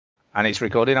And it's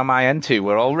recording on my end too.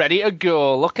 We're all ready to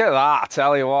go. Look at that.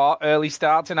 Tell you what, early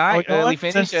start tonight, early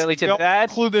finish, early to bed.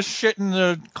 Include this shit in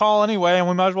the call anyway, and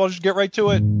we might as well just get right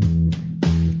to it.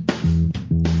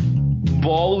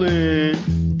 Bowling.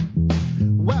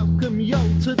 Welcome yo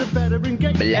to the veteran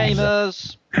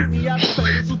Gamers.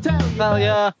 Hell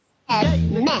yeah.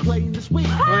 Playing this week.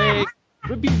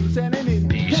 Reviews and an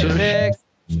indie pick.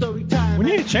 Story time. We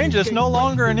need to change this. No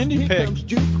longer an indie pick. Comes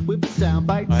Duke with the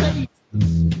soundbite.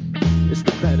 It's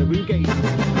the veteran gamers.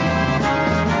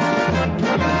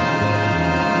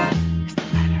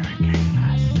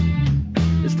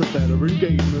 It's the veteran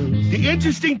gamers. The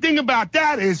interesting thing about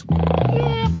that is...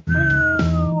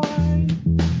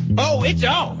 Oh, it's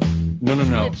on.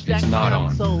 No. It's not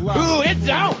on. Ooh, it's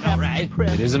on. All right.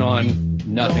 It isn't on.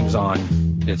 Nothing's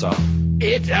on. It's on.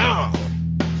 It's on.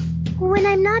 When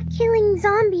I'm not killing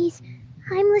zombies,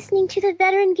 I'm listening to the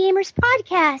Veteran Gamers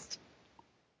podcast.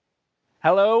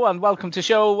 Hello and welcome to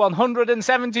show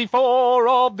 174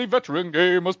 of the Veteran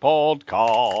Gamers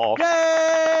podcast.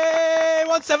 Yay!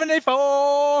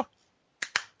 174!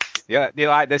 Yeah, you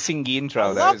like the singy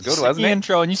intro? That was good, wasn't it?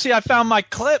 Intro, and you see, I found my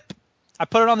clip. I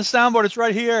put it on the soundboard. It's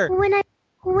right here. When I'm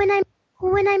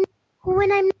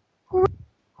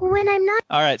not.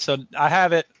 All right, so I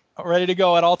have it ready to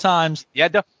go at all times.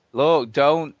 Yeah, look,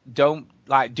 don't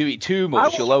like do it too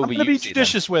much. You'll overuse it. I'm gonna be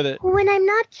judicious with it. When I'm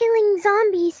not killing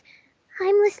zombies,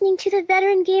 I'm listening to the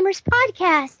Veteran Gamers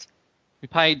podcast. We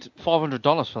paid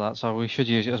 $500 for that, so we should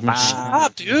use it as much.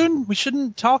 Stop, dude. We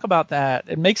shouldn't talk about that.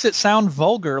 It makes it sound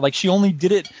vulgar, like she only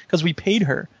did it because we paid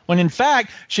her. When in fact,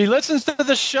 she listens to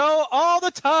the show all the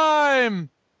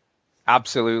time.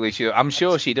 Absolutely, I'm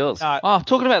sure she does.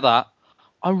 Talking about that,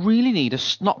 I really need a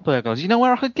snot burglar. Do you know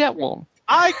where I could get one?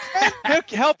 I can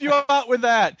help you out with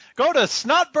that. Go to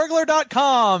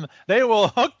snotburglar.com. They will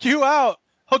hook you up,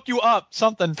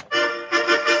 something.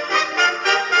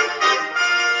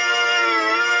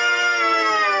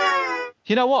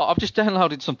 You know what? I've just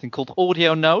downloaded something called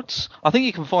Audio Notes. I think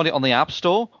you can find it on the App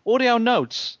Store. Audio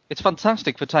Notes. It's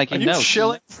fantastic for taking notes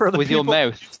shilling for the with your people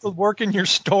mouth. Who used to work in your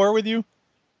store with you?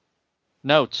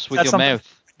 Notes with your mouth.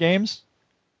 Games?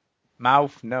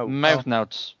 Mouth notes. Mouth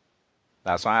notes.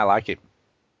 That's why I like it.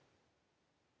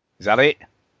 Is that it?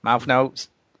 Mouth notes?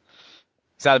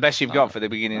 Is that the best you've got for the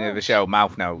beginning of the show?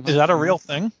 Mouth notes. Is that a real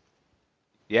thing?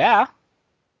 Yeah.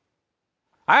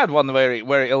 I had one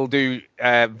where it'll do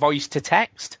voice to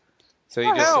text. So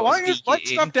you just why don't you just write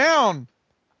stuff down?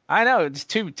 I know, it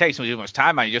takes too much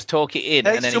time, man. You just talk it in,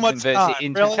 and then it converts it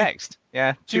into text.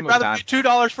 Yeah, too much time. You'd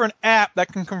rather pay $2 for an app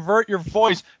that can convert your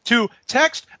voice to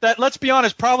text that, let's be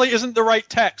honest, probably isn't the right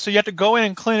text. So you have to go in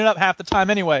and clean it up half the time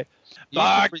anyway.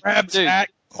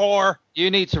 Core. You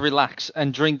need to relax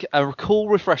and drink a cool,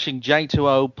 refreshing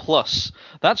J2O Plus.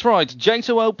 That's right,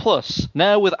 J2O Plus,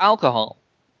 now with alcohol.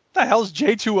 What the hell's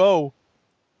J2O?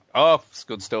 Oh, it's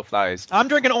good stuff, that is. I'm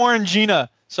drinking Orangina,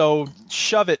 so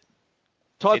shove it.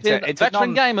 Type in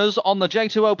Veteran Gamers on the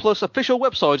J2O Plus official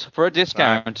website for a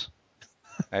discount. Right.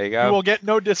 There you go. You will get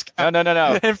no discount.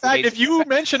 No. In fact, if you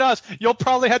mention us, you'll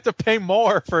probably have to pay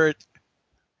more for it.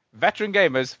 Veteran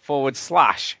Gamers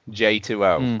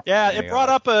 /J2O. Yeah, it brought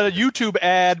up a YouTube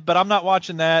ad, but I'm not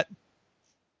watching that.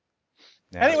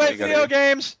 Yeah, anyway, video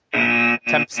games.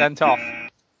 10% off.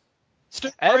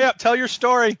 Hurry up, tell your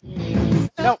story.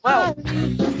 No, well.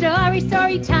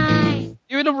 Story time.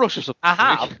 You're in a rush or something? I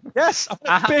have. Yes, I'm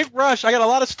in a big rush. I got a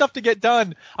lot of stuff to get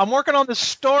done. I'm working on this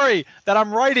story that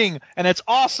I'm writing, and it's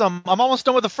awesome. I'm almost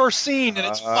done with the first scene, and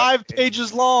it's 5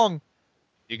 pages long.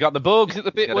 You got the bug. Is it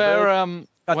the bit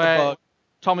where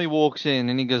Tommy walks in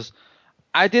and he goes,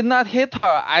 I did not hit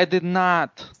her. I did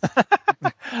not.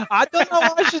 I don't know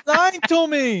why she's lying to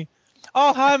me.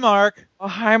 Oh, hi, Mark. Oh,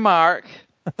 hi, Mark.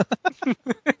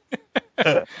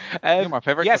 You're my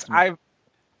favorite customer.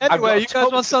 Anyway, you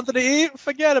guys want something to eat?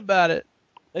 Forget about it.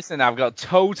 Listen, I've got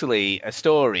totally a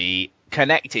story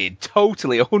connected,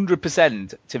 totally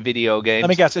 100% to video games. Let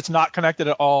me guess, it's not connected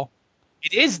at all.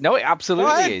 It is. No, it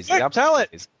absolutely is. Tell it.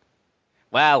 Is.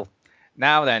 Well,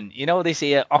 now then, you know this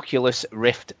here Oculus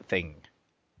Rift thing?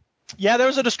 Yeah, there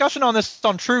was a discussion on this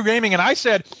on True Gaming, and I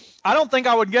said, I don't think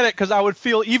I would get it because I would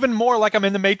feel even more like I'm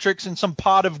in the Matrix in some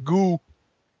pot of goo.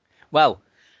 Well,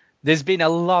 there's been a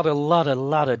lot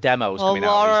of demos coming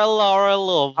out. A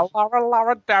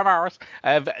lot of demos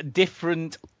of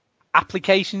different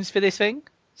applications for this thing.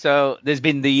 So there's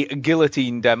been the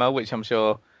guillotine demo, which I'm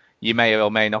sure you may or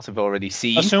may not have already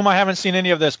seen. Assume I haven't seen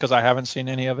any of this because I haven't seen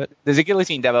any of it. There's a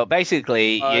guillotine demo.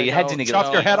 Basically, your head's in a guillotine.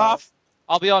 Chop your head off?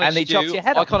 I'll be honest and they chopped your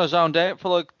head I off. kind of zoned out for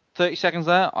like 30 seconds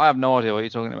there. I have no idea what you're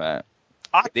talking about.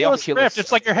 Oculus Rift.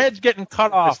 It's like your head's getting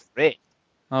cut off. Rift.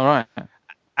 All right.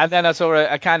 And then I saw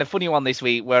a kind of funny one this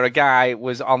week where a guy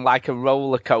was on like a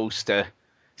roller coaster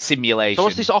simulation. So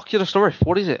what's this Oculus Rift?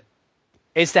 What is it?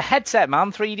 It's the headset,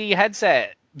 man. 3D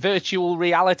headset. Virtual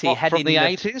reality. What, heading from the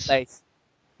 80s? place.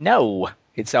 No.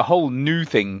 It's a whole new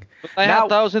thing. But they had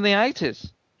those in the 80s.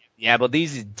 Yeah, but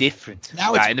these is different.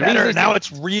 Now it's better. Now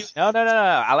it's real. No.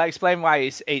 I'll explain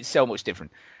why it's so much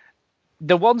different.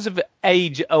 The ones of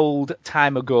age-old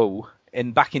time ago,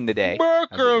 back in the day,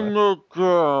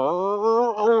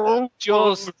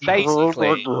 just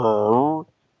basically,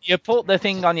 you put the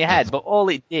thing on your head, but all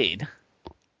it did...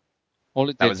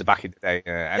 That was back in the day.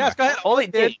 Yes, go ahead. All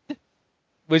it did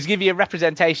was give you a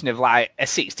representation of like a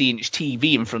 60-inch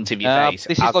TV in front of your face.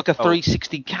 This is like a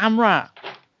 360 camera.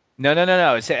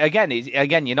 No. So again,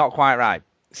 you're not quite right.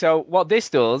 So what this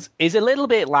does is a little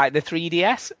bit like the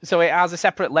 3DS. So it has a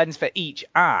separate lens for each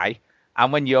eye,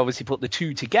 and when you obviously put the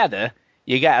two together,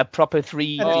 you get a proper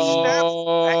 3D.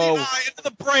 Into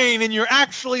the brain, and you're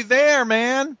actually there,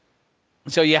 man.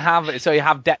 So you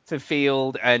have depth of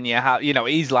field, and you have,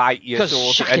 he's like your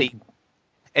source, and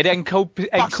it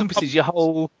encompasses your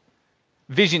whole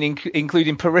vision,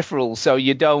 including peripherals, so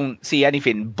you don't see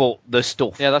anything but the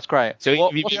stuff. Yeah, that's great. So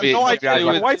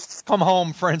my wife's come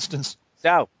home, for instance.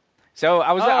 So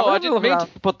I was. I didn't mean to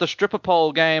put the stripper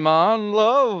pole game on,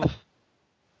 love.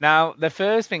 Now, the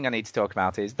first thing I need to talk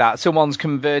about is that someone's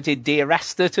converted Dear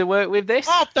Esther to work with this.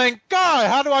 Oh, thank God!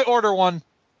 How do I order one?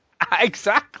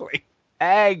 Exactly.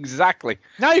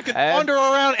 Now you can wander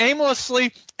around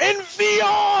aimlessly in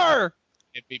VR.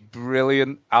 It'd be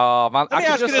brilliant. Oh man! Let me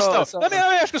ask you this though. Let me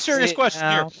ask a serious question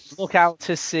here. Look out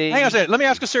to see. Hang on a second. Let me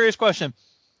ask a serious question.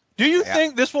 Do you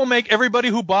think this will make everybody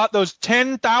who bought those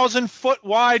 10,000-foot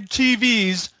wide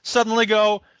TVs suddenly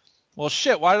go, well,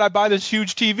 shit, why did I buy this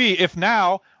huge TV if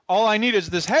now all I need is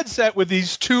this headset with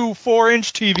these 2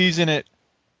 4-inch TVs in it?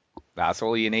 That's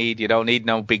all you need. You don't need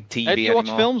no big TV anymore. Do you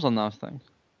watch films on those things?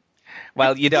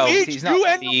 Well, you don't. You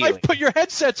and your wife put your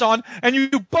headsets on, and you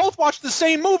both watch the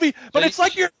same movie, but it's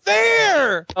like you're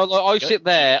there. I sit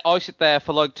there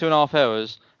for like 2.5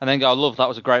 hours, and then go, love, that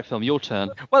was a great film. Your turn.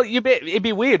 Well, it'd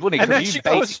be weird, wouldn't it? And then she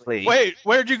goes, wait,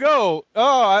 where'd you go?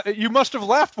 Oh, you must have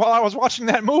left while I was watching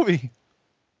that movie.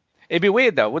 It'd be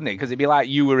weird, though, wouldn't it? Because it'd be like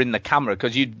you were in the camera,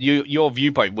 because your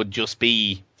viewpoint would just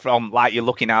be from, like, you're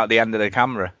looking out at the end of the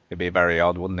camera. It'd be very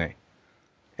odd, wouldn't it?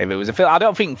 If it was a film. I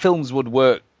don't think films would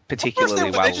work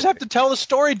particularly well. They just have to tell the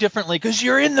story differently because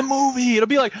you're in the movie. It'll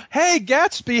be like, hey,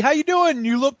 Gatsby, how you doing?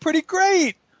 You look pretty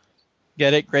great.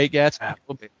 Get it? Great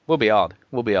Gatsby. We'll be odd.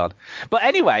 But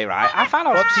anyway, right, I found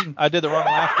out I did the wrong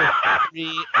laughter.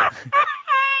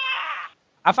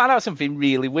 I found out something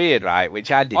really weird, right,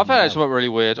 which I didn't I found out something really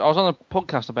weird. I was on a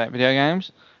podcast about video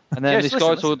games, and then this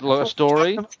guy told like a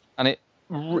story, and it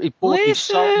bored me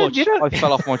so much I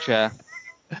fell off my chair.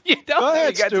 You don't go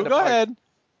ahead, Stu, go ahead.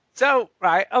 So,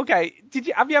 right, okay.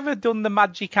 Have you ever done the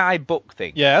Magic Eye book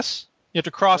thing? Yes. You have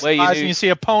to cross the eyes and you see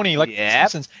a pony, like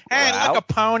Simpsons. Hey, look, a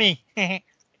pony.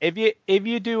 If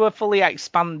you do a fully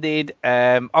expanded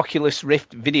Oculus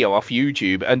Rift video off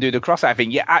YouTube and do the cross-eye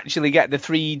thing, you actually get the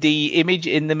 3D image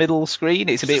in the middle screen.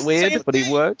 It's a bit weird, but it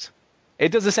works.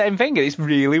 It does the same thing. It's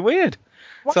really weird.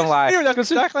 That's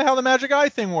exactly how the Magic Eye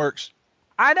thing works.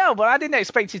 I know, but I didn't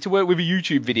expect it to work with a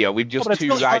YouTube video with just two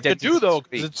identical hard to do, though,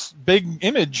 because it's big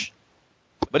image.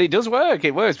 But it does work.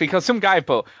 It works because some guy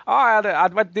put, I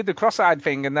did the cross-eyed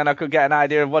thing, and then I could get an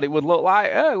idea of what it would look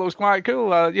like. It looks quite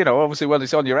cool. Obviously when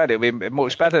it's on your head, it'll be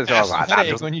much better. So I was like, that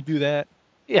doesn't, when you do that.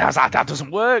 Yeah, I was like, that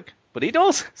doesn't work. But it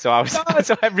does. So I was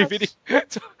so every video.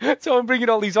 So I'm bringing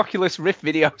all these Oculus Rift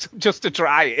videos just to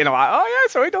try it.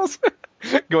 So it does.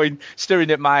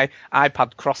 Staring at my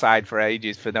iPad cross-eyed for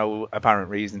ages for no apparent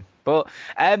reason. But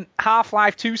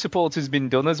Half-Life 2 support has been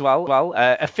done as well.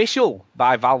 Official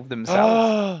by Valve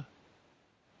themselves.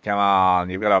 Come on,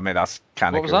 you've got to admit that's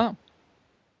kind of cool. What was that?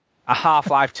 A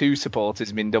Half-Life 2 support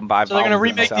has been done by Valve. So they're going to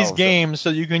remake these games so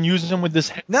you can use them with this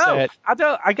headset. No, I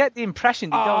don't. I get the impression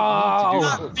they don't need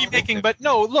to do that. Remaking, but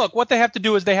no, look, what they have to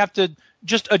do is they have to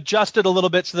just adjust it a little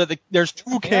bit so that there's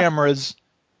 2 cameras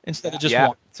instead of just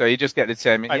one. So you just get the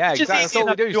same. Right, yeah, exactly. That's all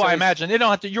they do. I imagine. They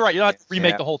don't have to. You're right. You don't have to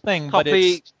remake the whole thing.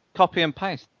 Copy and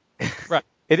paste. Right.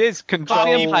 It is control.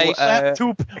 Copy and paste.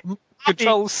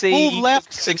 Control C. Move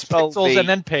left 6 pixels and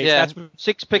then paste. Yeah. That's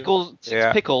 6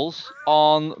 pickles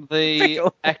on the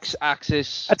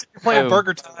x-axis. That's playing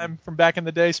Burger Time from back in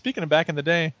the day. Speaking of back in the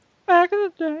day. Back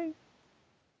in the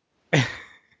day.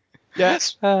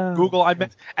 Yes. Google. I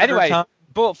bet. Anyway,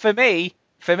 but for me,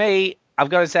 I've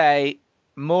got to say,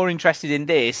 more interested in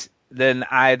this than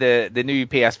either the new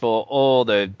PS4 or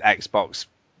the Xbox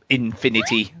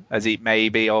Infinity, as it may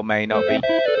be or may not be.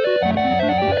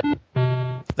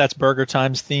 That's Burger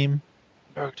Time's theme.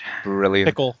 Brilliant.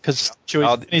 Pickle, because Chewie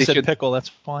Oh, he they said should- pickle.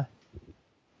 That's why.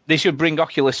 They should bring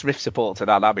Oculus Rift support to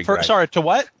that. That'd be great. Sorry, to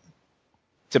what?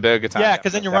 To Burger Time. Yeah,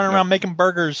 because then you're running definitely. around making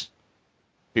burgers.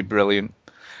 Be brilliant.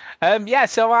 Yeah,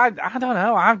 so I don't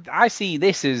know. I see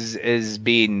this as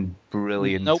being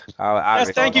brilliant. Nope.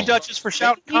 Yes, thank you, Duchess, for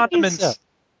shouting condiments.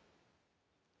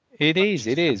 It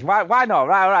is. Why not?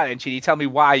 Right, and Chidi, tell me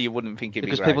why you wouldn't think it'd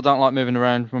Because be great. people don't like moving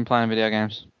around when playing video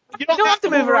games. You don't have to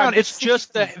move around. It's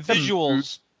just the It's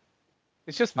visuals.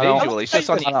 It's just I don't- visual. It's just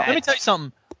on your Let me head. tell you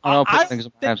something. I don't I put things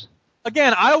in my head.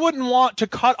 Again, I wouldn't want to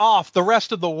cut off the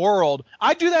rest of the world.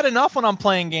 I do that enough when I'm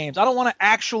playing games. I don't want to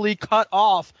actually cut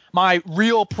off my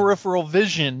real peripheral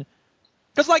vision.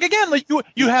 Because,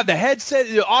 you have the headset,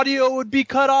 the audio would be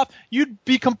cut off. You'd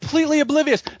be completely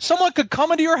oblivious. Someone could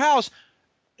come into your house,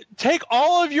 take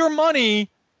all of your money,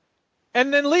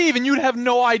 and then leave, and you'd have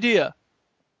no idea.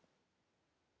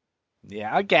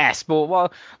 Yeah, I guess, but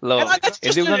well, look. And that's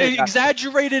just an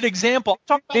exaggerated example.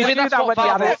 I'm talking Maybe about that's what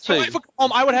Valve are up if my to. wife would come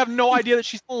home, I would have no idea that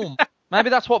she's home. Maybe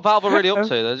that's what Valve are really up to.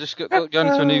 They're just going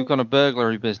into a new kind of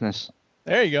burglary business.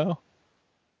 There you go.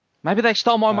 Maybe they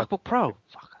stole my MacBook Pro.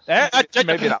 Maybe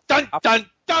that- Dun, dun,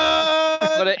 dun!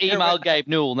 I'm going to email Gabe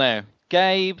Newell now.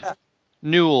 Gabe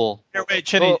Newell. Here, wait,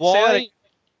 Chinny, say that Why again.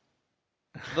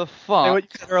 the Say fuck? what you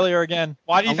said earlier again.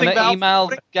 Why do you I'm think going to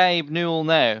Valve... email Gabe Newell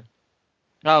now.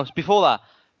 Oh, it's before that.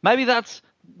 Maybe that's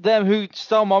them who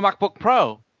stole my MacBook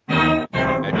Pro.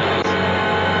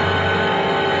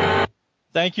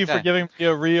 Thank you for Okay. giving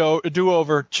me a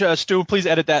do-over. Stu, please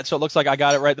edit that so it looks like I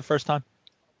got it right the first time.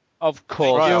 Of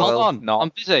course, Right, I hold will on. not. I'm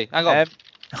busy. Hang on.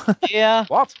 Yeah.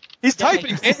 What? He's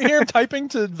typing. Can't you hear him typing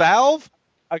to Valve?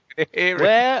 I can hear it.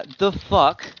 Where the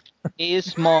fuck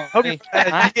is my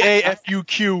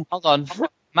D-A-F-U-Q. Hold on.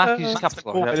 Mac is That's a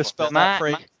capital. cool way to spell that Mac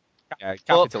phrase. Yeah,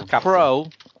 capital. Pro.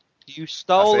 You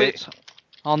stole That's it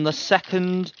on the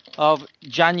 2nd of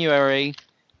January.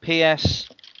 P.S.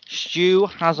 Stu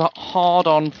has a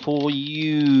hard-on for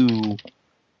you!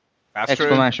 That's true.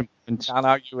 Exclamation point. Can't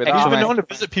argue with He's that. been Exclamation. known to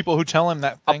visit people who tell him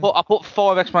that I thing. put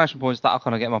 5 exclamation points. That'll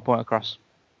kind of get my point across.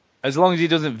 As long as he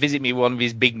doesn't visit me with one of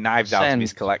his big knives out of Send.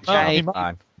 his collection, Oh, I'll he be might.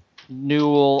 fine.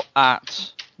 Newell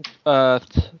at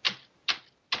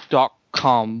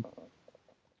earth.com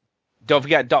Don't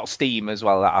forget .steam as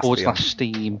well. That has to be on.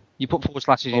 /Steam. You put // in Forward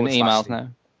slash emails Steam. now.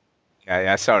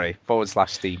 Yeah, sorry.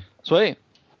 /Steam. Sweet.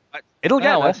 It'll get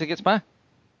Yeah, there. wait till it gets back.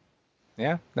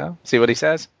 Yeah, no. See what he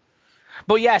says.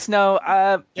 But yes, no.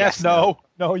 Yes, no.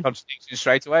 No. Contradiction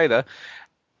straight away there.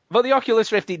 But the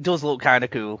Oculus Rift, it does look kind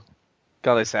of cool.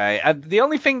 Gotta say. The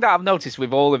only thing that I've noticed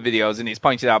with all the videos, and it's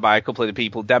pointed out by a couple of the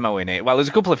people demoing it, well, there's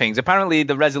a couple of things. Apparently,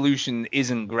 the resolution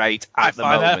isn't great at the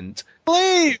find that- moment.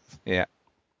 Believe! Yeah.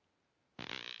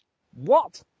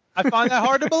 What? I find that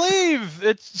hard to believe.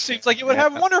 It seems like it would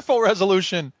have wonderful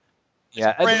resolution. Yeah,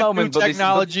 at Brand the moment, new but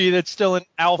technology that's still in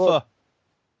alpha.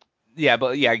 Yeah,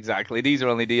 exactly. These are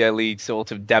only the early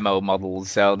sort of demo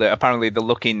models, so apparently they're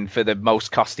looking for the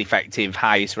most cost-effective,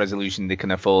 highest resolution they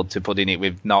can afford to put in it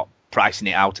with not pricing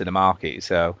it out of the market.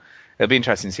 So it'll be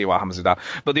interesting to see what happens with that.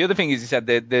 But the other thing is, he said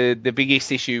the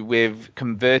biggest issue with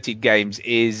converted games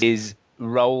is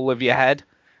roll of your head.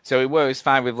 So it works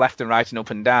fine with left and right and up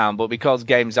and down, but because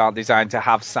games aren't designed to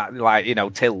have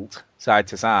tilt side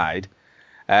to side,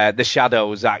 the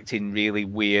shadows act in really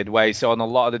weird ways. So on a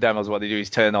lot of the demos, what they do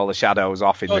is turn all the shadows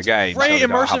off in So the it's game. a great so they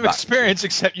don't have immersive that. experience,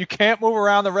 except you can't move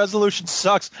around, the resolution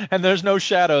sucks, and there's no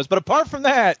shadows. But apart from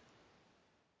that,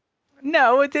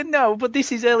 No, it didn't. No, but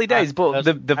this is early days. But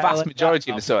the vast Pilot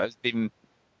majority of the sort has been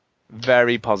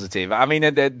very positive. I mean,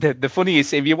 the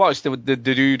funniest, if you watch the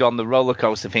dude on the roller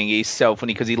coaster thing, he's so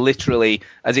funny because he literally,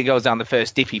 as he goes down the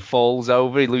first dip, he falls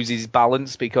over, he loses his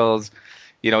balance because,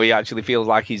 he actually feels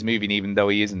like he's moving even though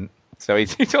he isn't. So he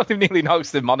sort of nearly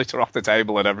knocks the monitor off the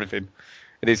table and everything.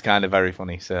 It is kind of very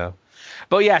funny. So,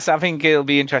 but yes, I think it'll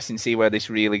be interesting to see where this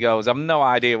really goes. I've no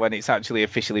idea when it's actually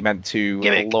officially meant to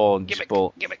launch,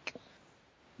 but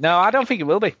no, I don't think it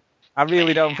will be. I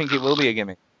really don't think it will be a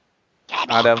gimmick.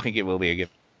 I don't think it will be a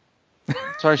gimmick.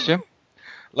 Sorry, Stu.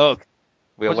 Look,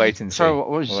 we'll wait and see. Sorry, what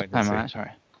was We'll your wait and time, see. Sorry.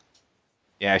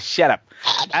 Yeah, shut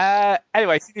up.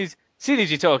 Anyway, as soon as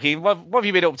you're talking, what have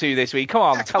you been up to this week? Come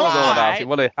on, tell us all about it.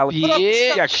 What the hell?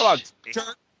 Bitch. Yeah, come on.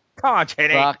 Come on,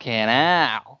 Chinny. Fucking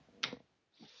hell.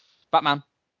 Batman.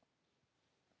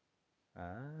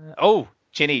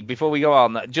 Chinny, before we go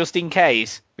on, just in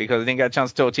case, because I didn't get a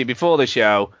chance to talk to you before the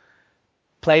show,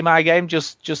 play my game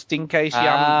just in case you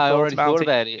haven't I thought already about thought it.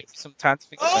 about it. Some time to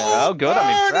think about it. Oh, good,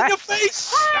 I'm burn in your impressed.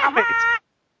 face! Damn it.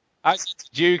 I said to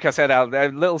Duke, I said, a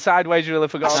little sideways really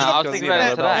forgot. No, I was thinking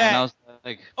about it today, and I was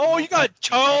Oh, you got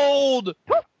told.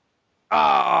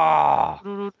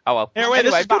 Oh well. Here, wait,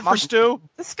 this is good Batman. for Stu.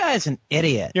 This guy's an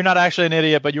idiot. You're not actually an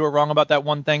idiot, but you were wrong about that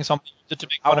one thing, so I'm used it to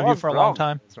make fun of you for a long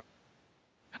time.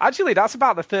 Actually, that's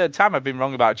about the third time I've been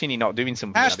wrong about Chinny not doing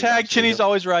something. Hashtag Chinny's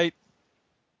always right.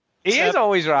 He is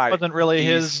always right. Wasn't really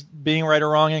his being right or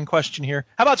wrong in question here.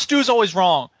 How about Stu's always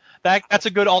wrong? That's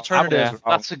a good alternative.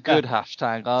 That's a good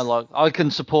hashtag.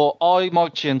 I,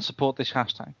 Mike Chin, support this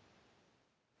hashtag.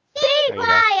 Be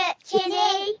quiet,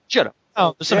 Chinny. Shut up.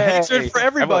 Oh, there's some hatred for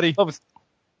everybody.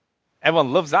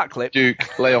 Everyone loves that clip.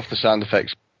 Duke, lay off the sound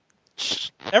effects.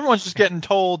 Everyone's just getting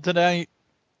told tonight.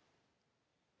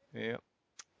 Yeah.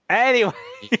 Anyway,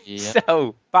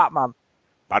 so Batman.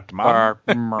 Yeah,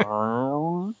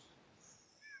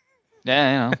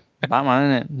 you know,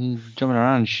 Batman, isn't it? He's jumping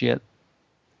around and shit.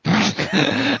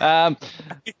 Finished. No, Have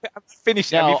you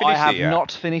finished I have it yet?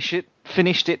 not finished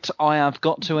it. I have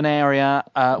got to an area.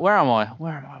 Where am I?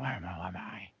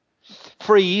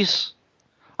 Freeze.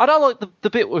 I don't like the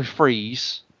bit with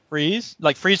freeze. Freeze?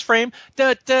 Like freeze frame?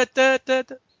 Da, da, da, da,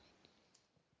 da.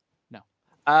 No.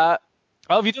 Oh,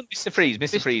 have you done Mr. Freeze?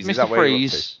 Mr. Freeze, is that Mr. where you're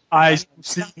up to? I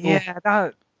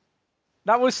Yeah,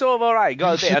 that was sort of alright.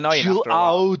 Got a bit annoying Chill after a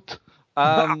while.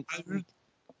 out.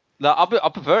 No, I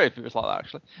prefer it if it was like that,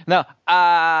 actually. No,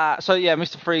 so yeah,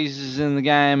 Mr. Freeze is in the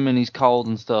game and he's cold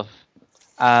and stuff.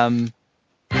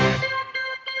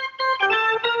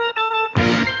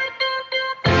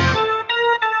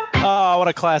 Oh, what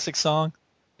a classic song.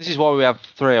 This is why we have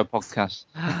 3 podcasts.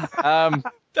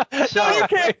 No, you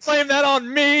can't blame that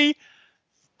on me.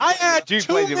 I had 2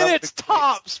 minutes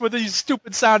tops with these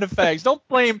stupid sound effects. Don't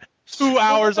blame 2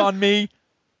 hours on me.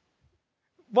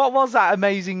 What was that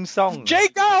amazing song? Jay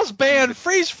Giles band,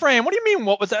 Freeze Frame. What do you mean,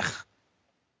 what was that?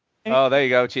 Oh, there you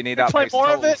go, Chinny. That Play makes more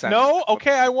of total it? sense. No?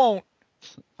 Okay, I won't.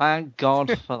 Thank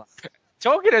God for that.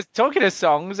 Talking of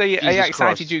songs, are you excited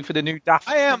Christ. you for the new Daft?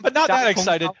 I am, but not that Daft Punk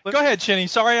excited. album? Go ahead, Chinny.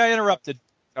 Sorry I interrupted.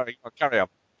 Sorry, carry on.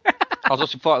 I was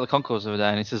watching Flight of the Conchords the other day,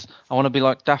 and he says, "I want to be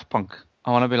like Daft Punk.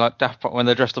 I want to be like Daft Punk when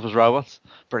they're dressed up as robots."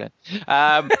 Brilliant.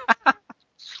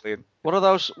 Brilliant. What are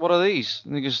those? What are these?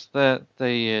 Because they're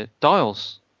the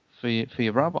dials for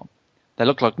your robot. They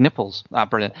look like nipples.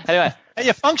 Brilliant. Anyway, Hey,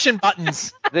 your function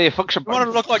buttons. the function. You want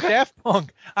to look like Daft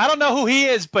Punk. I don't know who he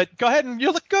is, but go ahead and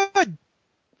you look good.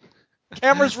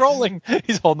 Camera's rolling.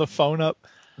 He's holding the phone up.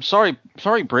 Sorry,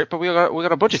 Brit, but we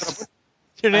got a budget.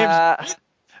 Your name's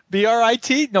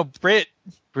B-R-I-T? No, Brit.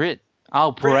 Brit.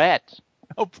 Oh, Brett.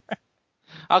 Oh, Brett.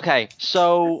 Okay,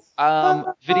 so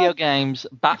video games,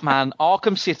 Batman,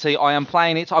 Arkham City. I am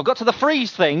playing it. I've got to the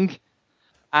freeze thing,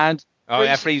 and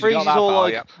Freeze. Freeze got is that all far,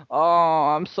 like, yeah.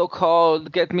 "Oh, I'm so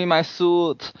cold. Get me my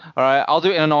suit." All right, I'll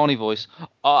do it in an Arnie voice.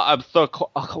 I'm so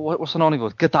cold. What's an Arnie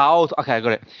voice? Get out. Okay, I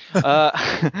got it.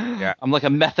 Yeah. I'm like a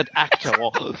method actor.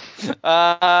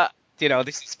 You know,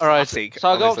 this is All right, classic. so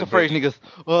I go up honestly, to Freeze and he goes,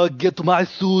 "Oh, get my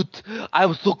suit.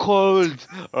 I'm so cold."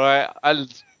 All right,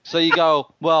 and so you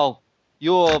go, "Well,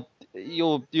 you're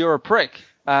a prick."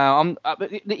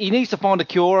 He needs to find a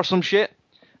cure or some shit.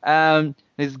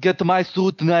 He's get my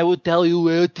suit and I will tell you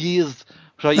where it is.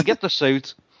 So you get the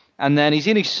suit, and then he's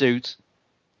in his suit,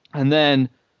 and then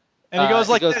And he goes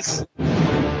like this.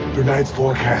 Tonight's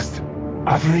forecast.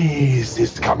 A freeze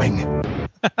is coming.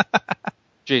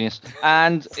 Genius.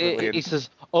 And he says,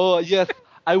 "Oh yes,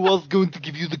 I was going to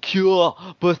give you the cure,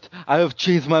 but I have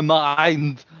changed my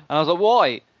mind." And I was like,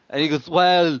 "Why?" And he goes,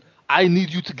 "Well, I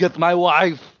need you to get my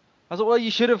wife." I was like, "Well,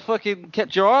 you should have fucking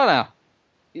kept your eye out."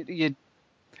 You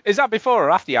Is that before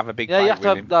or after you have a big Yeah, fight you have to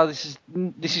with have. him?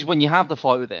 No, this is when you have the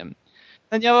fight with him.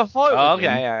 Then you have a fight with him.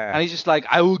 Yeah. And he's just like,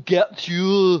 "I will get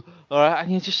you." All right,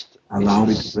 and you just Allow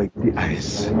me to break the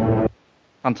ice.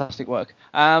 fantastic work.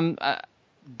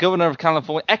 Governor of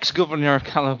California, ex-governor of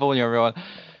California, everyone.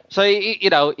 So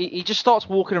he just starts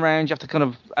walking around. You have to kind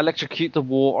of electrocute the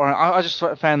water. I just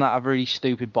sort of found that a really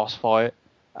stupid boss fight.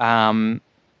 No,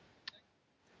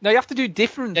 you have to do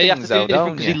different Yeah, you have things to do though, different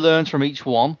don't because you? he learns from each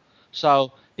one.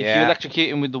 So if you Yeah. electrocute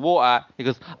him with the water, he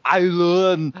goes, "I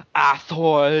learn,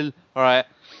 asshole." All right.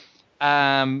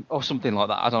 Or something like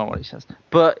that. I don't know what he says.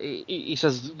 But he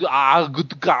says,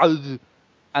 "Good God."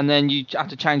 And then you have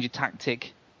to change your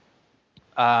tactic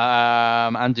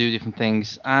and do different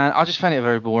things. And I just found it a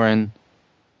very boring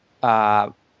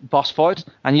boss fight.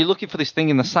 And you're looking for this thing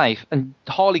in the safe, and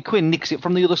Harley Quinn nicks it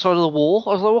from the other side of the wall. I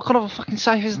was like, what kind of a fucking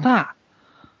safe is that?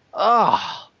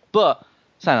 But,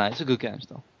 saying that, it's a good game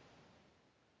still.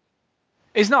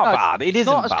 It's not bad. It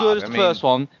isn't not as bad. good as the first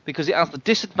one because it has the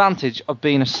disadvantage of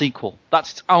being a sequel.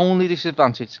 That's its only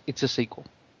disadvantage. It's a sequel.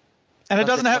 And it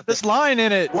doesn't have this line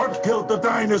in it. What killed the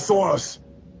dinosaurs?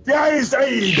 The Ice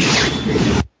Age!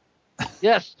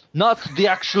 Yes, not the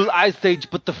actual Ice Age,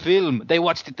 but the film. They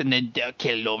watched it and then they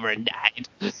killed over and died.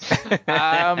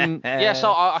 Yeah,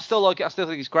 so I still like it. I still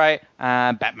think it's great.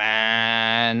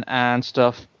 Batman and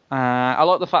stuff. I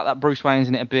like the fact that Bruce Wayne's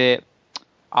in it a bit.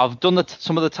 I've done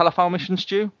some of the telephone missions,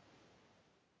 Stu.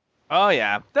 Oh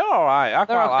yeah, they're all right. I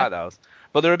quite like those,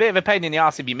 but they're a bit of a pain in the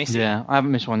arse if you miss it. Yeah, I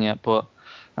haven't missed one yet, but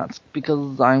that's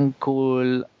because I'm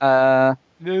cool. That's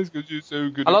because you're so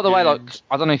good. I like the way, like,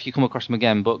 I don't know if you come across him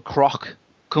again, but Croc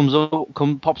pops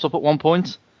up at one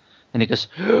point, and he goes,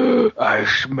 "I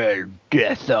smell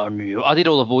death on you." I did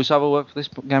all the voiceover work for this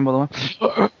game, by the way.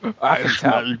 I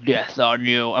smell death on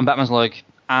you, and Batman's like,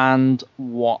 "And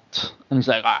what?" And he's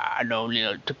like, "I only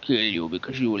like to kill you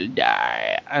because you will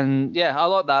die." And yeah, I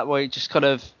like that way. It just kind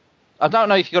of, I don't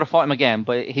know if you got to fight him again,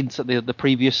 but it hints at the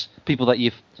previous people that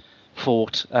you've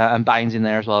fought, and Bane's in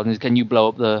there as well. And can you blow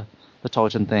up the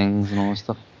Titan things and all that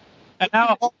stuff? And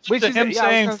now, which is him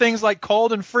saying things like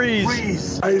cold and freeze.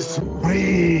 Freeze, ice,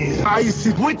 freeze,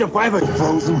 icy, winter forever,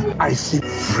 frozen, icy,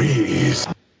 freeze.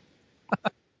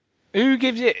 Who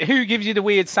gives you the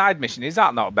weird side mission? Is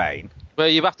that not Bane? Where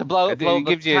you have to blow up the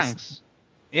tanks.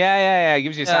 Yeah. It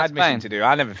gives you a side mission Bane. to do.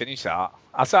 I never finished that.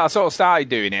 I sort of started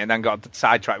doing it and then got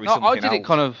sidetracked with something else. I did it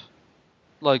kind of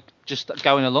like just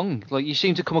going along. Like, you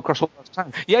seem to come across all those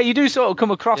tanks. Yeah, you do sort of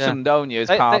come across them, don't you, as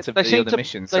part of the other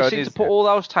mission. They seem to put all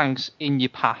those tanks in your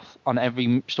path on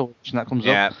every story mission that comes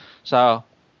up. So,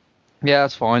 yeah,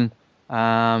 that's fine.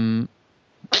 Trying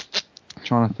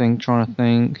to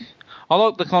think. I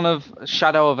like the kind of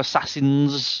Shadow of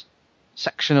Assassins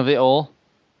section of it all.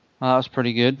 That was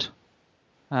pretty good.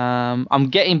 I'm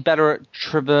getting better at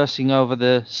traversing over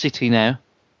the city now.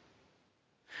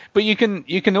 But you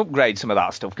can upgrade some of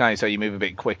that stuff, can't you? So you move a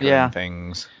bit quicker and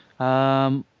things.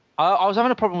 I was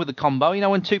having a problem with the combo. You know,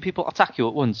 when two people attack you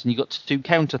at once and you got to do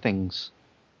counter things.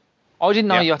 I didn't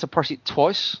know you had to press it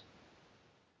twice.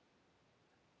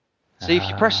 So if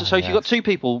you if you got two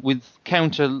people with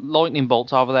counter lightning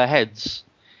bolts over their heads,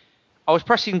 I was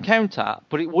pressing counter,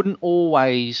 but it wouldn't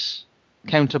always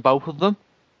counter both of them.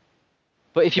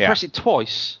 But if you press it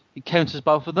twice, it counters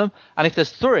both of them. And if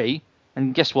there's three,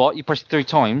 and guess what? You press it 3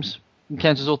 times, it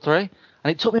counters all 3. And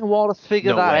it took me a while to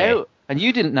figure that out. And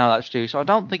you didn't know that, Stu, so I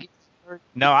don't think it's...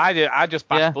 No, I did. I just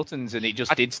bashed buttons and it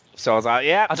just did stuff. So I was like,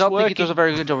 I don't think it does a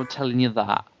very good job of telling you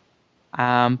that.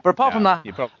 But apart from that,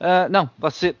 no,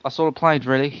 that's it. That's all I played,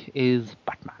 really, is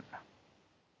Batman.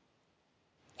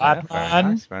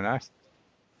 Very nice.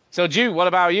 So, Drew, what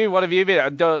about you? What have you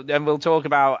been? And we'll talk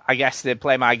about, I guess, the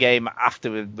Play My Game after.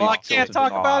 Well, I can't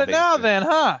talk about it now, then,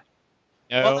 huh?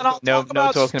 No, well, then I'll talk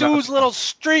about Stu's little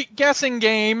street guessing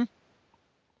game.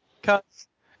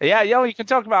 Yeah, you can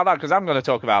talk about that because I'm going to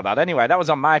talk about that anyway. That was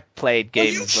on my played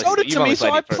games. Well, you showed it to me,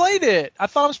 so I played it. I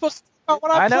thought I was supposed to talk about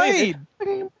what I played.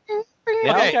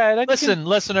 Okay, listen,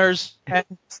 listeners. You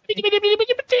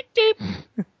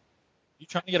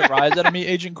trying to get a rise out of me,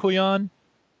 Agent Kuyan?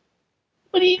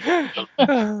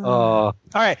 All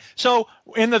right, so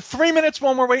in the 3 minutes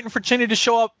when we're waiting for Chinny to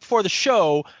show up for the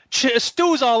show,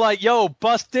 Stu's all like, "Yo,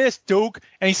 bust this, Duke,"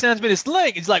 and he sends me this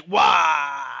link. He's like,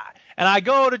 "Wow," and I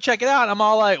go to check it out, and I'm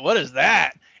all like, "What is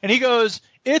that?" And he goes,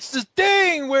 "It's this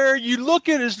thing where you look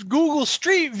at his Google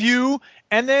Street View,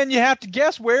 and then you have to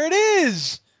guess where it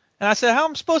is." And I said, "How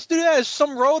am I supposed to do that? It's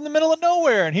some road in the middle of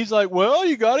nowhere." And he's like, "Well,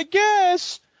 you gotta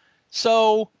guess."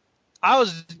 So I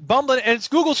was bumbling, and it's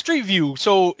Google Street View.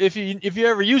 So if you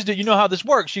ever used it, you know how this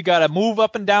works. You got to move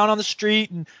up and down on the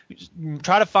street and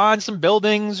try to find some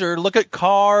buildings or look at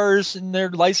cars and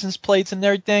their license plates and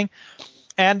everything.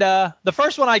 And the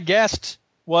first one I guessed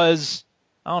was,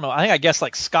 I don't know, I think I guessed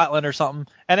like Scotland or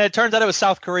something. And it turns out it was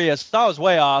South Korea, so I was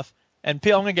way off. And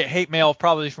I'm going to get hate mail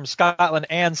probably from Scotland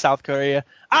and South Korea.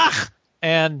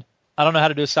 And I don't know how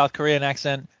to do a South Korean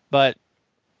accent, but...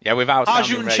 Yeah, without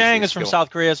Ah-Jun Chang is from South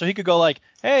Korea, so he could go like,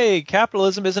 "Hey,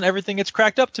 capitalism isn't everything it's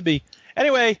cracked up to be."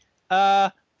 Anyway,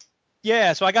 so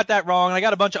I got that wrong, and I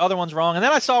got a bunch of other ones wrong, and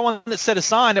then I saw one that said a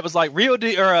sign that was like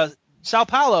Sao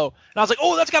Paulo, and I was like,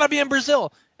 "Oh, that's got to be in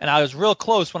Brazil," and I was real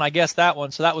close when I guessed that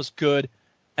one, so that was good.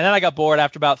 And then I got bored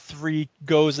after about 3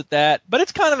 goes at that, but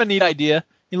it's kind of a neat idea.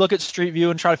 You look at Street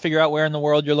View and try to figure out where in the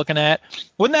world you're looking at.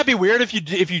 Wouldn't that be weird if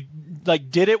you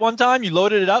like did it one time, you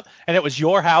loaded it up, and it was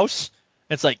your house?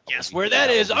 It's like, guess where that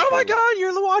is. Oh, my God,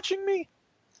 you're watching me.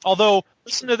 Although,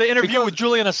 listen to the interview with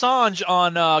Julian Assange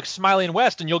on Smiley and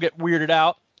West, and you'll get weirded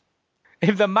out.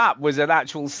 If the map was an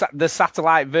actual the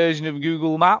satellite version of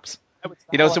Google Maps,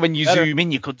 so when you zoom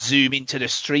in, you could zoom into the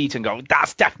street and go,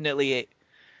 that's definitely it.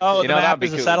 Oh, the map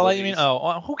is a satellite, you mean?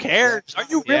 Oh, who cares? Are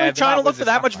you really trying to look for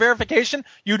that much verification?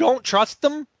 You don't trust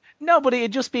them? No, but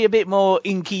it'd just be a bit more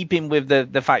in keeping with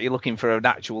the fact you're looking for an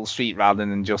actual street rather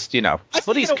than just, I But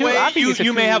think it's in a cool. way, I think you, it's a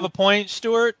you may cool- have a point,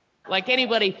 Stuart. Like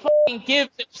anybody fucking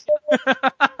gives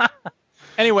a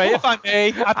Anyway, if I may,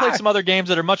 I played some other games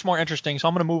that are much more interesting, so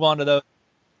I'm going to move on to those.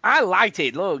 I liked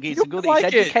it. Look, it's You a good. like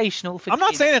It's it. educational. For I'm not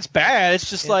kids. saying it's bad. It's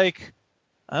just like,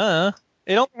 it only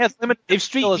has limited If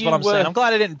Street skill is what View I'm saying. were- I'm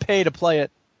glad I didn't pay to play it.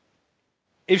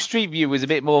 If Street View was a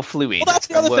bit more fluid. Well, that's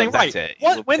the and other thing, worked right? better, it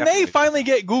When would they definitely- finally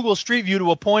get Google Street View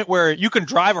to a point where you can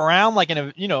drive around like in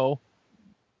a,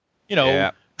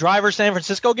 Yeah. driver San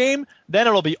Francisco game, then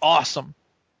it'll be awesome.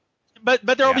 But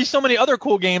there will Yeah. be so many other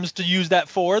cool games to use that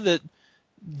for that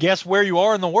guess where you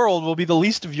are in the world will be the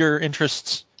least of your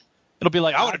interests. It'll be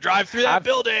like, I want to drive through that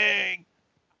building.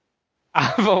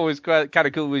 I've always kind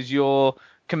of cool was your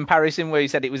comparison where you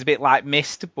said it was a bit like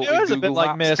Myst, but It with was a bit Google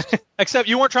like Maps. Myst. Except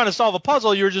you weren't trying to solve a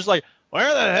puzzle. You were just like,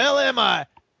 where the hell am I?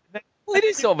 Well, it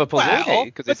is sort of a puzzle, isn't Well,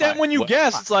 it? 'Cause but it's then like, when you what-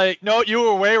 guess, it's like, no, you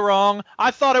were way wrong.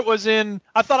 I thought I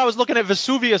was looking at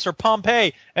Vesuvius or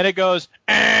Pompeii, and it goes,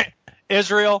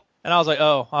 Israel. And I was like,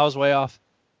 oh, I was way off.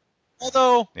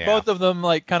 Although, Yeah. both of them,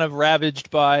 like, kind of ravaged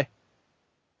by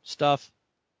stuff.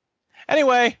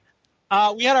 Anyway,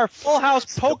 we had our Full House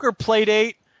poker play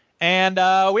date, and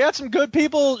we had some good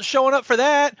people showing up for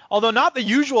that, although not the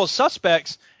usual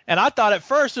suspects. And I thought at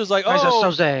first it was like,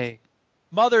 oh,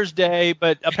 Mother's Day,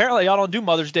 but apparently y'all don't do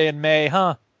Mother's Day in May,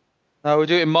 huh? No, we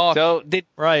do it in March. So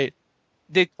Right.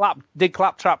 did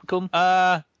Claptrap come?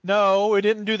 No, we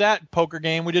didn't do that poker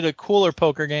game. We did a cooler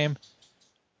poker game.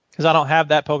 Because I don't have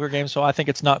that poker game, so I think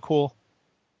it's not cool.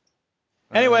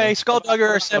 Anyway,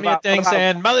 Skulldugger sent me a thing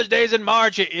saying, Mother's Day's in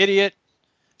March, you idiot.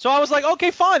 So I was like,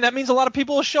 okay, fine. That means a lot of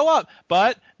people will show up.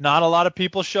 But not a lot of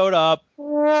people showed up.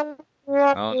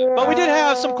 But we did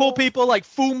have some cool people like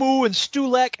Fumu and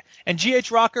Stulek and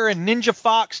GH Rocker and Ninja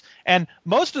Fox, and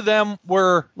most of them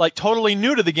were like totally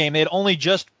new to the game. They had only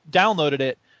just downloaded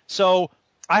it. So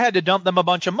I had to dump them a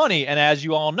bunch of money, and as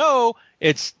you all know,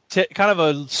 it's kind of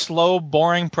a slow,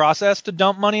 boring process to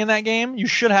dump money in that game. You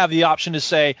should have the option to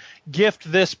say,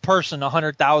 gift this person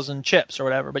 100,000 chips or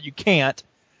whatever, but you can't.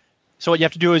 So what you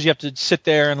have to do is you have to sit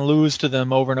there and lose to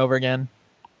them over and over again,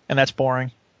 and that's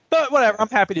boring. But whatever, I'm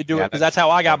happy to do it because that's how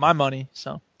I got my money.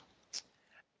 So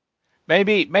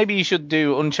Maybe you should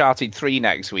do Uncharted 3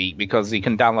 next week because you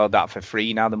can download that for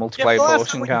free now, the multiplayer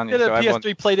portion, can't you? Did a So everyone-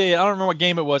 PS3 play date. I don't remember what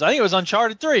game it was. I think it was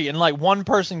Uncharted 3, and like one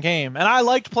person came, and I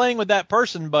liked playing with that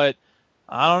person, but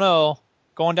I don't know,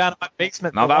 going down to my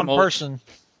basement Not for that one much. person.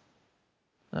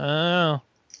 I don't know.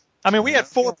 I mean, we had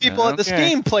 4 people at the Okay.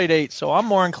 Steam play date, so I'm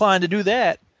more inclined to do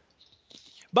that.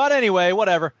 But anyway,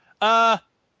 whatever.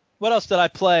 What else did I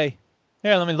play?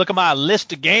 Here, let me look at my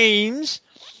list of games.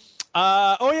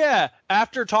 Oh yeah,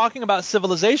 after talking about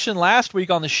Civilization last week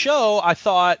on the show, I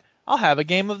thought I'll have a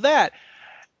game of that.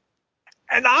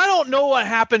 And I don't know what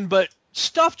happened, but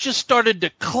stuff just started to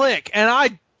click, and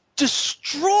I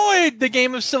destroyed the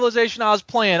game of Civilization I was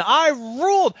playing. I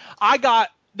ruled.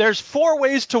 There's 4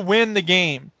 ways to win the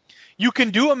game. You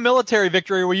can do a military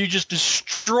victory where you just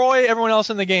destroy everyone else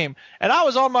in the game. And I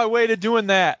was on my way to doing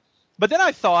that. But then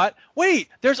I thought, wait,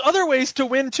 there's other ways to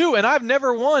win too, and I've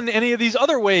never won any of these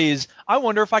other ways. I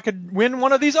wonder if I could win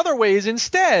one of these other ways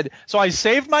instead. So I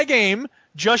saved my game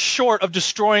just short of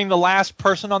destroying the last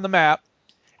person on the map,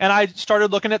 and I started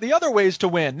looking at the other ways to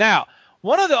win. Now,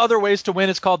 one of the other ways to win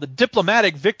is called the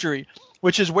diplomatic victory,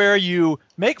 which is where you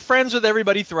make friends with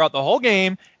everybody throughout the whole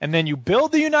game, and then you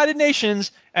build the United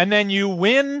Nations, and then you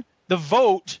win the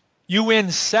vote. You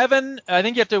win 7, I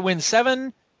think you have to win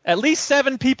 7, at least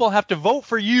 7 people have to vote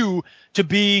for you to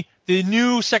be the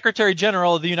new Secretary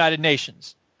General of the United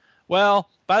Nations. Well,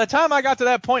 by the time I got to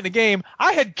that point in the game,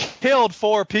 I had killed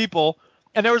 4 people,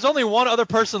 and there was only one other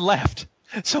person left.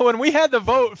 So when we had the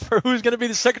vote for who's going to be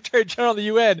the Secretary General of the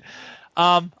UN,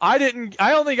 I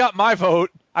only got my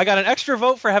vote. I got an extra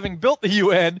vote for having built the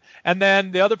UN, and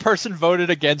then the other person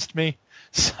voted against me.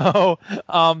 So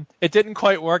it didn't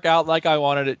quite work out like I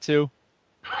wanted it to.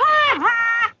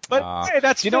 But hey,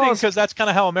 that's fitting because that's kind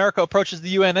of how America approaches the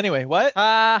UN anyway. What?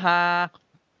 Ha ha.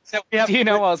 So we have Do you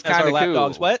know what's as our kind of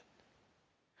lapdogs. cool? What?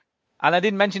 And I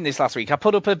didn't mention this last week. I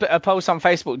put up a post on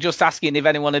Facebook just asking if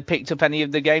anyone had picked up any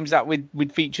of the games that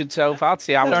we'd featured so far to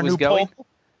see how Is that it our was new going.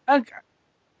 poll?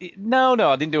 No,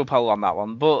 I didn't do a poll on that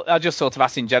one, but I just sort of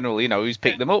asked in general, who's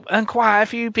picked them up, and quite a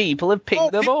few people have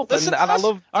picked them people up, listen and to I us?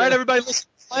 love. All right, everybody, listen.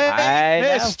 I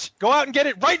know. Missed. Go out and get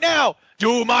it right now.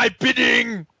 Do my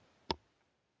bidding.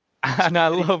 And I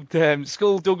loved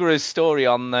Skulldugger's story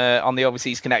on the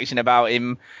Overseas Connection about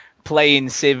him playing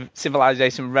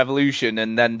Civilization Revolution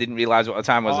and then didn't realise what the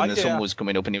time was and the sun was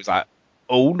coming up and he was like,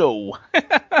 oh no.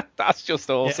 That's just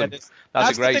awesome. Yeah,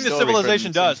 That's a great the thing that story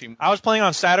Civilization from does. something- I was playing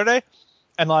on Saturday,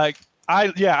 and like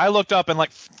I looked up and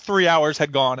like 3 hours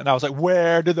had gone, and I was like,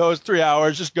 where did those 3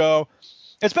 hours just go?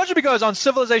 Especially because on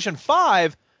Civilization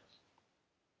 5,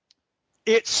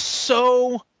 it's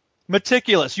so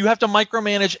meticulous. You have to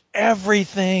micromanage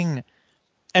everything,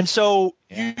 and so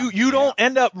you don't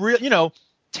end up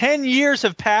 10 years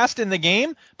have passed in the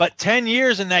game, but 10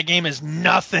 years in that game is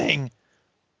nothing.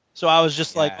 So I was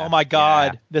just like, oh my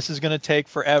God, this is going to take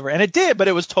forever. And it did, but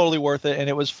it was totally worth it, and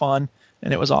it was fun,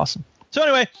 and it was awesome. So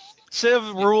anyway,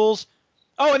 Civ rules.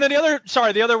 Oh, and then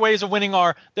the other ways of winning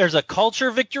are there's a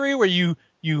culture victory where you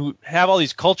have all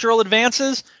these cultural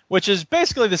advances, which is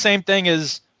basically the same thing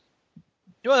as,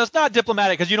 well, it's not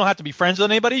diplomatic because you don't have to be friends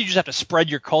with anybody. You just have to spread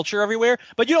your culture everywhere.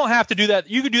 But you don't have to do that.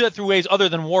 You can do that through ways other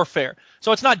than warfare.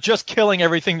 So it's not just killing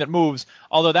everything that moves,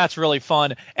 although that's really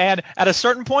fun. And at a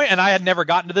certain point, and I had never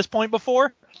gotten to this point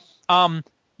before,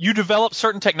 you develop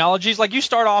certain technologies. Like you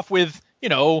start off with,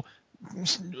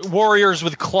 warriors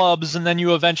with clubs, and then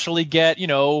you eventually get,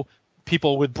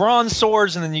 people with bronze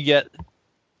swords, and then you get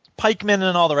pikemen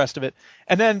and all the rest of it.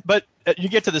 And then, but you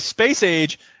get to the space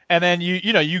age, and then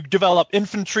you develop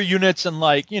infantry units and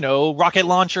rocket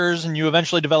launchers, and you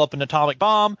eventually develop an atomic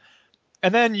bomb.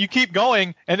 And then you keep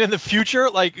going, and in the future,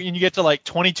 when you get to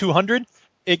 2200,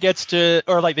 it gets to,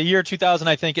 or the year 2000,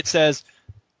 I think it says,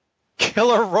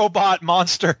 killer robot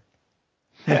monster.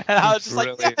 And I was just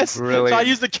yes. Brilliant. So I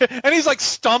used and he's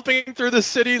stomping through the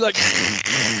city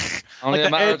Only a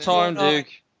matter of time, Duke.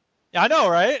 Yeah, I know,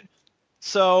 right?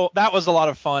 So that was a lot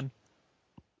of fun.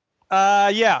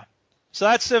 Yeah. So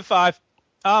that's Civ 5.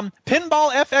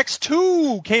 Pinball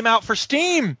FX2 came out for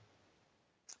Steam.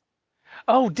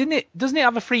 Oh, doesn't it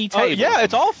have a free table? Yeah,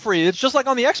 it's all free. It's just like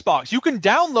on the Xbox. You can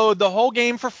download the whole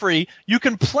game for free. You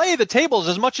can play the tables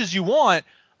as much as you want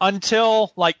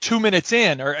until 2 minutes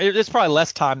in, or it's probably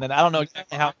less time than that. I don't know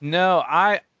exactly how. No,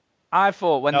 I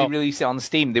thought when they released it on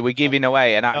Steam, they were giving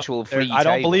away an actual free table. I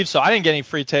don't believe so. I didn't get any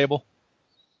free table.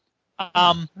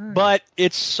 But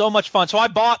it's so much fun. So I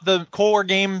bought the core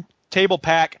game table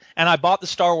pack, and I bought the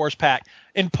Star Wars pack,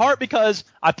 in part because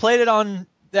I played it on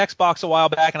the Xbox a while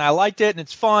back, and I liked it, and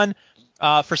it's fun.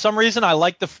 For some reason, I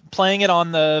like playing it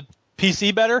on the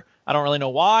PC better. I don't really know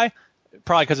why.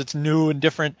 Probably because it's new and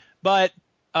different. But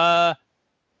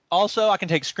also, I can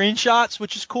take screenshots,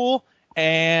 which is cool,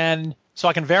 and so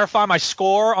I can verify my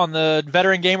score on the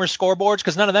Veteran Gamers scoreboards,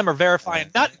 because none of them are verifying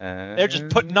nothing. They're just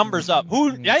putting numbers up.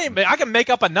 I can make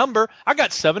up a number. I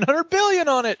got 700 billion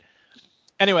on it.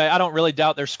 Anyway, I don't really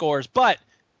doubt their scores. But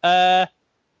what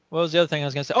was the other thing I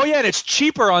was going to say? Oh, yeah, and it's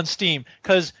cheaper on Steam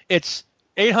because it's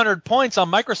 800 points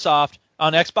on Microsoft.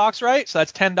 On Xbox, right? So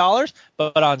that's $10.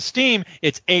 But on Steam,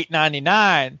 it's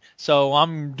 $8.99. So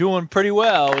I'm doing pretty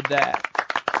well with that.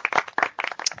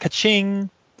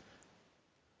 Ka-ching.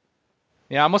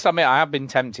 Yeah, I must admit I have been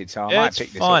tempted, so I might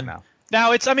pick this up now.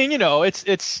 Now it's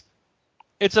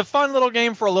a fun little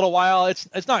game for a little while. It's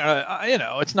not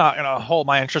gonna it's not gonna hold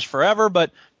my interest forever,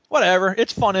 but whatever.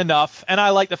 It's fun enough, and I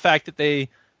like the fact that they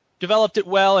developed it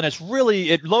well, and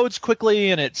it loads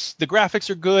quickly, and the graphics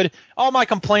are good. All my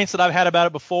complaints that I've had about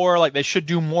it before, like they should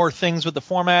do more things with the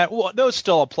format, those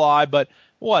still apply, but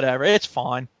whatever, it's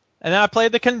fine. And then I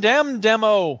played the Condemned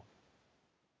demo.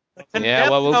 Yeah,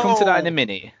 well, we'll come to that in a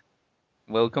minute.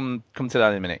 We'll come to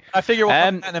that in a minute. I figure we'll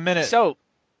come to that in a minute. So,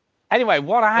 anyway,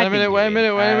 what I Wait a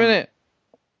minute.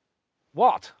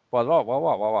 What? What?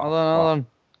 Hold on.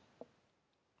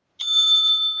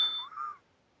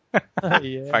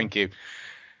 Yeah. Thank you.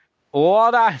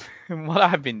 What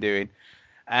I've been doing,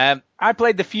 I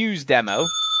played the Fuse demo.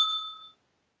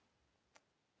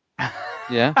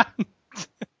 Yeah.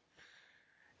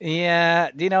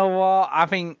 Yeah. Do you know what? I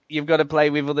think you've got to play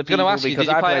with other people because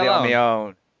I played it on my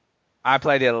own. I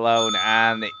played it alone,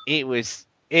 and it was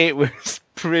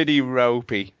pretty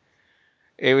ropey.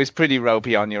 It was pretty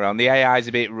ropey on your own. The AI's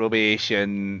a bit rubbish,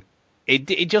 and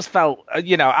it just felt,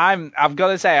 I've got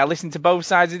to say, I listened to both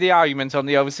sides of the argument on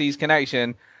the Overseas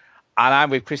Connection, and I'm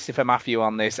with Christopher Matthew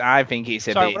on this. I think it's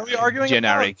a bit what are we arguing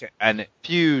generic. About? And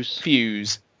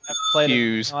Fuse. I've played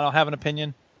it. I don't have an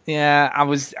opinion. Yeah, I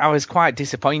was quite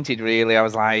disappointed, really. I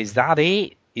was like, is that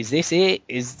it? Is this it?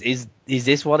 Is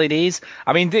this what it is?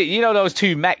 I mean, those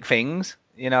two mech things,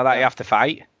 that you have to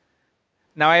fight?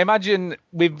 Now, I imagine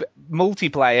with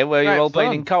multiplayer, where you're all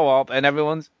playing in co-op and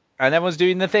everyone's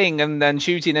doing the thing and then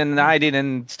shooting and hiding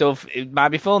and stuff, it might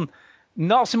be fun.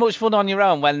 Not so much fun on your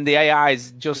own when the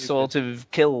AI's just sort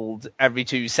of killed every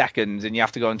 2 seconds and you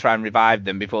have to go and try and revive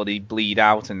them before they bleed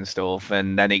out and stuff.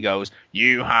 And then it goes,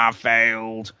 you have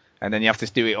failed. And then you have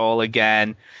to do it all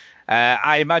again.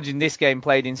 I imagine this game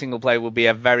played in single player will be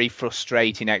a very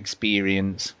frustrating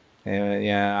experience.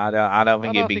 I don't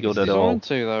think it'd be good at all. It's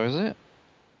designed to, though, is it?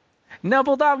 No,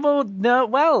 but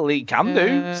well, it can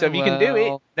do. So if you can do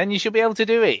it, then you should be able to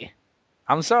do it.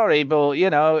 I'm sorry, but, if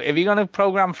you're going to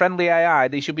program friendly AI,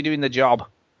 they should be doing the job.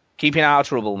 Keeping out of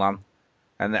trouble, man.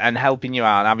 And helping you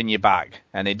out and having your back.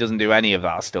 And it doesn't do any of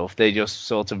that stuff. They just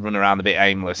sort of run around a bit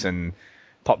aimless and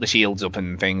pop the shields up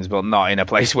and things, but not in a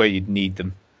place where you'd need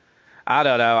them. I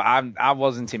don't know. I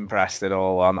wasn't impressed at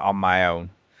all on my own.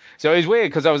 So it was weird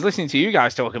because I was listening to you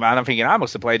guys talk about it and I'm thinking I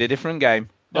must have played a different game.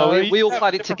 No, we all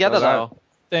played it together, though.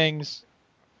 Things.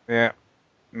 Yeah.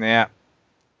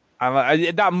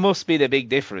 That must be the big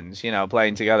difference,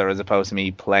 playing together as opposed to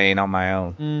me playing on my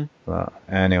own. But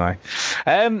anyway.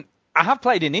 I have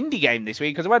played an indie game this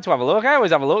week because I went to have a look. I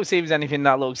always have a look, see if there's anything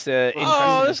that looks interesting.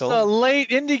 Oh, this is a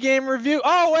late indie game review.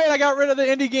 Oh, wait, I got rid of the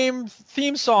indie game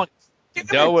theme song.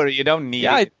 Don't worry, you don't need it.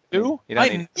 Yeah, I do. You don't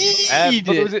need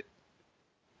it.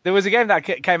 There was a game that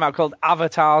came out called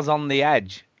Avatars on the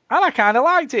Edge. And I kind of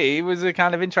liked it. It was a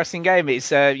kind of interesting game. It's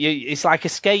like a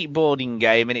skateboarding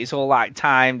game, and it's all like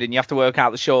timed, and you have to work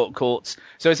out the shortcuts.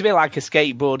 So it's a bit like a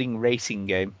skateboarding racing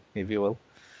game, if you will.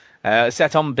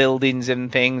 Set on buildings and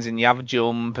things, and you have a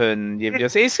jump, and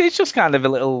it's just kind of a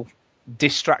little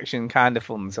distraction kind of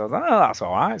fun. So I was like, oh, that's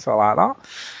all right. So I like that.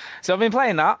 So I've been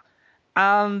playing that,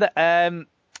 and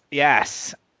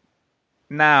yes.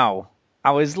 Now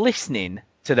I was listening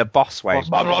to the Boss Wave.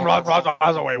 And on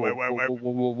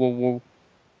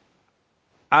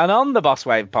the Boss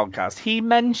Wave podcast, he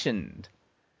mentioned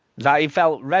that he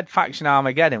felt Red Faction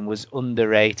Armageddon was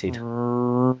underrated.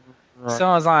 So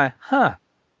I was like,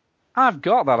 I've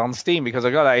got that on Steam because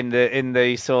I got that in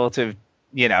the sort of,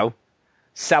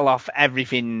 sell off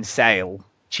everything sale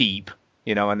cheap,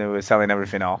 when they were selling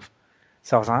everything off.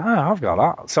 So I was like, I've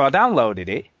got that. So I downloaded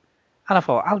it and I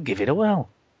thought, I'll give it a whirl.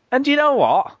 And do you know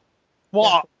what?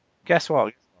 What? Guess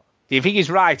what? Do you think he's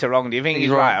right or wrong? Do you think he's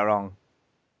right or wrong?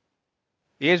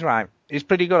 He is right. He's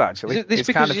pretty good, actually. Is this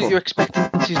because kind of your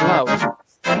expectancies low?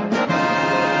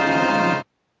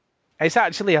 It's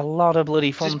actually a lot of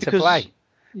bloody fun to play.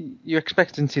 Your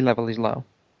expectancy level is low.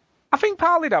 I think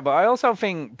partly that, but I also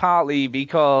think partly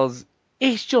because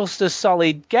it's just a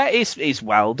solid get. It's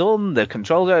well done. The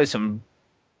controls, there's some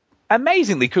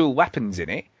amazingly cool weapons in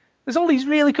it. There's all these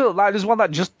really cool, like there's one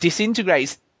that just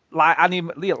disintegrates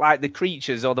like the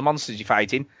creatures or the monsters you're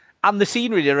fighting, and the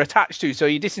scenery they're attached to, so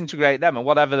you disintegrate them and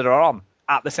whatever they're on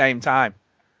at the same time.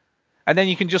 And then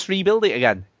you can just rebuild it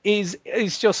again.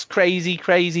 It's just crazy,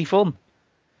 crazy fun.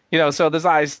 So there's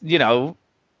like,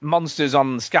 monsters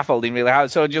on the scaffolding really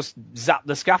hard, so I just zap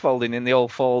the scaffolding and they all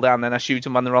fall down, then I shoot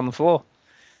them when they're on the floor.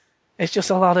 It's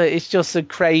just a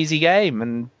crazy game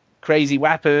and crazy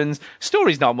weapons.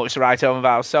 Story's not much to write home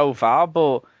about so far,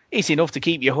 but it's enough to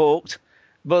keep you hooked.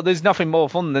 But there's nothing more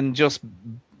fun than just,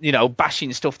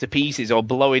 bashing stuff to pieces or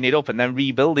blowing it up and then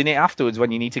rebuilding it afterwards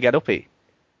when you need to get up it.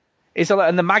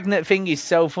 And the magnet thing is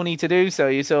so funny to do. So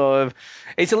you sort of,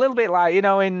 it's a little bit like,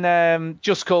 in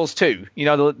Just Cause 2,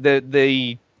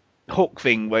 the hook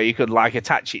thing where you could like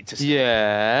attach it to stuff.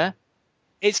 Yeah.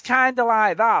 It's kind of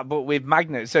like that, but with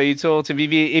magnets. So you sort of,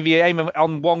 if you aim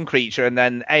on one creature and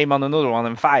then aim on another one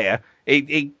and fire,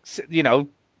 it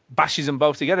bashes them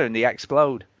both together and they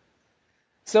explode.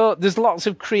 So there's lots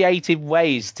of creative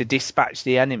ways to dispatch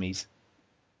the enemies.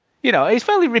 It's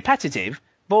fairly repetitive,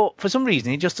 but for some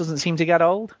reason it just doesn't seem to get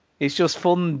old. It's just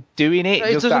fun doing it.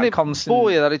 It doesn't bore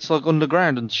you that it's like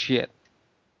underground and shit.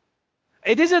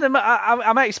 It isn't.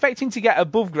 I'm expecting to get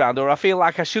above ground, or I feel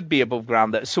like I should be above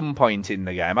ground at some point in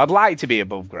the game. I'd like to be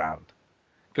above ground.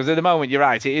 Because at the moment, you're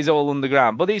right, it is all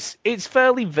underground. But it's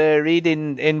fairly varied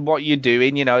in what you're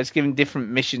doing. It's giving different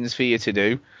missions for you to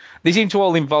do. They seem to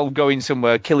all involve going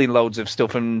somewhere, killing loads of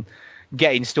stuff, and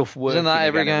getting stuff working. Isn't that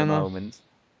every game, at the moment?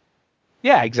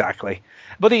 Yeah, exactly.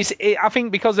 But I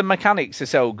think because the mechanics are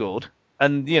so good,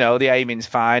 and the aiming's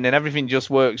fine, and everything just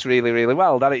works really, really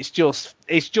well, that it's just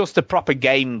a proper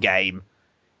game.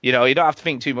 You don't have to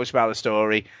think too much about the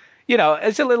story.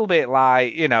 It's a little bit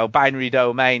like, Binary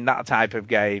Domain, that type of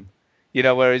game.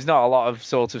 Where there's not a lot of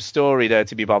sort of story there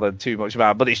to be bothered too much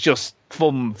about, but it's just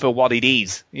fun for what it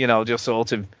is. Just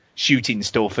sort of shooting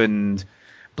stuff and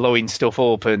blowing stuff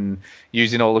up and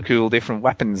using all the cool different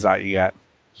weapons that you get.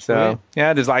 So,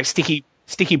 yeah, there's like sticky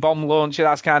bomb launcher,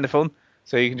 that's kind of fun.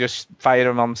 So you can just fire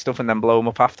them on stuff and then blow them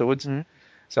up afterwards. Mm.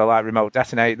 So like remote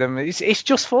detonate them. It's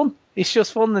just fun. It's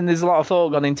just fun, and there's a lot of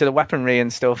thought gone into the weaponry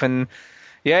and stuff. And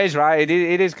yeah, he's right.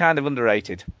 It is kind of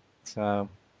underrated. So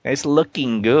it's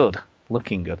looking good.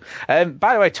 By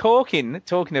the way, talking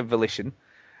of Volition,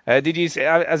 Did you?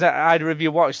 Has either of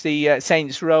you watched the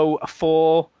Saints Row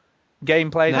 4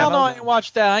 gameplay? Hell demo? no, I ain't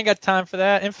watched that. I ain't got time for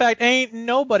that. In fact, ain't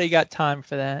nobody got time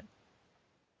for that.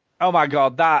 Oh my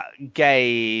god, that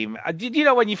game! Did you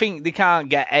know when you think they can't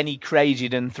get any crazier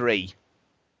than 3?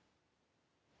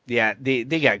 Yeah, they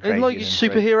get crazy. Isn't like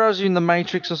superheroes in the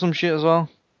Matrix or some shit as well?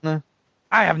 No.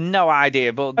 I have no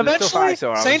idea, but the stuff I Eventually, saw,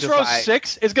 I was Saints just Row like,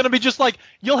 6 is going to be just like,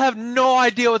 you'll have no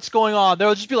idea what's going on.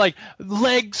 There'll just be like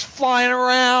legs flying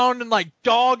around and like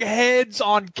dog heads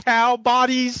on cow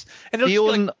bodies. And it'll The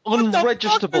just be like, what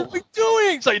unregisterable. the fuck are we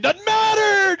doing? It's like, it doesn't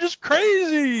matter. Just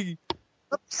crazy.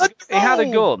 He had a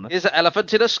gun. Here's an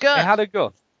elephant in a skirt. He had a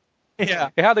gun. Yeah.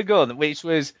 He had a gun, which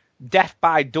was Death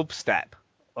by Dubstep,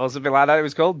 or something like that it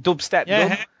was called. Dubstep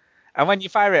gun. And when you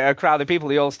fire it at a crowd of people,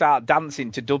 they all start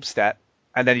dancing to dubstep.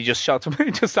 And then he just shot them.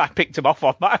 I picked them off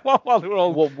on my while they were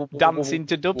all dancing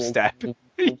to dubstep.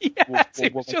 Yes,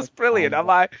 it was just brilliant. I'm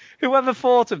like, whoever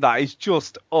thought of that is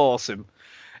just awesome.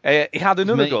 He had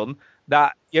another gun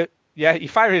that you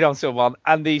fire it on someone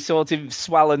and they sort of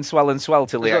swell and swell and swell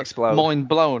till they explode. Mind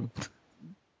blown.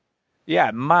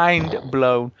 Yeah, mind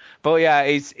blown. But yeah,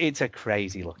 it's a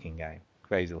crazy looking game.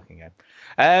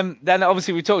 Then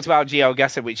obviously we talked about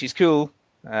GeoGuessr, which is cool.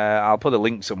 I'll put a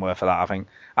link somewhere for that. I think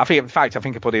I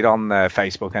put it on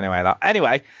Facebook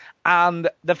anyway. And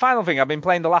the final thing, I've been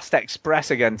playing The Last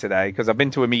Express again today because I've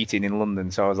been to a meeting in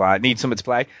London, so I was like, I need something to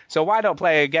play. So why not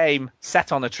play a game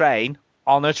set on a train?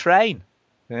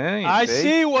 Yeah, I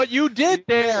see what you did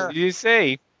there. You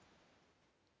see.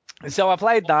 So I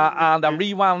played that and I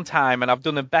rewound time, and I've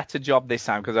done a better job this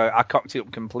time because I cocked it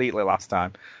up completely last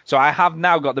time. So I have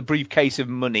now got the briefcase of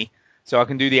money, so I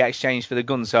can do the exchange for the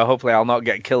gun. So hopefully I'll not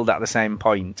get killed at the same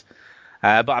point.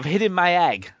 But I've hidden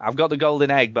my egg. I've got the golden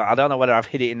egg, but I don't know whether I've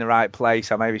hid it in the right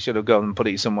place. I maybe should have gone and put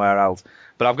it somewhere else.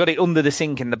 But I've got it under the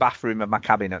sink in the bathroom of my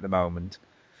cabin at the moment.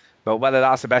 But whether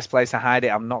that's the best place to hide it,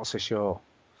 I'm not so sure.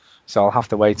 So I'll have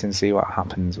to wait and see what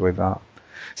happens with that.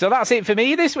 So that's it for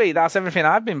me this week. That's everything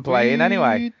I've been playing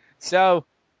anyway. So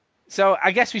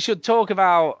I guess we should talk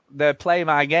about the Play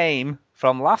My Game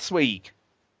from last week.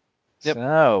 Yep.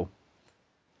 So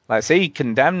let's see,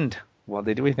 Condemned. What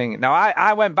did we think? Now,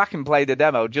 I went back and played the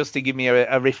demo just to give me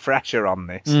a refresher on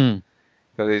this. Because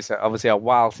it's obviously a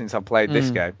while since I've played this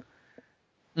game.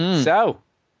 So,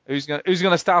 who's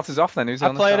gonna start us off then?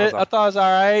 I played it. I thought it was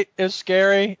all right. It was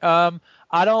scary.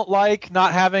 I don't like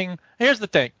not having... Here's the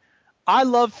thing. I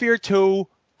love Fear 2.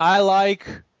 I like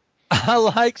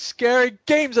scary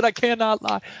games that I cannot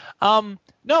lie.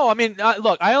 No, I mean,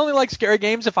 look, I only like scary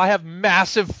games if I have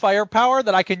massive firepower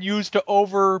that I can use to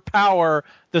overpower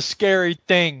the scary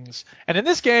things. And in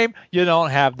this game, you don't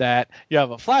have that. You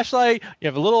have a flashlight, you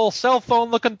have a little cell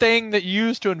phone looking thing that you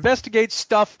use to investigate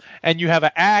stuff, and you have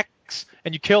an axe,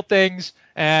 and you kill things.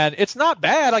 And it's not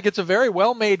bad. Like, it's a very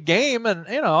well-made game, and,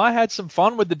 I had some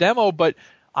fun with the demo, but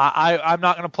I'm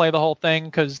not going to play the whole thing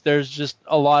because there's just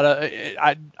a lot of...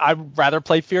 I'd rather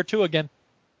play Fear 2 again.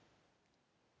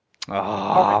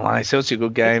 Oh, man, it's such a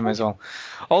good game as well.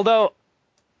 Although,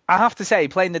 I have to say,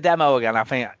 playing the demo again, I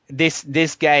think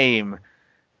this game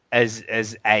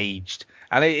has aged.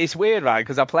 And it's weird, right?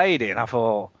 Because I played it and I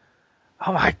thought,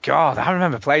 oh my God, I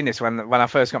remember playing this when I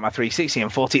first got my 360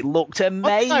 and thought it looked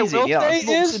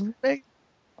amazing.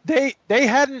 They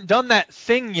hadn't done that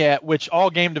thing yet, which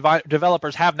all game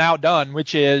developers have now done,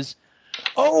 which is,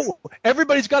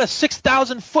 everybody's got a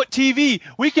 6,000-foot TV.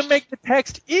 We can make the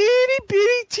text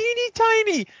itty-bitty,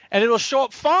 teeny-tiny, and it'll show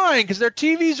up fine because their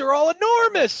TVs are all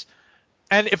enormous.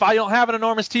 And if I don't have an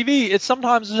enormous TV, it's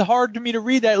sometimes hard for me to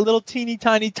read that little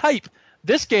teeny-tiny type.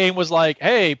 This game was like,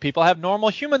 hey, people have normal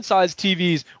human-sized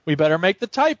TVs. We better make the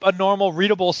type a normal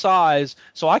readable size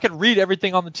so I can read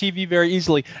everything on the TV very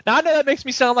easily. Now, I know that makes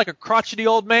me sound like a crotchety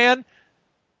old man.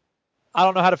 I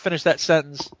don't know how to finish that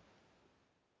sentence.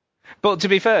 But to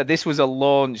be fair, this was a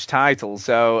launch title,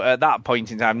 so at that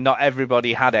point in time, not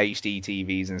everybody had HD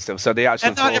TVs and stuff, so they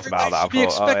actually thought about that. And not everybody should be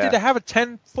expected to have a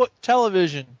 10-foot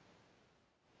television.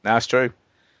 That's true.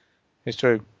 It's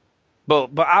true.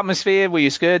 But atmosphere, were you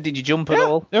scared? Did you jump at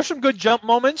all? There's some good jump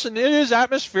moments, and it is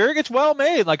atmospheric. It's well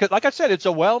made. Like I said, it's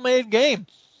a well-made game.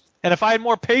 And if I had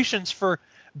more patience for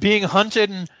being hunted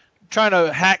and trying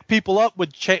to hack people up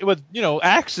with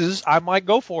axes, I might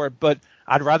go for it. But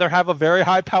I'd rather have a very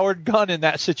high-powered gun in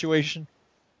that situation.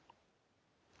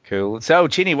 Cool. So,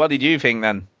 Chinny, what did you think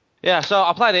then? Yeah, so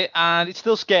I played it, and it's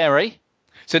still scary.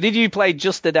 So did you play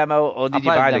just the demo, or did you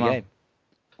buy the game?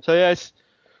 So, yeah,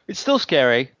 it's still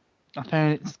scary. I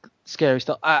found it scary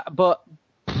stuff. But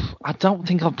I don't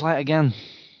think I'll play it again.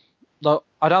 No,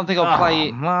 I don't think I'll play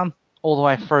it all the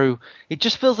way through. It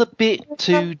just feels a bit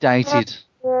too dated.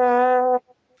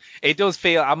 It does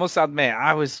feel. I must admit,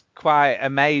 I was quite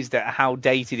amazed at how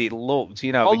dated it looked.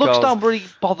 You know, Well, looks because don't really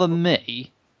bother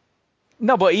me.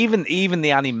 no, but even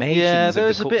the animations. Yeah, of the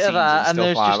there's a bit of cutscenes that, and stuff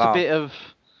there's like just that. a bit of,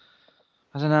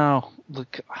 I don't know.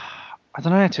 Look, I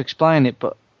don't know how to explain it,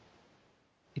 but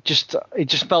it just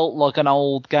felt like an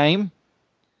old game,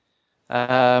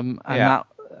 and that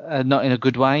not in a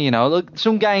good way. You know, look,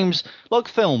 some games, like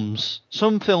films,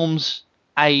 some films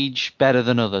age better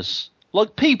than others,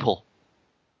 like people.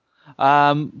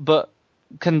 But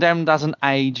Condemned hasn't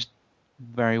aged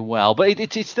very well, but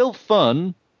it's still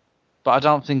fun. But I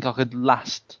don't think I could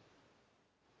last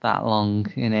that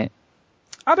long in it.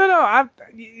 I don't know.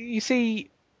 You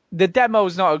see, the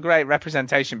demo's not a great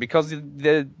representation because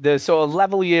the sort of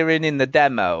level you're in the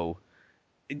demo,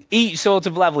 each sort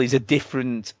of level is a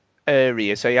different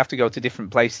area, so you have to go to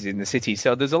different places in the city.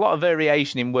 So there's a lot of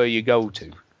variation in where you go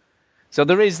to. So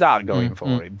there is that going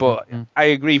for it. But I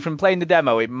agree, from playing the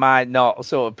demo, it might not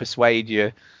sort of persuade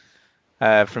you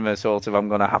from a sort of I'm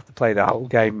going to have to play the whole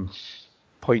game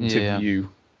point of view.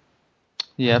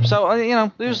 Yeah, so you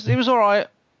know, it was all right,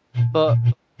 but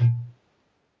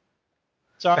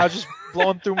Sorry, I was just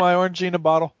blowing through my Orangina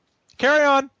bottle. Carry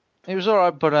on. it was all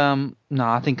right. But no,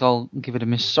 I think I'll give it a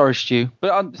miss. Sorry, Stu,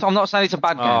 but I'm not saying it's a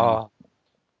bad game. Oh,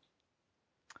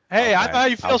 Hey, I Okay. know how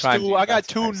you I'll feel, try and Stu. do I got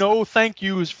better 2 next no thank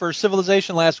yous for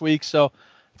Civilization last week, so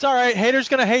it's all right. Haters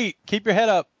gonna hate. Keep your head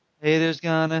up. Haters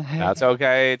gonna hate. that's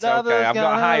okay. It's okay. I've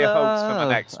got higher hopes for my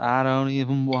next one. I don't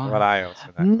even want What I hopes for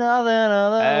next. nothing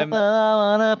other than I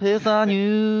wanna piss on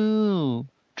you.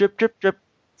 Drip, drip, drip.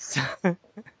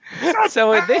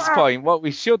 So at this point, what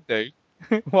we should do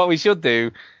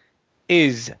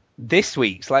is this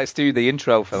week's. Let's do the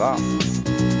intro for that.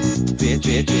 Bitch,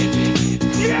 bitch, bitch,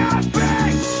 bitch. Yeah,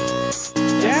 bitch!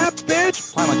 Yeah,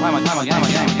 bitch. Play my game. Play my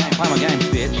game,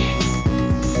 bitch. Yeah,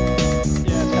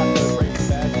 it's got the Breaking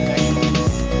Bad connection.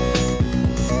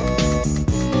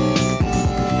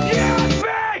 Yeah,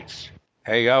 bitch!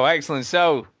 There you go. Excellent.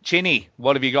 So, Chinny,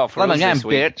 what have you got for Play my us game, this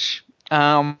week? bitch.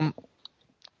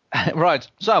 Right,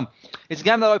 so it's a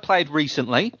game that I played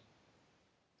recently.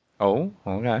 Oh,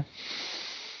 okay.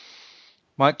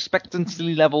 My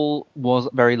expectancy level was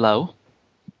very low,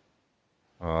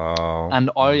 Oh.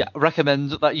 and I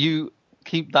recommend that you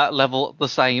keep that level the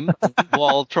same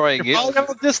while trying it. I'm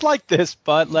gonna dislike this,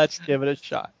 but let's give it a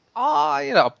shot.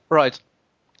 You know, right.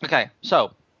 Okay,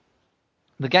 so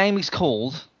the game is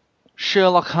called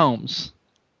Sherlock Holmes.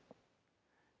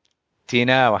 Do you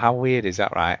know how weird is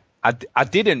that? Right. I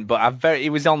didn't, but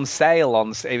it was on sale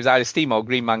it was either Steam or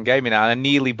Green Man Gaming, and I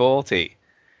nearly bought it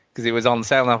because it was on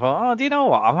sale. And I thought, oh, do you know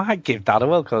what? I might give that a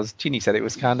whirl because Chinny said it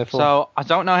was kind of fun. So I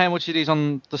don't know how much it is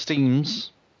on the Steams,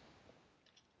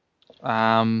 but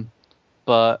I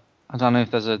don't know if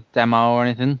there's a demo or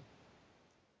anything.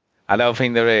 I don't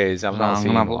think there is. I've not I'm seen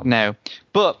gonna have a one. look now.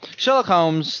 But Sherlock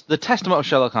Holmes, the Testament of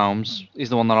Sherlock Holmes, is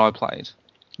the one that I played.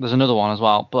 There's another one as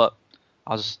well, but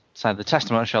I'll just say the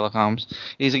Testament of Sherlock Holmes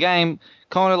is a game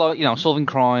kind of like, you know, solving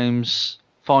crimes,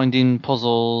 finding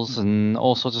puzzles, and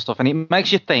all sorts of stuff, and it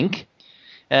makes you think.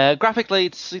 Graphically,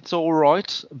 it's all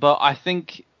right, but I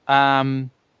think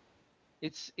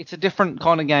it's a different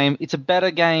kind of game. It's a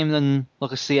better game than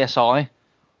like a CSI.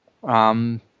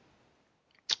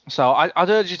 So I'd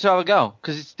urge you to have a go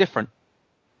because it's different,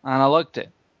 and I liked it,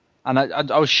 and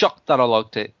I was shocked that I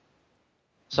liked it.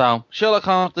 So Sherlock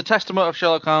Holmes, the Testament of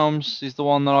Sherlock Holmes, is the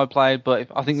one that I played, but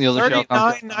I think the other Sherlock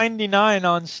Holmes. $39.99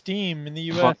 on Steam in the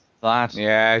US. Fuck that.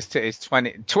 Yeah, it's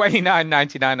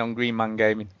 $29.99 on Green Man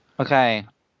Gaming. Okay.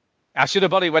 I should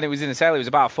have bought it when it was in the sale. It was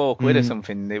about £4 or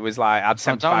something. It was like I'd 75%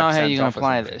 I don't know how you're going to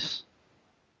play this.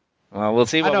 Well, we'll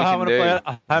see I what know we how can I'm do. gonna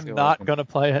play it. I'm not gonna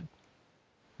play it.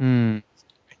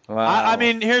 Well, I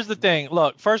mean, here's the thing.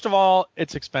 Look, first of all,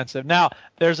 it's expensive. Now,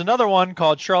 there's another one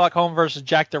called Sherlock Holmes versus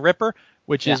Jack the Ripper,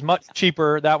 which is much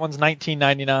cheaper. That one's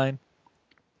 $19.99.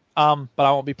 But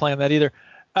I won't be playing that either.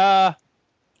 The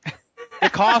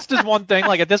cost is one thing.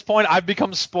 Like at this point, I've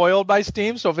become spoiled by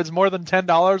Steam. So if it's more than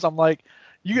 $10, I'm like,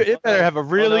 it better have a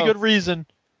really good reason.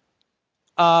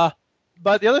 But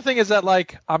the other thing is that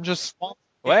like I'm just.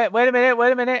 Wait a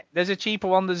minute. There's a cheaper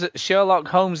one. There's a Sherlock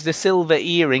Holmes the Silver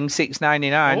Earring,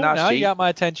 $6.99. Oh, That's now cheap. you got my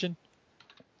attention.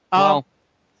 Well,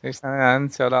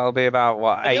 $6.99. So that'll be about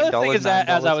what, $8? The other thing is that,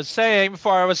 as I was saying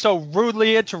before, I was so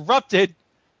rudely interrupted.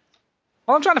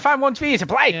 Well, I'm trying to find one for you to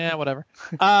play. Yeah, whatever.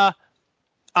 I've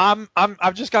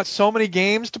just got so many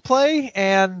games to play,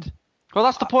 and well,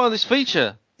 that's the point of this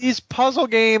feature. These puzzle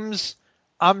games,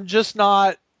 I'm just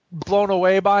not blown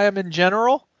away by them in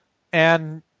general,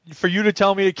 and for you to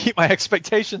tell me to keep my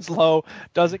expectations low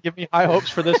doesn't give me high hopes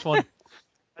for this one.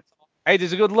 Hey,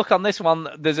 there's a good look on this one.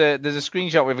 There's a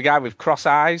screenshot with a guy with cross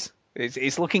eyes.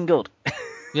 It's looking good.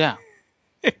 Yeah.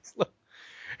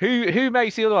 Who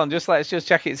makes the other one? Let's just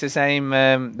check it's the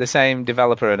same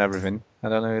developer and everything. I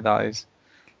don't know who that is.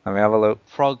 Let me have a look.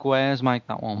 Frogwares make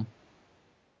that one.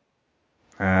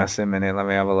 That's a minute. Let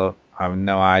me have a look. I have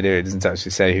no idea. It doesn't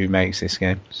actually say who makes this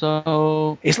game.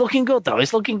 So It's looking good though.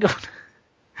 It's looking good.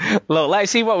 Look,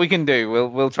 let's see what we can do.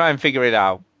 We'll try and figure it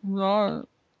out. no,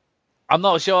 I'm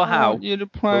not sure I how. want you to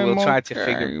play we'll my try to game.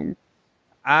 figure.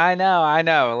 I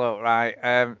know. Look,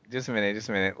 right. Just a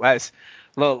minute. Let's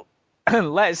look.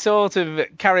 Let's sort of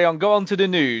carry on. Go on to the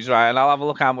news, right? And I'll have a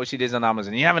look how much it is on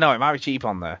Amazon. You never know. It might be cheap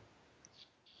on there.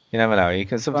 You never know.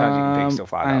 Sometimes you can pick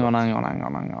stuff like Hang that.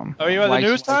 on. Are you at the Wait,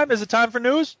 news time? Is it time for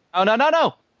news? Oh, no.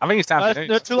 I think it's time for news.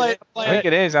 No, too late. I think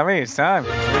it is. I think it's time.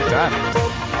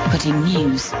 Putting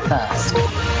news first.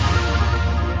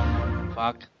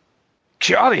 Fuck.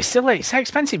 God, it's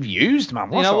expensive used, man.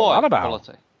 What's you know all what? that about?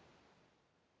 Quality.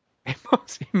 It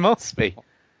must be.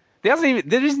 There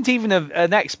isn't even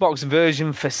an Xbox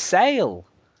version for sale.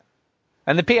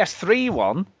 And the PS3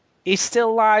 one is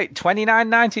still like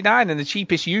 $29.99 and the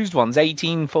cheapest used one's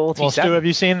 $18.47. Well, Stu, have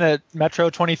you seen that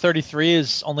Metro 2033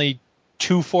 is only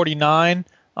 $2.49,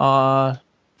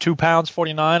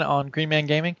 £2.49 on Green Man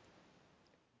Gaming?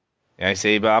 Yeah, I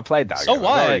see, but I played that. So game.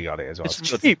 what? I've already got it as well. It's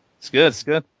cheap. It's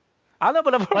good. I know,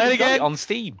 but I've Play it already got again? it on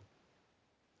Steam.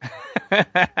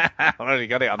 I've already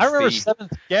got it on I remember Steam.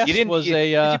 Seventh Guest You didn't- was you-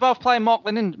 a... Did you both play Mark the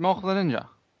Ninja?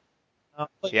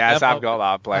 Yes, I've got that.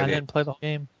 I played I it. didn't play the whole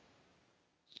game.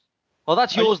 Well,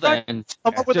 that's Are you yours trying then.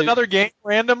 Come up with Duke. another game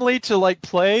randomly to like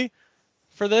play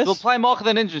for this? We'll play Mark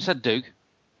the Ninja instead, Duke.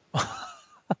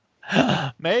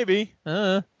 Maybe.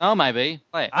 Oh, maybe.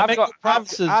 Play it.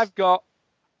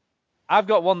 I've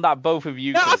got one that both of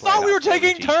you. Yeah, I could play thought we were that's really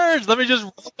taking cheap. turns. Let me just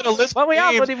run in a list Well, we of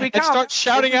are, games but if we and can't- start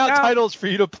shouting if we out can't- titles for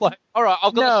you to play. All right,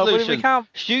 I've got No, a but if we solution. can't-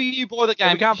 Stu, you boy the But we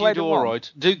game. can't play you do the all one.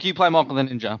 right. Duke, you play Mark the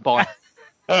Ninja. Bye.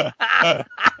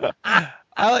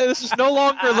 This is no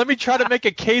longer let me try to make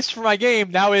a case for my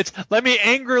game. Now it's let me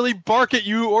angrily bark at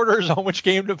you orders on which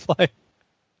game to play.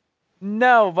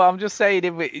 No, but I'm just saying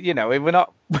if we're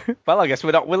not, well, I guess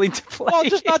we're not willing to play. Well,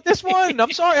 just not this one.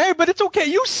 I'm sorry. Hey, but it's okay.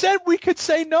 You said we could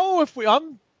say no if we.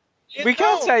 We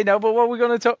can't say no, but what are we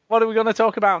going to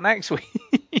talk about next week?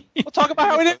 We'll talk about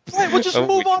how we didn't play. We'll just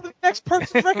move on to the next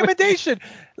person's recommendation.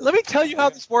 Let me tell you how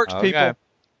this works, Okay. people.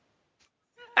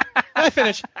 Can I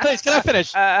finish? Please, can I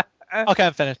finish? Okay,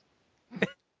 I'm finished.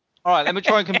 All right, let me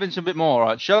try and convince you a bit more. All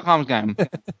right, Sherlock Holmes game.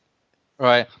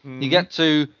 Right, you get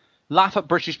to laugh at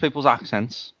British people's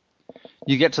accents.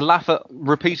 You get to laugh at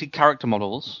repeated character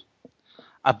models.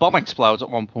 A bomb explodes at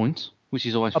one point, which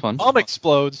is always fun. Bomb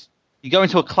explodes. You go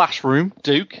into a classroom,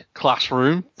 Duke,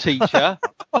 classroom, teacher.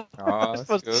 Oh, You're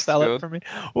supposed to good, sell good. it for me.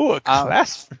 Ooh, a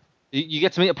class. You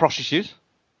get to meet a prostitute.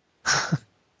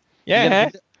 Yeah.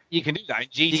 You can do that in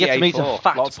GTA You get to meet 4. a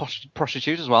fat Lots-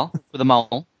 prostitute as well, with a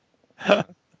mole.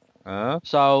 Uh,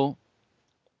 So,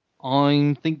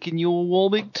 I'm thinking you're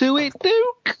warming to it,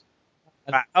 Duke.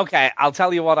 right, okay, I'll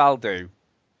tell you what I'll do.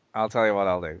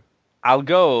 I'll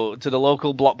go to the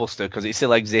local Blockbuster because it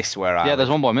still exists where I Yeah, live. there's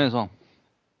one by me as well.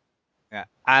 Yeah,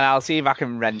 and I'll see if I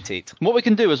can rent it. What we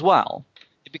can do as well,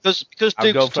 because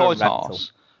I'll go Duke's for a Toy rental.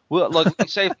 Tars, well, like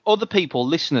say if other people,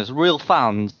 listeners, real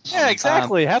fans. Yeah,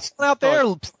 exactly. Have someone out there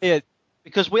play it.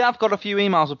 Because we have got a few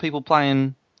emails of people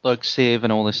playing like Civ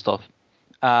and all this stuff.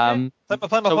 So we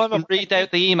can read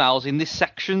out the emails in this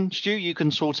section, Stu. You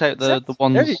can sort out the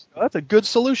ones. There you go. That's a good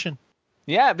solution.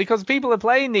 Yeah, because people are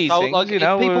playing these So, things. like, if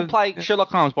people play Sherlock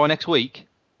Holmes by next week,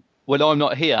 when I'm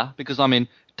not here because I'm in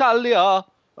Italia, all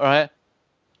right?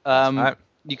 right.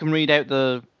 You can read out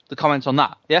the comments on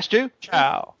that. Yes, Stu?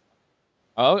 Ciao.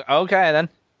 Oh, okay then.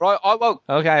 Right, I won't.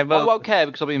 Okay, I but won't care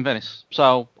because I'll be in Venice,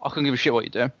 so I couldn't give a shit what you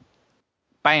do.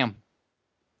 Bam.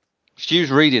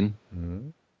 Stu's reading.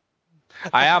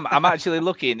 I am. I'm actually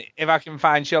looking if I can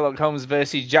find Sherlock Holmes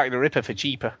versus Jack the Ripper for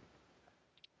cheaper.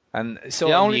 And so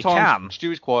The only you time can.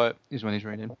 Stu is quiet is when he's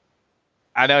reading.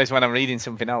 I know it's when I'm reading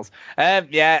something else.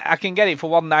 Yeah, I can get it for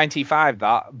 $1.95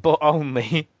 that, but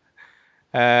only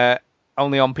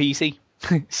on PC.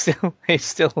 it's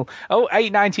still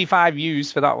 $8.95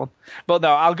 used for that one. But no,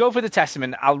 I'll go for the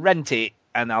Testament. I'll rent it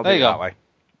and I'll do There it you go. that way.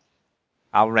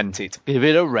 I'll rent it. Give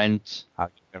it a rent.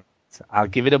 I'll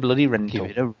give it a bloody rental.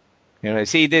 Give it a. You know,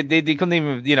 see, they couldn't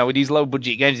even, with these low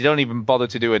budget games, they don't even bother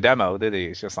to do a demo, do they?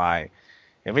 It's just like,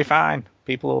 it'll be fine.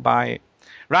 People will buy it.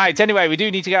 Right, anyway, we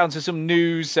do need to get on to some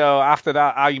news, so after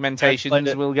that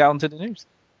argumentations, we'll get on to the news.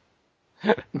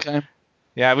 Okay.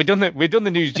 Yeah, we've done the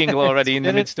news jingle already in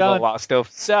the midst of all that stuff.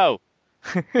 So,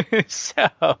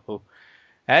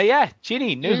 Yeah,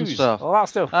 Ginny, News and news, stuff. all that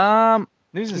stuff.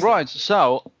 News and stuff. Right,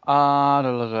 so,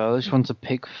 which one to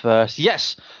pick first?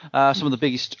 Yes, some of the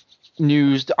biggest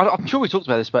news. I'm sure we talked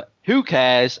about this, but who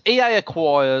cares? EA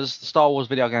acquires the Star Wars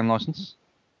video game license.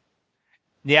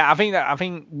 Yeah, I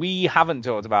think we haven't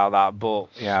talked about that, but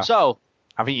yeah. So,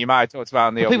 I think you might have talked about it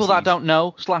in the for people that overseas. don't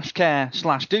know,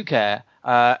 /care/do care,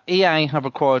 EA have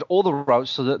acquired all the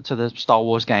rights to the Star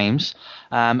Wars games,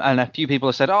 and a few people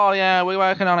have said, oh yeah, we're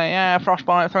working on it, yeah,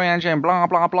 Frostbite 3 engine, blah,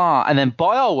 blah, blah. And then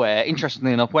BioWare,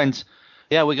 interestingly enough, went,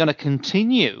 yeah, we're going to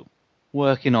continue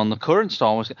working on the current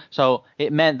Star Wars. So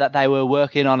it meant that they were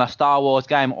working on a Star Wars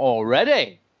game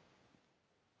already.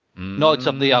 Knights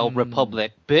of the Old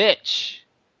Republic, bitch.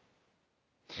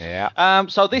 Yeah.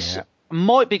 So this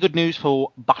might be good news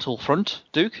for Battlefront,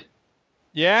 Duke.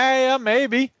 Yeah,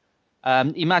 maybe.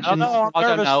 Imagine, I'm I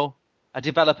don't nervous. know, a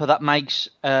developer that makes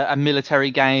a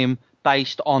military game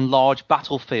based on large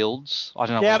battlefields. I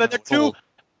don't know. Yeah, what but they're it's too. called.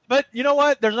 But you know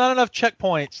what? There's not enough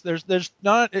checkpoints. There's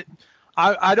not.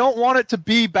 I don't want it to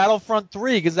be Battlefront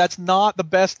 3 because that's not the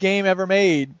best game ever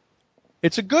made.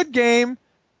 It's a good game,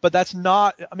 but that's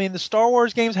not. I mean, the Star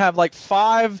Wars games have like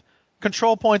 5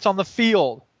 control points on the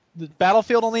field. The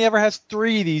Battlefield only ever has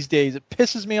 3 these days. It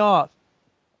pisses me off.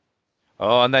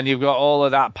 Oh, and then you've got all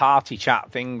of that party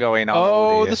chat thing going on.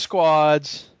 Oh, dear. the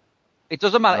squads. It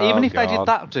doesn't matter. Even if they did God.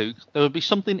 that, Duke, there would be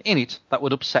something in it that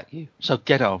would upset you. So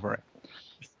get over it.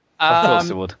 Of course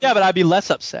it would. Yeah, but I'd be less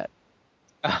upset.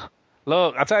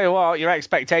 Look, I tell you what, your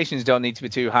expectations don't need to be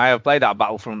too high. I've played that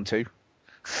Battlefront 2.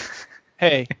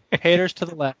 Hey, haters to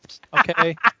the left.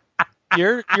 Okay.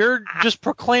 You're just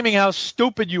proclaiming how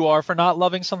stupid you are for not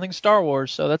loving something Star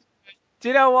Wars. So that's. Do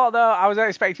you know what, though? I was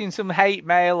expecting some hate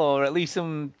mail or at least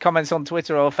some comments on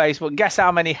Twitter or Facebook. Guess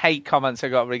how many hate comments I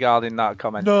got regarding that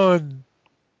comment? None.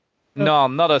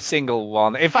 None, not a single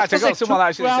one. In fact, I got someone that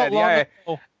actually said, yeah,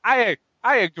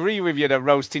 I agree with you, the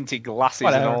rose-tinted glasses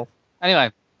Whatever. and all.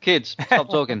 Anyway, kids,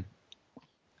 stop talking.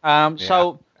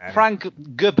 So Frank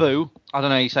Gabu, I don't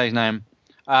know how you say his name.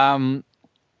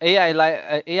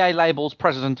 EA Labels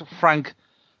president Frank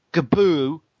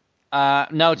Gabu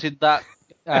noted that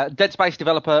Dead Space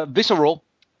developer Visceral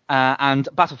and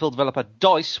Battlefield developer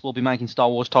DICE will be making Star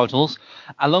Wars titles,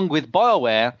 along with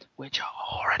BioWare, which are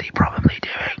already probably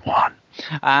doing one.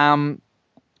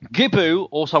 Gabu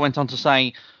also went on to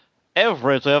say,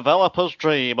 every developer's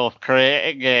dream of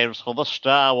creating games for the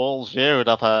Star Wars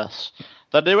universe.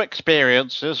 The new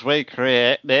experiences we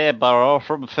create may borrow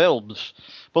from films,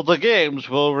 but the games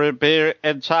will be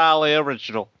entirely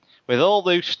original, with all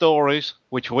new stories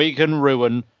which we can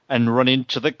ruin and run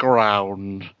into the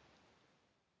ground.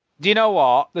 Do you know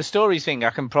what? The stories thing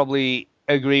I can probably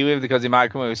agree with because they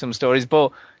might come up with some stories,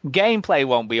 but gameplay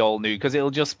won't be all new because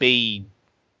it'll just be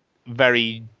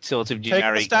very sort of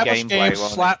generic Take established gameplay. games,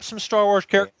 won't it? slap some Star Wars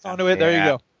characters onto it. There you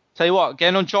go. Tell you what, get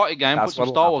an Uncharted game, That's put some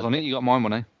what'll Star Wars happen. on it, you got my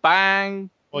money. Bang!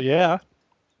 Well, yeah.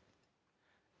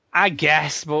 I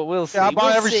guess, but we'll see. Yeah, I bought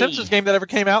We'll every see. Simpsons game that ever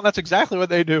came out, and that's exactly what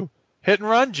they do. Hit and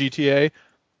Run, GTA.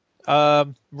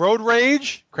 Road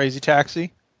Rage, Crazy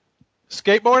Taxi.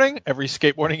 Skateboarding, every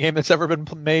skateboarding game that's ever been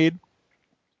made.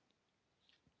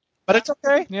 But it's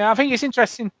okay. Yeah, I think it's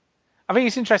interesting. I think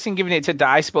it's interesting giving it to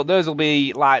DICE, but those will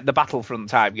be like the Battlefront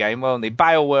type game, won't they?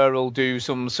 BioWare will do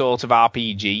some sort of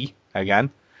RPG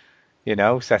again, you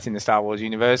know, set in the Star Wars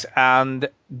universe, and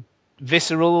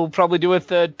Visceral will probably do a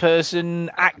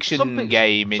third-person action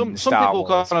game in some Star people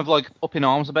Wars. kind of like up in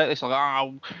arms about this, like,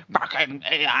 oh, back in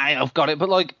EA, I've got it. But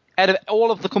like, out of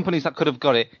all of the companies that could have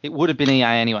got it, it would have been EA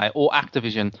anyway, or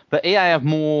Activision. But EA have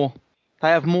more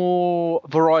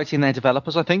variety in their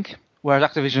developers, I think, whereas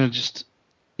Activision are just,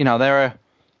 you know, they're a...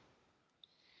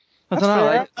 I don't know.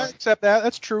 Fair. I accept that.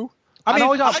 That's true. I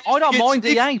don't mind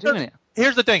it EA doing it.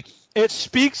 Here's the thing. It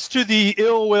speaks to the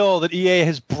ill will that EA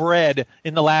has bred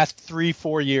in the last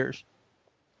 3-4 years.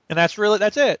 And that's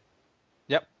it.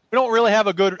 Yep. We don't really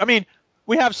have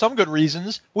we have some good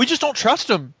reasons. We just don't trust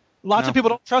them. Lots of people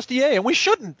don't trust EA, and we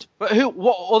shouldn't. But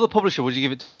what other publisher would you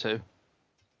give it to?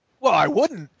 Well, I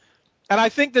wouldn't. And I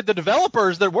think that the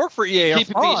developers that work for EA Keep are it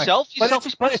for fine. yourself, you But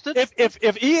selfish bastard.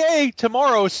 if EA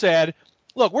tomorrow said,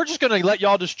 look, we're just going to let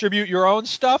y'all distribute your own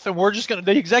stuff, and we're just going to,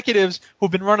 the executives who've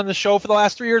been running the show for the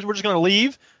last 3 years, we're just going to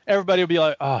leave, everybody will be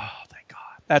like, oh, thank God.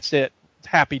 That's it. It's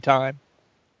happy time.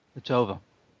 It's over.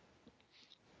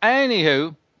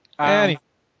 Anywho, I'm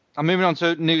moving on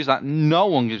to news that no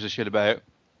one gives a shit about.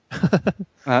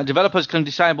 Developers can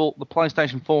disable the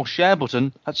PlayStation 4 share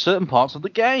button at certain parts of the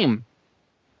game.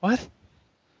 What?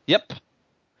 Yep.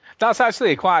 That's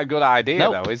actually quite a good idea,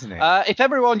 Nope. though, isn't it? If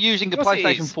everyone using a Of course it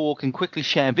PlayStation is. 4 can quickly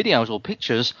share videos or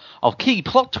pictures of key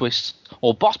plot twists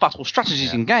or boss battle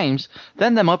strategies in games,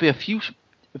 then there might be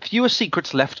fewer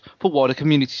secrets left for wider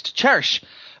communities to cherish.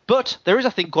 But there is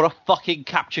a thing called a fucking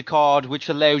capture card, which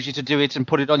allows you to do it and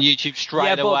put it on YouTube straight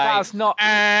yeah, away. but that's not.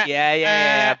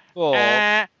 Yeah.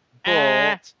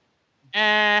 But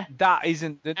that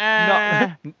isn't the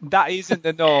that isn't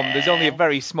the norm. There's only a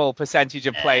very small percentage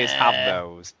of players have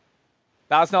those.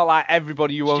 That's not like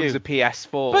everybody who owns a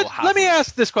PS4. But has let me them.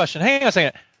 ask this question. Hang on a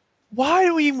second. Why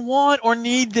do we even want or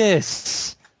need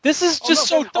this? This is just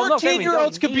so I'm not saying we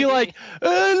 13-year-olds don't could be need like,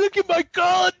 look at my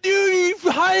Call of Duty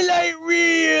highlight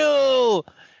reel.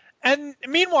 And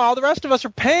meanwhile, the rest of us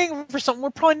are paying for something we're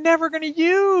probably never going to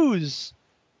use.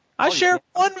 I shared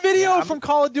one video from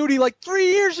Call of Duty like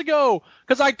 3 years ago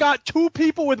because I got 2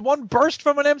 people with 1 burst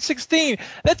from an M16.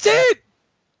 That's it.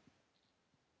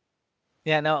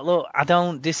 Yeah, no, look, I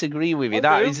don't disagree with you.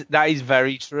 I That is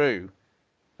very true.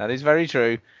 That is very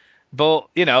true. But,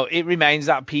 it remains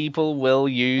that people will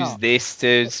use this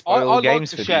to spoil I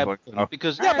games like for to share people.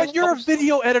 because Yeah, but you're a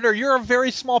video editor. You're a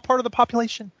very small part of the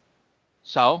population.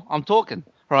 So I'm talking,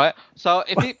 right? So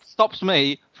if it stops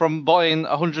me from buying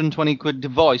a £120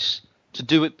 device to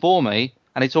do it for me,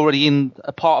 and it's already in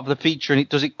a part of the feature and it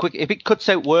does it quick, if it cuts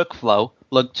out workflow,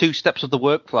 like 2 steps of the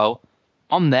workflow,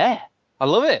 I'm there. I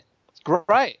love it. It's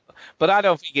great. But I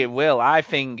don't think it will. I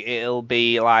think it'll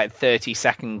be like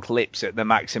 30-second clips at the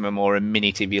maximum, or a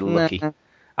minute if you're lucky.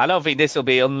 I don't think this will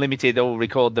be unlimited or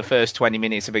record the first 20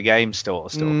 minutes of a game store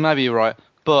stuff. Maybe you're right,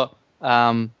 but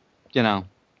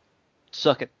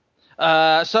suck it.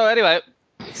 So anyway,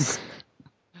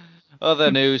 other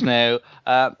news now.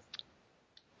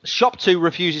 Shop2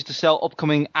 refuses to sell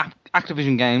upcoming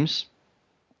Activision games.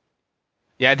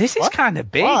 Yeah, this is kind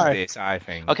of big, this, I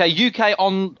think. Okay, UK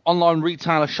online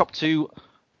retailer Shop2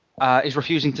 is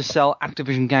refusing to sell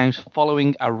Activision games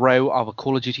following a row of a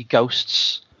Call of Duty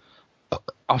Ghosts.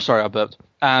 Oh, sorry, I burped.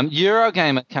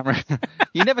 Eurogamer Cameron.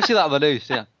 You never see that on the news,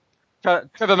 yeah.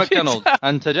 Trevor McDonald.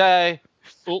 And today...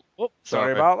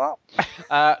 Sorry about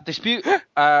that. Dispute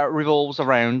revolves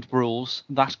around rules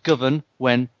that govern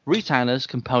when retailers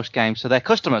can post games to their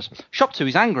customers. Shop2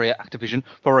 is angry at Activision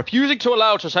for refusing to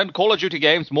allow to send Call of Duty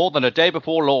games more than a day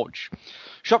before launch.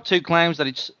 Shop2 claims that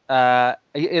it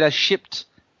has shipped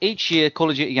each year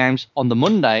Call of Duty games on the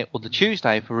Monday or the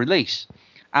Tuesday for release,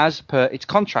 as per its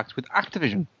contract with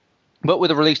Activision. But with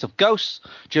the release of Ghosts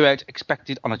due out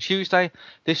expected on a Tuesday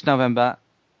this November,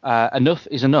 enough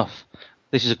is enough.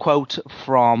 This is a quote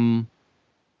from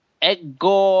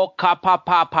Ego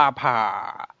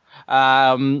Kapapapapa.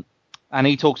 And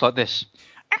he talks like this.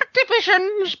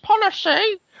 Activision's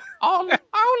policy on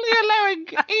only allowing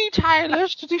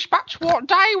e-tailers to dispatch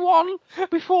day one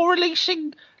before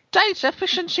releasing data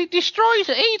efficiency destroys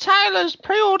e-tailers'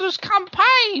 pre-orders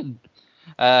campaign.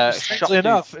 Strangely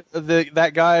enough,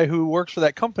 that guy who works for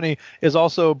that company is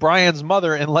also Brian's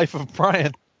mother in Life of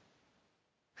Brian.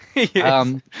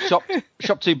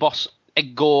 Shop2 boss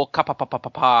Ego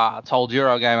Kapapapapa told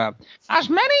Eurogamer, as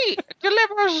many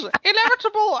delivers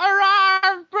inevitable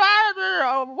arrive.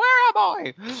 Where am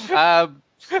I?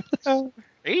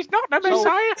 He's not the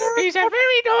Messiah. He's a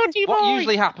very naughty boy. What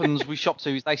usually happens with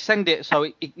Shop2 is they send it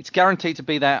so it's guaranteed to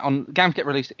be there on games get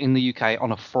released in the UK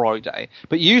on a Friday.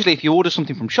 But usually if you order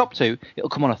something from Shop2, it'll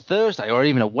come on a Thursday or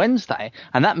even a Wednesday,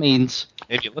 and that means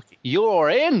if you're lucky, you're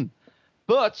in.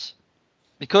 But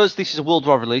because this is a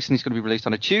worldwide release and it's going to be released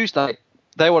on a Tuesday,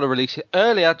 they want to release it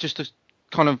earlier just to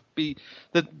kind of be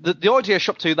the idea of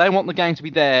Shop2. They want the game to be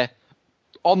there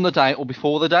on the day or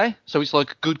before the day, so it's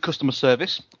like good customer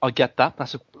service. I get that.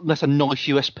 That's a nice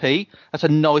USP. That's a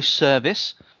nice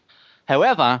service.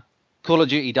 However, Call of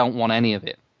Duty don't want any of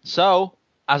it. So,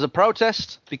 as a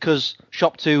protest, because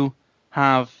Shop2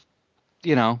 have,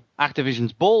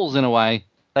 Activision's balls in a way,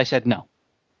 they said no.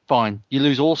 Fine, you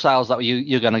lose all sales that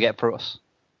you're going to get for us.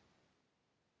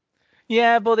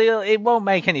 Yeah, but it won't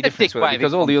make any difference with it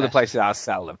because all the other places that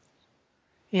sell them.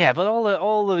 Yeah, but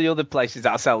all of the other places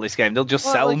that sell this game, they'll just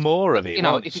sell more of it.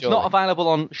 If it's not available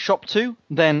on Shop2,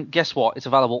 then guess what? It's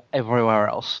available everywhere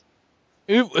else.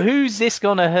 Who's this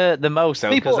going to hurt the most, though?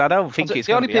 Because I don't think it's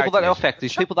the only people that it affect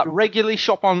is people that regularly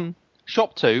shop on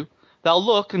Shop2. They'll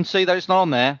look and see that it's not on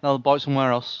there. They'll buy it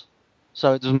somewhere else.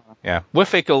 So it doesn't matter. Yeah, we're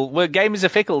fickle. Gamers are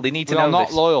fickle. They need to know this. We are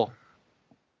not loyal.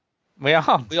 We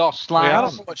are. We are slams. I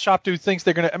don't know what Shop2 thinks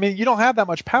they're going to... I mean, you don't have that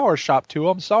much power, Shop2.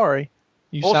 I'm sorry.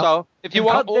 If you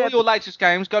want all your latest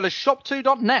games, go to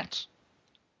shop2.net.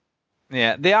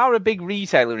 Yeah, they are a big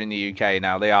retailer in the UK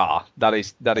now. They are. That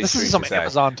is this true is some to say.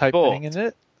 Amazon type thing, isn't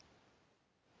it?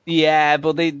 Yeah,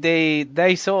 but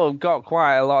they sort of got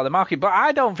quite a lot of the market. But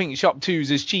I don't think Shop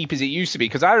 2's as cheap as it used to be,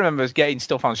 because I remember getting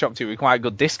stuff on Shop 2 with quite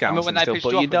good discounts Remember when and they stuff. pissed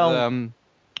But you you off don't. with,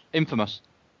 Infamous?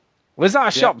 Was that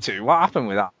a Shop 2? What happened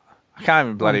with that? I can't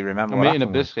even bloody remember. I'm what eating a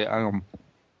happened with it. biscuit. Hang on.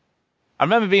 I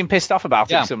remember being pissed off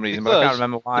about it for some reason, but I can't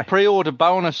remember why. The pre-order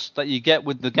bonus that you get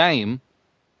with the game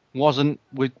wasn't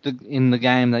in the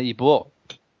game that you bought.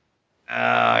 Oh,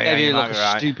 yeah, Gave you you like might a be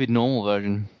right. stupid normal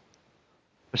version.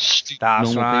 That's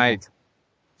normal right. people.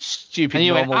 Stupid And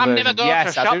you went, normal I'm version. never going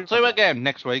Yes, to I Shop do 2 remember. again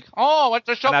next week. Oh, I went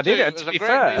to Shop And I 2. did It it, was to a be great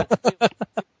fair. deal.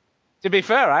 To be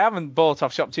fair, I haven't bought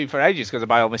off Shop 2 for ages because I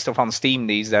buy all my stuff on Steam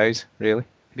these days, really.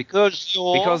 Because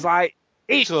like,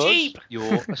 it's cheap!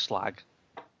 You're a slag.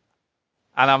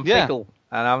 And I'm Yeah. fickle.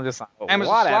 And I'm just like,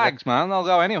 Amazon whatever. slags, man. They'll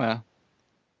go anywhere.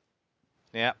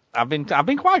 Yeah, I've been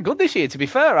quite good this year, to be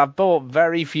fair. I've bought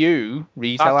very few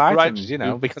retail That's great. items, you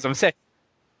know, because I'm saving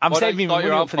Why don't my you start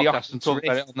your money own up for the podcast and Oculus talk Rift.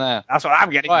 about it on there? That's what I'm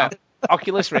getting Right. on.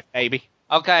 Oculus Rift, baby.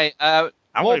 Okay, I'm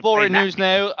more gonna boring play news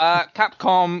now.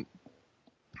 Capcom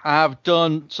have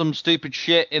done some stupid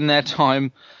shit in their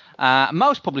time.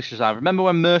 Most publishers have. Remember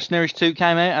when Mercenaries 2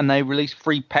 came out and they released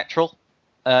free petrol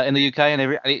in the UK and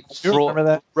it brought remember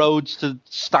that. roads to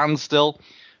standstill?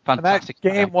 And that Fantastic.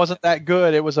 game wasn't that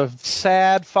good. It was a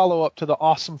sad follow-up to the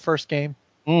awesome first game.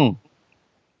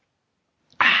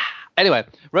 Anyway,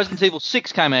 Resident Evil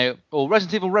 6 came out, or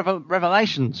Resident Evil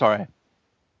Revelation, sorry.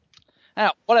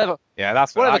 Now, whatever. Yeah,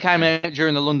 that's Whatever what came out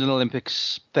during the London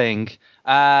Olympics thing,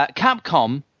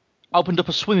 Capcom opened up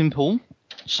a swimming pool.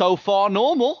 So far,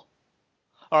 normal.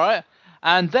 All right.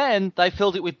 And then they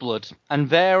filled it with blood and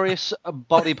various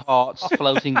body parts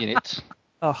floating in it.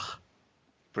 Ugh.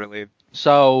 Brilliant.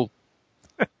 So,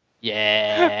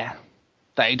 yeah,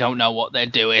 they don't know what they're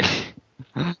doing.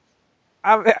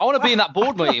 I want to be in that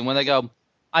board meeting when they go,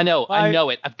 I know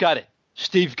it, I've got it.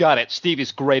 Steve got it. Steve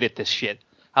is great at this shit.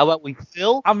 How about we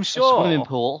fill I'm a sure. swimming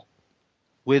pool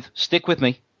with, stick with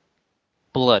me,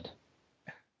 blood.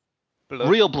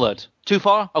 Real blood. Too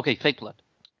far? Okay, fake blood.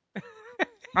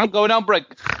 I'm going on break.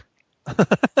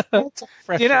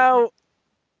 You know,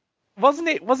 wasn't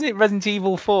it Resident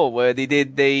Evil 4 where they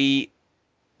did the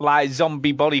like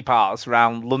zombie body parts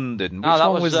around London? Which No, that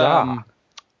one was was, that?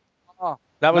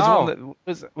 That was no. one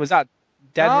that was that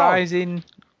Dead No. Rising?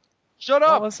 Shut What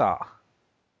up. was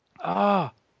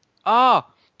that?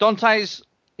 Dante's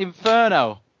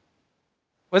Inferno.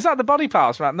 Was that the body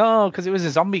parts? Right? No, because it was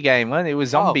a zombie game, wasn't it? It was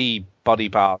zombie body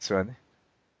parts, wasn't it?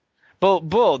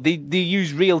 But they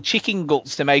used real chicken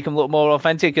guts to make them look more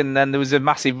authentic, and then there was a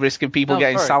massive risk of people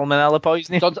getting salmonella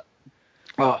poisoning.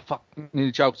 Oh, fuck.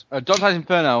 Nearly choked. Dante's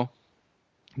Inferno,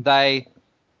 they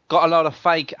got a lot of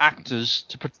fake actors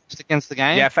to protest against the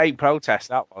game. Yeah, fake protest,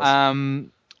 that was.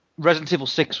 Resident Evil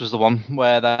 6 was the one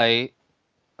where they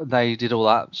did all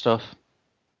that stuff.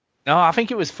 No, I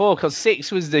think it was 4, because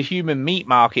 6 was the human meat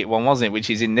market one, wasn't it? Which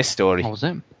is in this story. Oh, was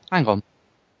it? Hang on.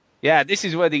 Yeah, this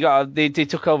is where they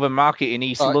took over market in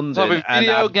East London. So a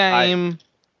video and game,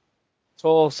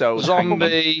 torso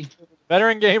zombie,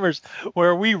 Veteran Gamers,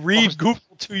 where we read Google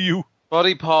to you.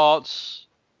 body parts,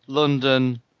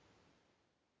 London,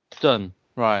 done.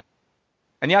 Right.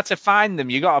 and you had to find them.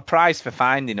 You got a prize for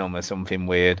finding them or something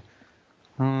weird.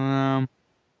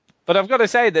 But I've got to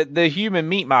say that the human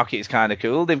meat market is kind of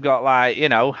cool. They've got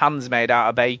hands made out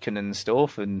of bacon and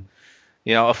stuff, and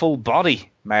a full body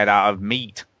made out of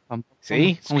meat.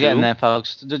 See, I'm getting there,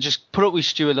 folks. Just put up with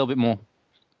Stu a little bit more.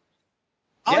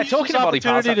 I'll use talking this about body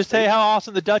parts, opportunity to say how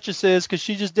awesome the Duchess is, because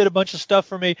she just did a bunch of stuff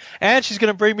for me, and she's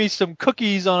going to bring me some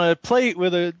cookies on a plate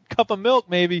with a cup of milk,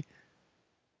 maybe.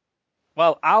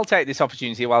 Well, I'll take this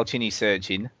opportunity while Chinny's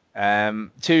searching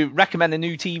to recommend a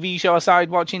new TV show I started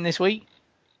watching this week.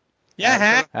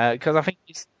 Yeah, because I think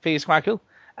it's quite cool.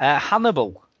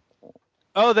 Hannibal.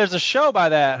 Oh, there's a show by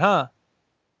that, huh?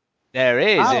 There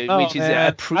is, I don't know, which is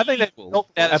man. a prequel. I think they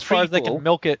milked that as far as they can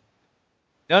milk it.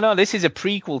 No, this is a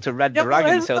prequel to Red Yeah,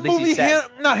 Dragon. but So the this movie is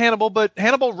set. not Hannibal, but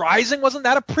Hannibal Rising, wasn't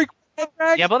that a prequel to Red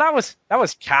Dragon? Yeah, but that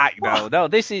was cack though. No,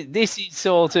 this is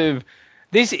sort of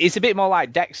it's a bit more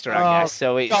like Dexter, I guess.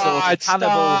 So it's sort of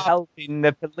Hannibal helping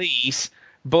the police,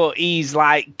 but he's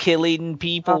like killing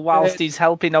people whilst he's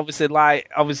helping. Obviously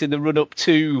the run up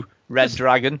to Red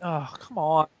Dragon. Oh, come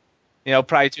on.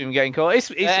 Prior to him getting caught. I was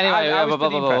pretty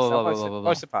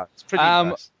impressed. It's pretty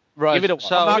impressed. Right. Give it a watch.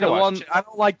 So I'm not the gonna one, watch it. I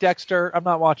don't like Dexter. I'm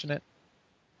not watching it.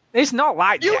 It's not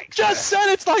like You Dexter. just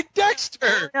said it's like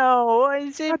Dexter. No,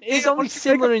 it's only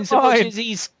similar in so much as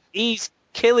he's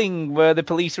killing where the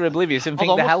police are oblivious and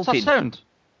think they're helping. What's that sound?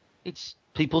 It's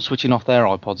people switching off their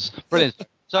iPods. Brilliant.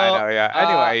 So, I know, yeah.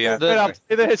 Anyway, yeah. I'll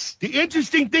say this. The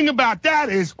interesting thing about that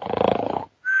is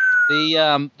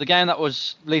The game that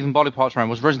was leaving body parts around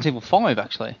was Resident Evil 5,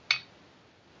 actually.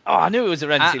 Oh, I knew it was a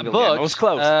Resident Evil game. I was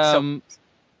close.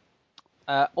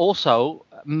 Also,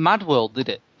 Mad World did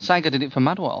it. Sega did it for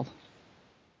Mad World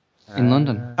in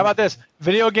London. How about this?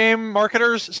 Video game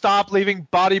marketers, stop leaving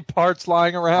body parts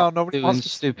lying around. Nobody Doing wants to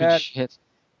stupid shit.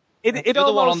 It The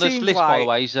other one on almost this seems list, like... by the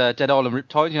way, is Dead Island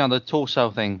Riptide. You know, the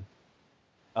torso thing.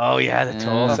 Oh, yeah, the Yeah.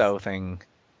 torso thing.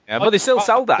 Yeah, but they still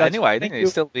sold that anyway, didn't it?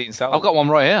 It's still being sold. I've got one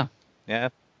right here. Yeah.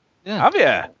 Yeah. Have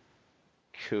you?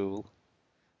 Cool.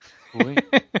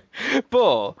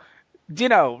 But, do you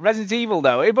know, Resident Evil,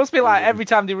 though, it must be like every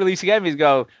time they release a game, they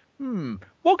go,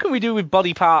 what can we do with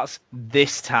body parts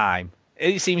this time?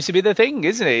 It seems to be the thing,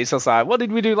 isn't it? It's just like, what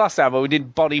did we do last time? Well, we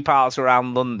did body parts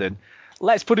around London.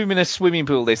 Let's put them in a swimming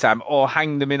pool this time, or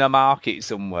hang them in a market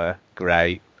somewhere.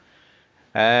 Great.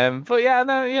 But yeah,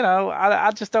 no, you know,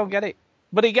 I just don't get it.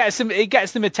 But it gets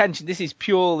them attention. This is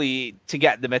purely to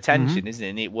get them attention, isn't it?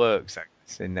 And it works.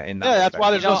 In that that's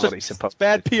why there's no such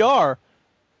bad PR.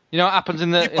 You know what happens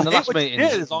in the last meeting?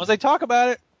 As long as they talk about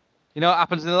it. You know what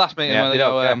happens in the last meeting where they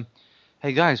go,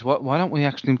 hey guys, why don't we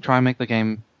actually try and make the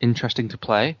game interesting to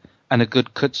play and a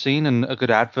good cutscene and a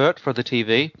good advert for the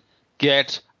TV?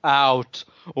 Get out.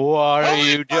 What are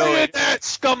you doing? That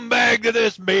scumbag to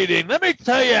this meeting. Let me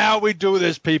tell you how we do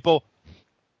this, people.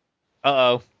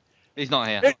 Uh-oh. He's not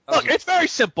here. Look, it's very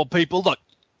simple, people. Look,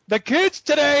 the kids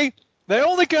today, they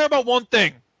only care about one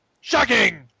thing.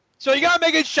 Shocking. So you gotta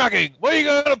make it shocking. What are you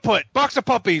gonna put? Box of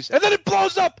puppies. And then it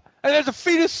blows up, and there's a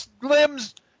fetus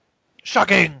limbs.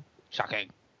 Shocking.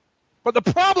 But the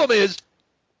problem is,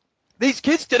 these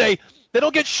kids today, they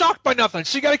don't get shocked by nothing.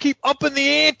 So you gotta keep upping the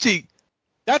ante.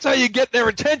 That's how you get their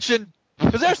attention.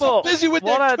 Because they're so busy with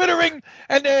their twittering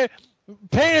and their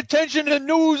paying attention to the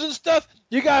news and stuff.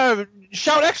 You gotta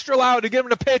shout extra loud to get them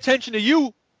to pay attention to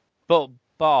you. But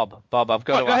Bob, I've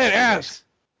got to go ahead, ask. Ask.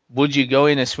 Would you go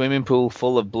in a swimming pool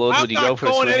full of blood? Would you go for a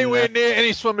swim? I'm not going anywhere near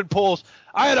any swimming pools.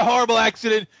 I had a horrible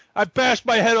accident. I bashed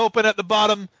my head open at the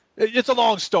bottom. It's a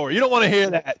long story. You don't want to hear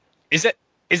that. Is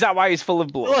that why it's full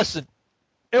of blood? Listen,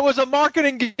 it was a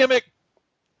marketing gimmick.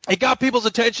 It got people's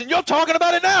attention. You're talking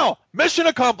about it now. Mission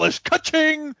accomplished.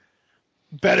 Ka-ching.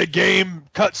 Better game.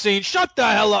 Cutscene. Shut the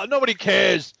hell up. Nobody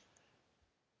cares.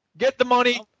 Get the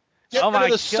money. Get rid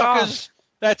of the suckers.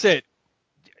 That's it.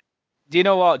 Do you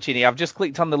know what, Ginny? I've just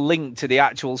clicked on the link to the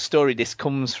actual story this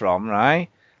comes from, right?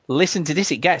 Listen to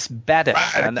this. It gets better.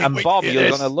 And Bob, you're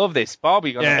going to love this. Bob,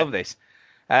 you're going to love this.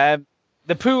 The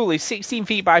pool is 16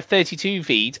 feet by 32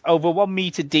 feet, over 1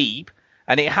 meter deep,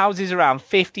 and it houses around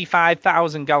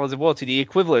 55,000 gallons of water, the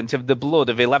equivalent of the blood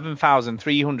of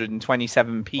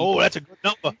 11,327 people. Oh, that's a good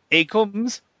number.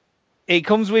 It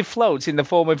comes with floats in the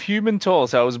form of human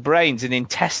torsos, brains, and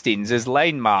intestines as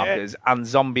lane markers and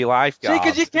zombie lifeguards. See,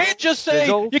 because you can't just say,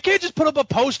 you can't just put up a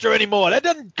poster anymore. That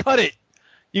doesn't cut it.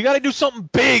 You got to do something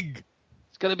big.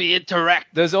 It's going to be interactive.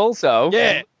 There's also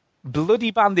bloody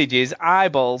bandages,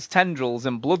 eyeballs, tendrils,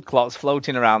 and blood clots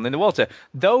floating around in the water.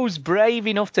 Those brave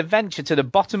enough to venture to the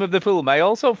bottom of the pool may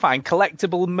also find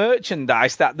collectible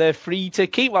merchandise that they're free to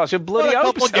keep. Well, should bloody a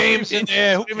couple games in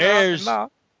there. Who cares?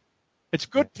 It's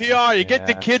good PR. You get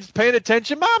the kids paying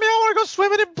attention. Mommy, I want to go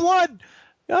swimming in blood.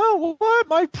 Oh, what?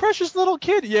 My precious little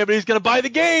kid. Yeah, but he's going to buy the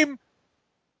game.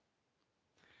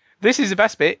 This is the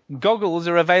best bit. Goggles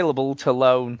are available to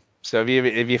loan. So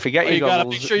if you forget your goggles... you got to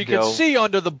make sure you can see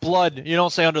under the blood. You don't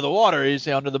say under the water. You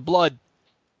say under the blood.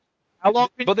 How long?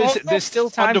 But there's still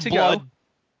time to go.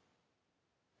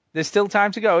 There's still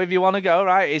time to go if you want to go,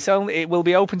 right? It will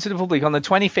be open to the public on the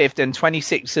 25th and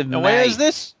 26th of May. Where is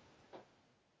this?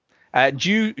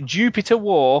 Jupiter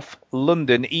Wharf,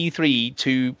 London, E3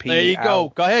 2PL. There you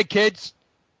go. Go ahead, kids.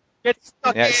 Get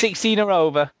stuck in. 16 or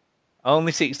over.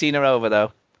 Only 16 or over,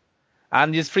 though.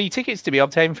 And there's free tickets to be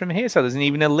obtained from here, so there's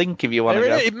even a link if you want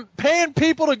to go. Paying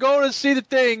people to go to see the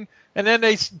thing, and then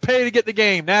they pay to get the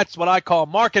game. That's what I call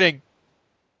marketing.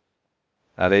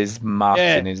 That is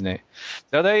marketing, isn't it?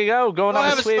 So there you go. Going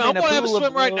on a swim in a pool. I'm going to have a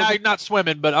swim right now. Not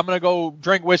swimming, but I'm going to go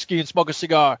drink whiskey and smoke a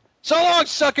cigar. So long,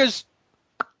 suckers.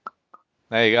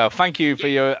 There you go. Thank you for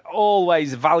your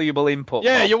always valuable input.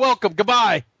 Yeah, you're welcome.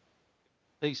 Goodbye.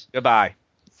 Peace. Goodbye.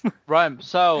 Right,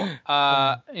 so,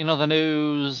 in other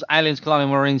news, Aliens Colonial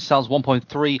Marines sells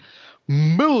 1.3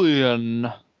 million.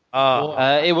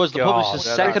 It was the publisher's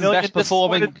second best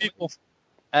performing.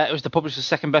 It was the publisher's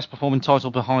second best performing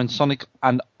title behind Sonic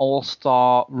and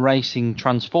All-Star Racing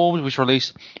Transformed, which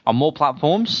released on more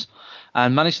platforms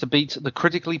and managed to beat the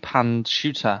critically panned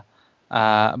shooter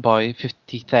by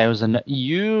 50,000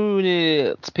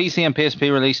 units. PC and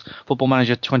PSP release. Football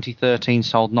Manager 2013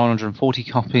 sold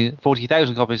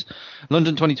 40,000 copies.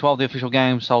 London 2012, the official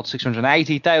game, sold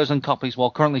 680,000 copies, while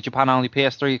currently Japan only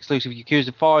PS3 exclusive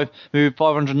Yakuza 5 moved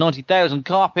 590,000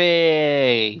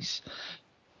 copies.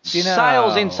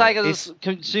 Sales in Sega's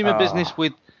consumer business,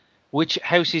 with which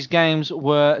house's games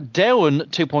were down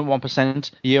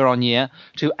 2.1% year on year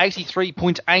to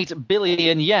 83.8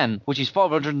 billion yen, which is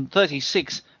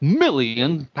 536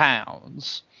 million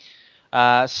pounds.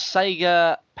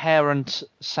 Sega parent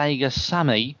Sega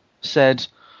Sammy said,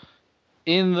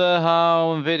 "In the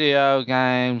home video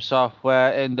game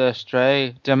software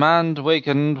industry, demand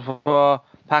weakened for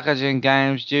packaging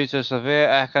games due to severe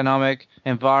economic,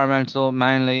 environmental,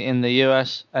 mainly in the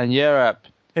US and Europe."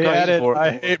 He added,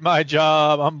 "I hate my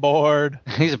job. I'm bored."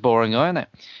 He's a boring guy, isn't it?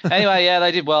 Anyway, yeah,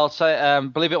 they did well. So,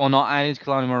 believe it or not, Aliens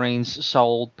Colonial Marines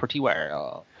sold pretty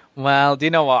well. Well, do you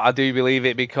know what? I do believe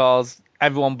it because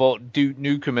everyone bought Duke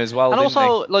Nukem as well, and didn't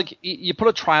also, like, you put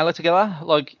a trailer together,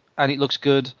 like, and it looks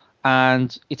good,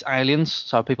 and it's Aliens,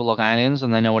 so people like Aliens,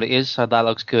 and they know what it is, so that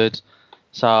looks good.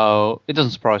 So it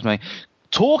doesn't surprise me.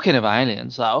 Talking of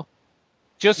Aliens, though,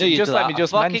 just let me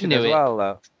just mention as well,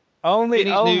 though. Only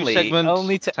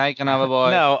to take another boy.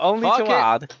 No, only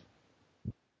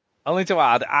to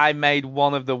add, I made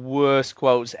one of the worst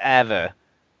quotes ever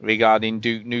regarding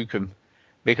Duke Nukem,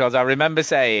 because I remember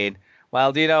saying,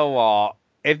 well, do you know what?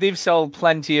 If they've sold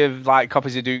plenty of like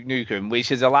copies of Duke Nukem, which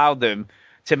has allowed them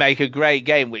to make a great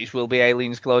game, which will be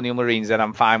Aliens Colonial Marines, then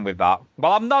I'm fine with that.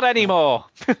 Well, I'm not anymore.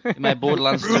 You made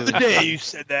Borderlands 2. The day you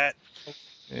said that.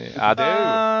 Yeah, I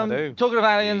do. Talking of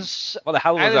Aliens, what the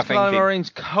hell was Aliens I thinking? Marines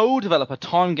co-developer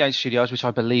Timegate Studios, which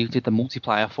I believe did the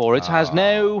multiplayer for it, has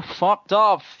now fucked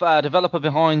off. Developer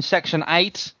behind Section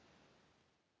 8.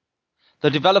 The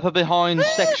developer behind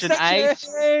Section 8.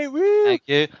 Thank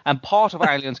you. And part of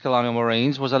Aliens Colonial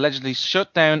Marines was allegedly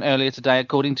shut down earlier today,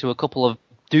 according to a couple of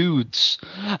dudes.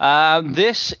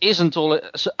 This isn't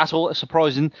at all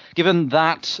surprising, given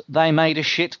that they made a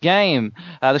shit game.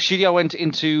 The studio went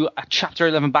into a Chapter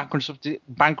 11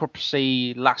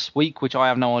 bankruptcy last week, which I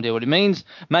have no idea what it means.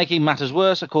 Making matters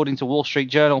worse, according to Wall Street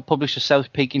Journal, publisher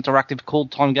South Peak Interactive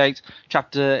called Timegate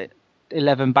Chapter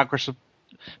 11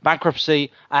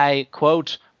 bankruptcy a,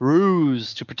 quote,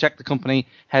 ruse to protect the company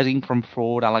heading from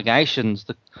fraud allegations.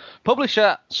 The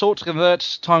publisher sought to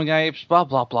convert Timegate, blah,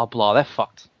 blah, blah, blah. They're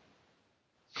fucked.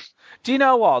 Do you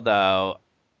know what, though?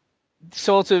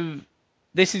 Sort of,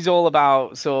 this is all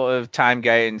about sort of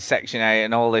Timegate and Section 8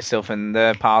 and all this stuff, and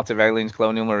they're part of Aliens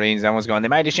Colonial Marines. Everyone's going, they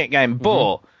made a shit game.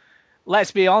 But,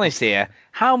 let's be honest here,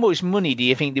 how much money do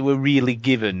you think they were really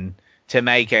given to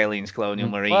make Aliens Colonial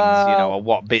Marines, or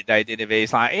what bit they did of it?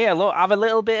 It's like, here, look, have a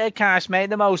little bit of cash, make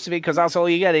the most of it, because that's all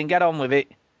you're getting, get on with it.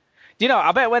 Do you know,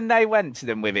 I bet when they went to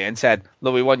them with it and said,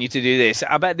 look, we want you to do this,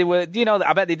 I bet they were,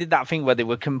 I bet they did that thing where they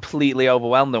were completely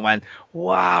overwhelmed and went,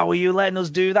 wow, are you letting us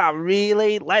do that?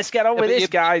 Really? Let's get on with this,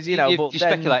 guys, You're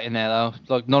speculating there, though.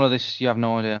 Like, none of this, you have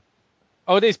no idea.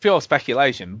 Oh, it is pure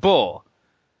speculation, but,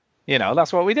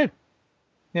 that's what we do.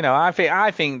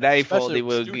 I think they thought they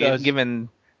were given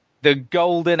the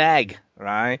golden egg,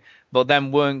 right? But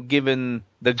then weren't given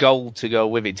the gold to go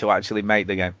with it to actually make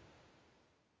the game.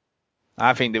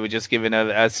 I think they were just given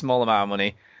a small amount of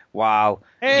money, while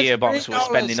Gearbox was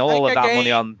spending all of that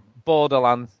money on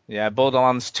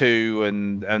Borderlands 2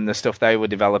 and the stuff they were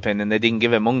developing, and they didn't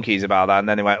give a monkeys about that. And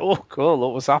then they went, oh, cool,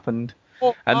 look what's happened.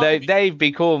 And they've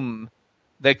become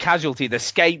the casualty, the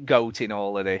scapegoat in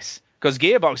all of this. Because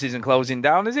Gearbox isn't closing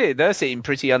down, is it? They're sitting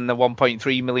pretty on the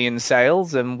 1.3 million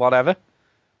sales and whatever.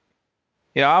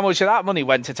 How much of that money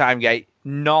went to Timegate?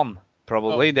 None,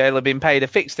 probably. Oh. They'll have been paid a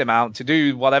fixed amount to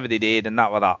do whatever they did, and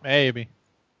that was that. Maybe.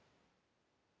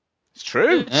 It's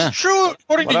true. It's true,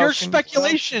 according to your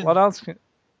speculation. What else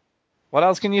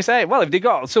can you say? Well, if they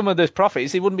got some of the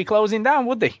profits, they wouldn't be closing down,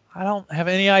 would they? I don't have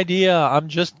any idea. I'm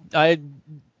just... you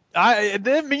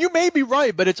may be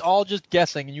right, but it's all just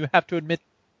guessing, and you have to admit...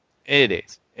 It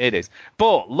is.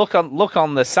 But look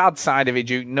on the sad side of it,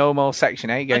 Duke. No more Section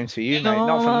 8 games for you, mate.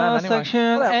 Not from them, anyway.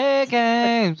 Section 8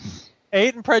 games.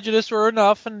 8 and Prejudice were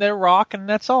enough, and they're rock, and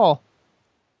that's all.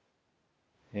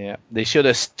 Yeah, they should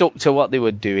have stuck to what they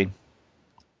were doing.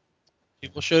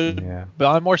 People should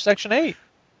buy more Section 8.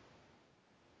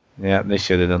 Yeah, they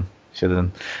should have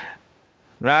done.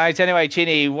 Right, anyway,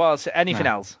 Chinny, what's anything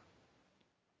else?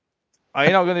 Oh,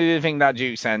 you're not going to do the thing that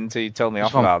Duke sent to tell me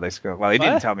off about this? Well, he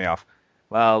didn't tell me off.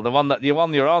 Well, the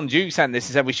one you're on, Duke sent this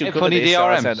and said we should cover this. So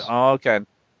I said, oh, okay.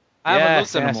 I haven't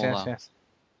looked at them all.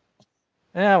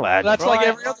 Yeah, well, that's like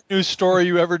every other news story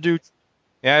you ever do.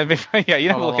 Yeah, you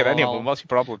never look at any of them. What's your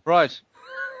problem? Right.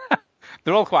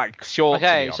 They're all quite short.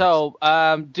 Okay, so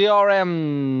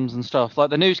DRMs and stuff, like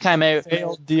the news came out.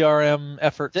 Failed DRM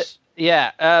efforts.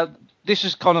 This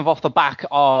is kind of off the back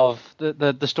of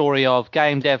the story of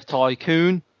Game Dev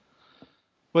Tycoon,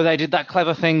 where they did that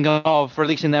clever thing of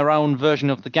releasing their own version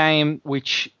of the game,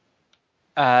 which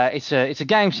it's a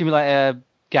game simulator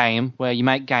game where you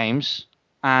make games,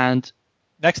 and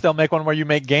next they'll make one where you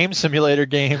make game simulator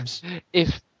games.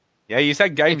 You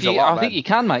said games a lot. I think you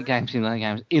can make game simulator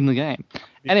games in the game.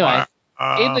 Anyway,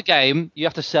 in the game you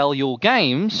have to sell your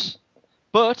games,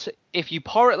 but if you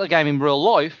pirate the game in real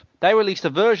life, they released a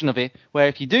version of it where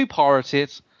if you do pirate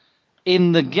it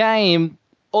in the game,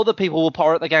 other people will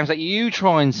pirate the games that you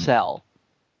try and sell.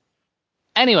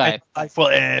 Anyway, life will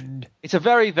end. It's a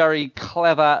very, very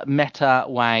clever meta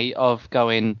way of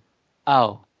going,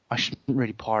 I shouldn't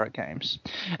really pirate games.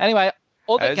 Anyway,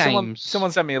 other games...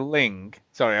 Someone sent me a link.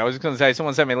 Sorry, I was going to say,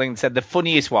 someone sent me a link and said the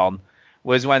funniest one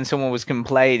was when someone was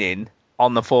complaining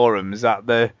on the forums that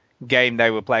the game they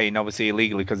were playing, obviously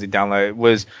illegally because they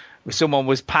downloaded it, someone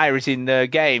was pirating the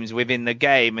games within the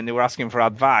game, and they were asking for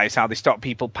advice how they stop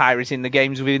people pirating the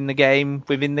games within the game.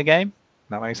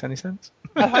 That makes any sense?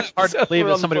 It's hard to believe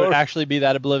that somebody would actually be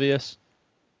that oblivious.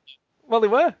 Well, they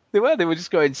were. They were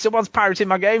just going, someone's pirating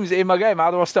my games in my game.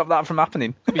 How do I stop that from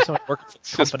happening? Could be someone working for the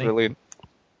It's just company. brilliant.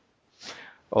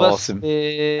 Awesome.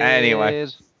 Anyway.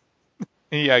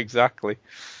 Yeah, exactly.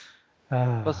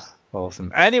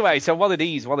 Awesome. Anyway, so what are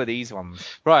these ones?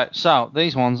 Right, so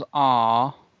these ones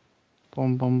are...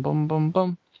 Boom, boom, boom, boom,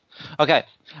 boom. Okay.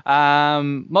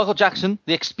 Michael Jackson,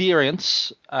 The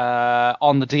Experience,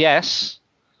 on the DS.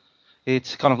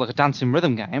 It's kind of like a dancing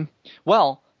rhythm game.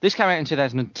 Well, this came out in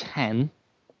 2010,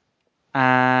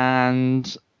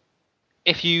 and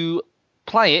if you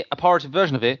play it, a pirated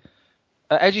version of it,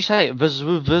 how do you say it?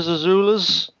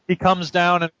 Vuvuzelas? He comes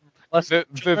down and...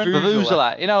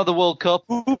 Vuvuzela. You know, the World Cup?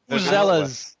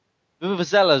 Vuvuzelas.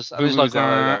 Vuvuzelas. And it's like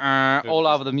all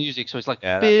over the music, so it's like,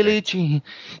 Billie Jean.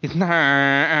 It's That'd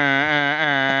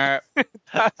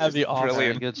be awesome.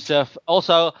 Brilliant. Good stuff.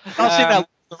 Also... I've seen that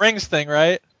The Rings thing,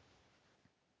 right?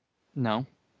 No.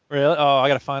 Really? Oh, I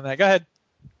gotta find that. Go ahead.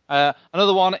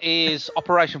 Another one is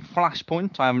Operation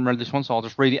Flashpoint. I haven't read this one, so I'll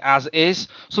just read it as is.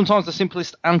 Sometimes the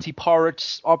simplest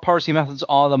anti-piracy methods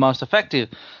are the most effective.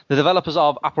 The developers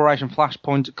of Operation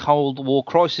Flashpoint Cold War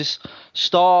Crisis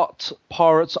start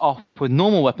pirates off with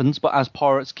normal weapons, but as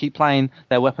pirates keep playing,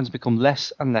 their weapons become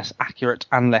less and less accurate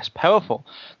and less powerful.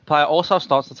 The player also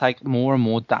starts to take more and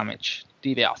more damage.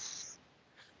 DDoS.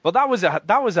 But that was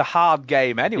a hard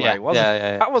game anyway, wasn't it?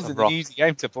 Yeah. That wasn't an easy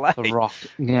game to play. The Rock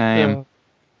game.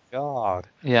 God.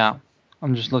 Yeah.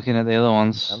 I'm just looking at the other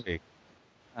ones.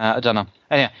 I don't know.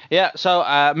 Anyway,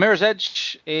 so Mirror's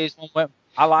Edge is one where...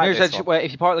 I like Mirror's this Edge, one. where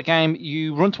if you pirate the game,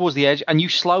 you run towards the edge and you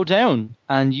slow down,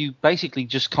 and you basically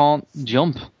just can't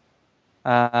jump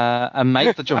and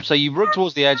make the jump. So you run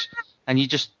towards the edge, and you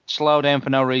just slow down for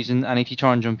no reason, and if you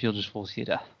try and jump, you'll just fall to your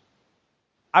death.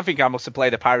 I think I must have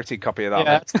played a pirated copy of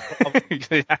that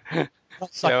one.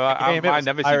 So I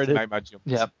never seemed to make my jumps.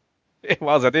 Yeah. It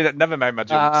was. I never made my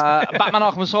jumps. Batman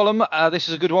Arkham Asylum, this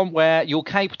is a good one where your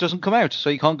cape doesn't come out, so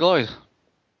you can't glide.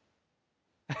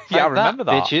 I remember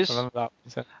that. Bitches. I remember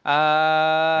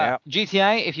that.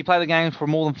 GTA, if you play the game for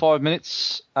more than 5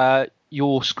 minutes,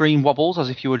 your screen wobbles as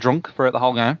if you were drunk throughout the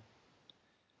whole game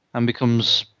and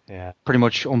becomes pretty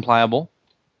much unplayable.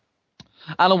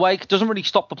 Alan Wake doesn't really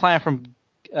stop the player from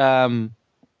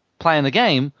playing the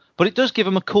game, but it does give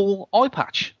him a cool eye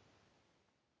patch.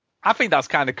 I think that's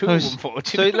kind of cool, unfortunately.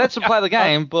 So it lets him play the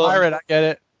game, but... Pirate, I get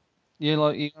it. You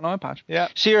got an eye patch. Yeah.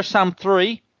 Serious Sam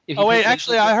 3...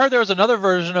 actually, I heard there was another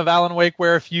version of Alan Wake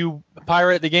where if you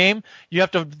pirate the game, you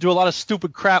have to do a lot of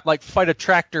stupid crap like fight a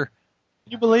tractor.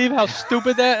 Can you believe how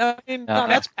stupid that? I mean,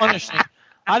 that's punishing.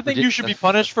 I think you should be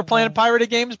punished for playing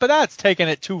pirated games, but that's taking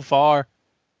it too far.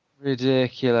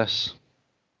 Ridiculous.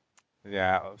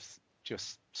 Yeah, it was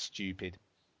just stupid.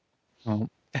 Oh.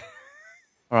 All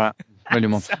right, really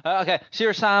more. Okay,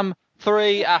 Serious Sam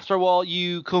 3. After a while,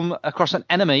 you come across an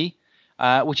enemy.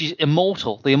 Which is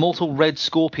immortal, the immortal red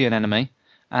scorpion enemy,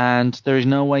 and there is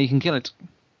no way you can kill it.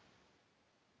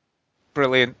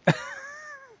 Brilliant.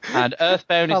 And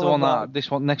Earthbound is the one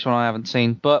next one I haven't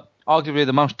seen, but arguably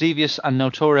the most devious and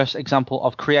notorious example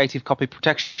of creative copy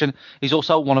protection. Is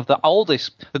also one of the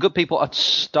oldest. The good people at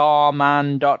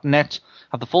Starman.net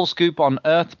have the full scoop on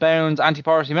Earthbound's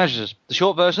anti-piracy measures. The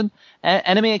short version: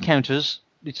 enemy encounters.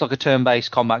 It's like a turn-based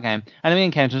combat game. Enemy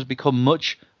encounters become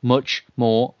much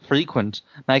more frequent,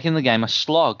 making the game a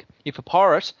slog. If a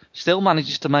pirate still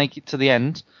manages to make it to the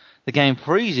end, The game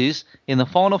freezes in the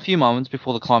final few moments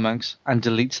before the climax and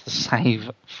deletes the save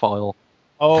file.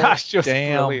 Oh, That's just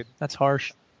damn. brilliant. That's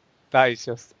harsh. That is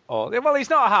just awesome. Well, it's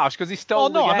not harsh because he stole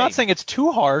the no, game. I'm not saying it's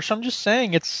too harsh. I'm just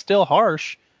saying it's still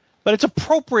harsh, but it's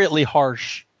appropriately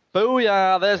harsh.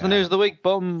 Booyah! There's the news of the week.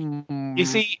 Boom.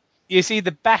 You see,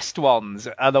 the best ones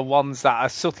are the ones that are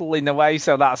subtle in a way,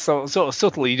 so that's sort of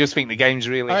subtle. You just think the game's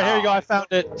really All right, hard. here you go. I found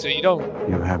it. So you don't.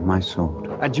 You have my sword.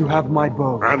 And you have my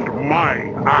bow. And my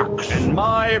axe. And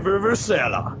my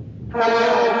Vuvuzela.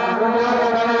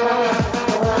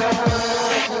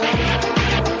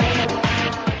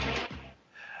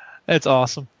 It's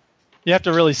awesome. You have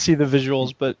to really see the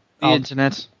visuals, but The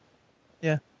internet.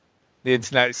 Yeah. The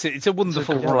internet. It's a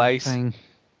wonderful great place, thing.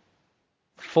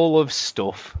 full of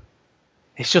stuff.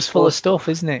 It's just full of stuff,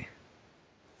 isn't it?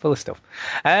 Full of stuff.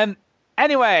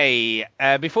 Anyway,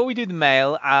 before we do the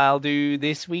mail, I'll do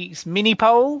this week's mini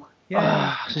poll.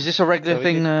 Yeah. Is this a regular So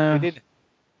thing now?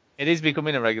 It is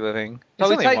becoming a regular thing. So It's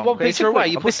we only take one but picture it's a away,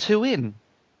 quick- you put two in.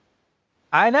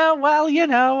 I know. Well,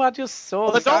 I just saw.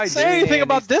 Well, then don't say anything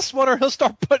about this one, or he'll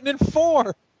start putting in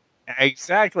 4.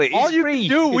 Exactly. All It's you free.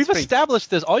 can do, It's we've free. established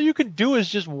this. All you can do is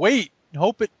just wait and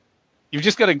hope it. You've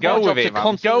just got to go My with job it, to man.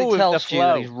 constantly Go with tell the Stu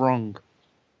that flow. he's wrong.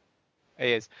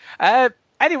 He is.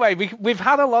 Anyway, we've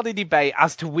had a lot of debate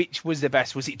as to which was the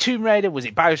best. Was it Tomb Raider? Was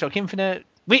it Bioshock Infinite?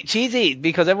 Which is it?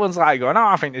 Because everyone's like going,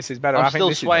 I think this is better. I'm I think still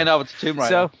this swaying is better. over to Tomb Raider.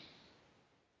 So,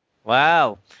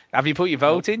 well, have you put your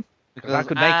vote in? Because that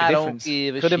could make I a don't difference.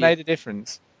 give a Could have shit. made a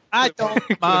difference. I Could have don't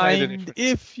made a mind difference.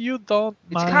 if you don't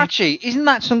It's mind. catchy. Isn't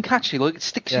that some catchy? Look, it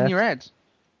sticks in Yes. your head.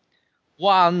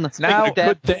 One Now- step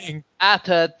Good thing. at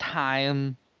a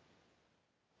time.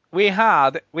 We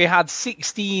had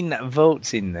 16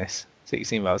 votes in this.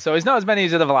 16 votes. So it's not as many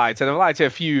as I'd have liked. I'd have liked a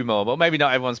few more, but maybe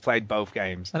not everyone's played both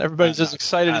games. And everybody's as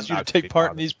excited as you to take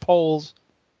part in these polls.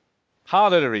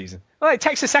 Harder to reason. Well, it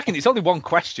takes a second. It's only one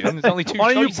question. There's only two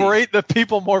Why don't choices. you berate the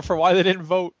people more for why they didn't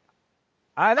vote?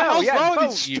 I know. How's Yeah, wrong with vote,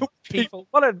 these you stupid people.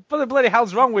 What the bloody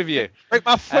hell's wrong with you? Break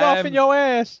my foot off in your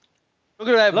ass. Look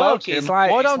at that Look, voting. it's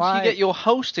like- Why it's don't like- you get your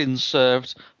hosting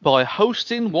served by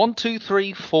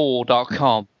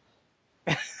hosting1234.com?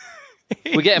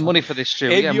 We're getting money for this, Stu.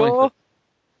 We're If getting money for your,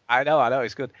 I know,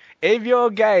 it's good. If your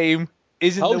game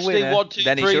isn't the winner,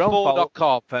 then it's your own fault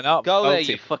Hosting1234.com. for not Go there, voting.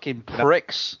 you fucking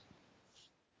pricks.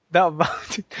 Not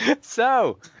voting.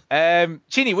 So,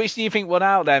 Chinny, which do you think won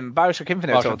out then? Bioshock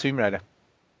Infinite or Bioshock. Tomb Raider?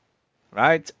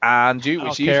 Right, and Duke, I which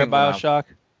don't do you care, think won out? Bioshock.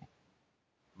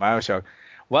 Bioshock.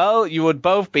 Well, you would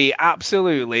both be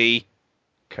absolutely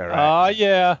correct. Oh,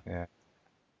 yeah.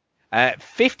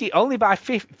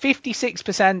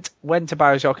 56% went to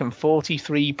Bioshock and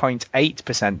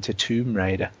 43.8% to Tomb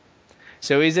Raider.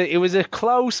 So it was a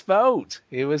close vote.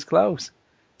 It was close.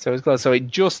 So it was close. So it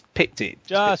just picked it.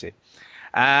 Just. Picked it.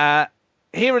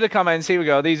 Here are the comments. Here we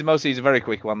go. Most of these are very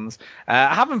quick ones.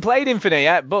 I haven't played Infinite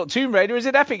yet, but Tomb Raider is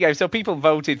an epic game, so people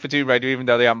voted for Tomb Raider even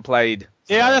though they haven't played.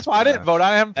 Yeah, that's why I didn't vote.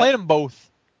 I haven't played them both.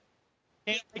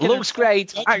 Looks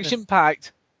great,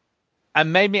 action-packed,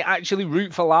 and made me actually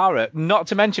root for Lara. Not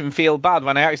to mention feel bad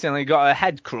when I accidentally got her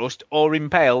head crushed or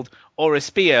impaled or a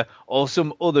spear or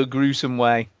some other gruesome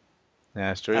way.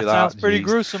 Yeah, it's true. That sounds pretty Jeez.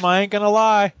 gruesome, I ain't gonna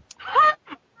lie.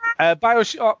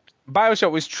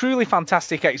 Bioshock was truly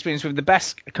fantastic experience with the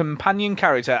best companion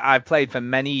character I've played for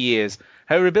many years.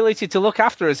 Her ability to look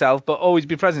after herself but always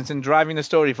be present and driving the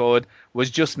story forward was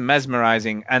just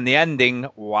mesmerizing. And the ending,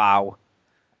 wow.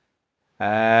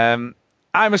 I'm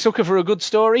a sucker for a good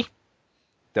story.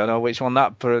 Don't know which one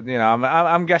that,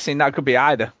 I'm guessing that could be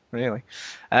either, really.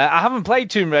 I haven't played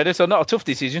Tomb Raider, so not a tough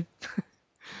decision.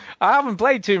 I haven't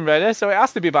played Tomb Raider, so it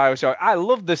has to be Bioshock. I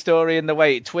love the story and the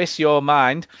way it twists your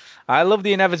mind. I love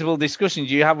the inevitable discussions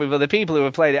you have with other people who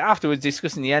have played it afterwards,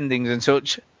 discussing the endings and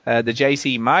such. The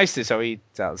JC Meister,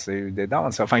 that's who did that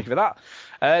one, so thank you for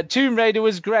that. Tomb Raider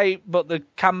was great, but the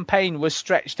campaign was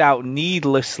stretched out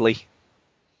needlessly.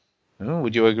 Oh,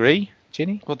 would you agree,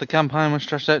 Ginny? But the campaign was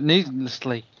stretched out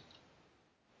needlessly.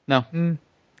 No.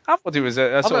 I thought it was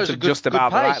a sort of just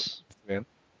about the right.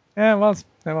 Yeah, it was.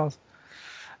 It was.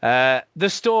 The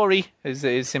story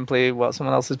is simply what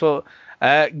someone else has put.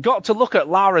 Got to look at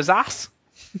Lara's ass.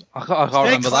 I can't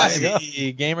remember that.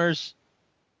 Hey, gamers.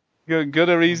 Good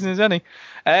a reason as any.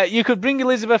 You could bring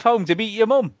Elizabeth home to beat your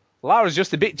mum. Lara's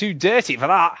just a bit too dirty for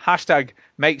that. Hashtag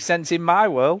makes sense in my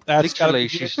world. That's Literally,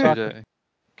 she's too dirty.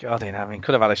 God, I mean,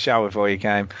 could have had a shower before you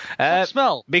came.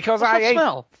 Smell. Because What's I that ate.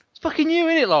 smell? It's fucking you,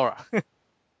 innit, Laura?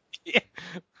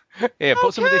 Yeah,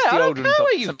 put some of this I don't deodorant care on.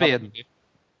 where you've been.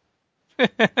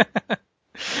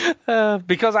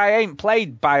 Because I ain't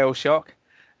played Bioshock.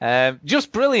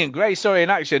 Just brilliant, great story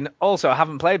and action. Also, I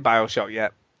haven't played Bioshock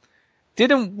yet.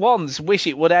 Didn't once wish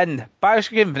it would end.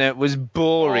 Bioshock Infinite was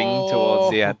boring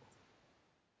towards the end.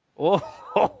 Oh,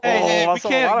 Hey, we that's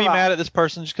all can't be about. mad at this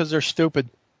person just because they're stupid.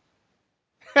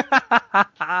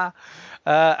 And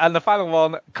the final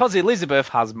one, because Elizabeth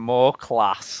has more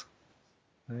class.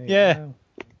 There you Yeah. go.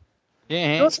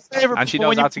 Yeah. Do us a favor, And she people, knows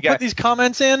when you how to get- put these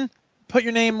comments in, put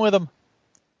your name with them.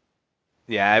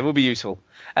 Yeah, it will be useful.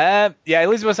 Yeah,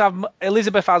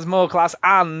 Elizabeth has more class,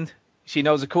 and she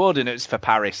knows the coordinates for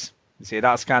Paris. You see,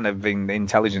 that's kind of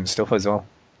intelligent stuff as well.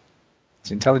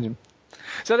 It's intelligent.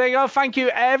 So there you go. Thank you,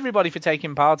 everybody, for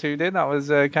taking part who did. That was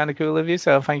kind of cool of you,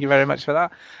 so thank you very much for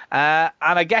that. And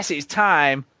I guess it's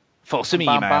time for some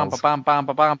emails.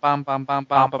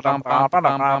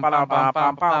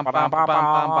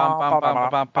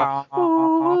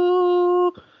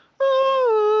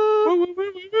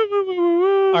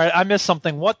 All right, I missed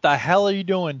something. What the hell are you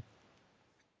doing?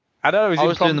 I know it was I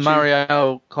was doing the impromptu.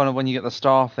 Mario kind of when you get the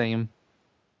star theme.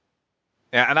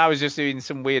 Yeah, and I was just doing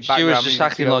some weird She background was just music to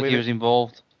acting go like with he it. was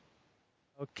involved.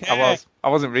 Okay. I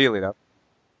wasn't really though.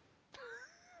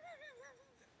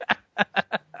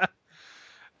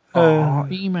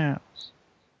 Emails.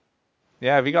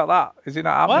 Yeah, have you got that? Is it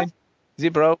not happening? What? Is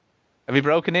it broke? Have you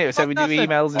broken it? So we do nothing.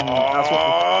 emails and that's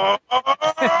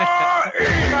what.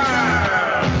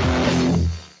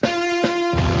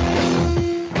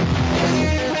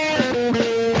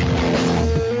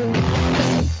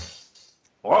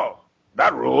 Whoa,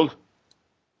 that ruled.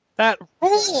 That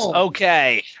rule.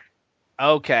 Okay.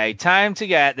 Time to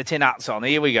get the tin hats on.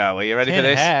 Here we go. Are you ready for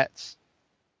this? Hats.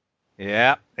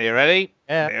 Yeah. Are you ready?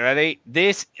 Yeah. Are you ready?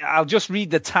 I'll just read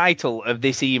the title of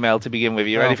this email to begin with.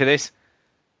 You Oh. ready for this?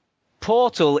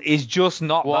 Portal is just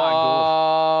not that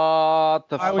What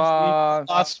the I would fuck?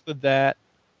 be lost with that.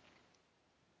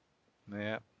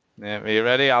 good. Yeah. Are you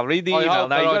ready? I'll read the I email. hope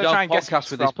Now that you've got I to try don't and guess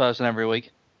podcast with this person every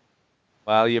week.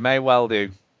 Well, you may well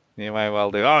do.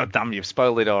 Oh, damn, you've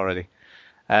spoiled it already.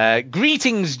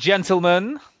 Greetings,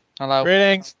 gentlemen. Hello.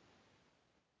 Greetings.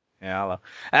 Yeah, hello.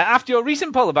 After your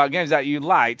recent poll about games that you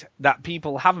liked that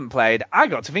people haven't played, I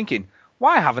got to thinking,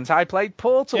 why haven't I played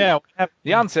Portal? Yeah.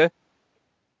 The answer,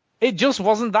 it just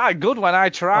wasn't that good when I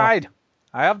tried.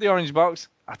 I have the orange box.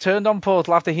 I turned on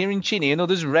Portal after hearing Chinny and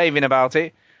others raving about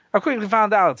it. I quickly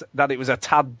found out that it was a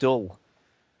tad dull.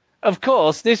 Of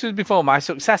course, this was before my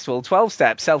successful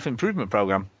 12-step self-improvement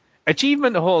program.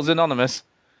 Achievement Whores Anonymous.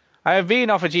 I have been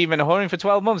off achievement whoring for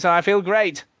 12 months and I feel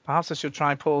great. Perhaps I should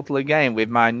try Portal again with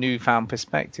my newfound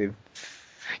perspective.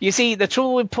 You see, the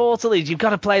trouble with Portal is you've got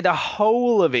to play the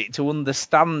whole of it to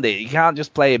understand it. You can't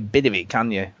just play a bit of it, can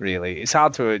you, really? It's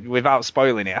hard to, without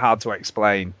spoiling it, hard to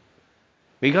explain.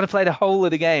 But you've got to play the whole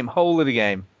of the game.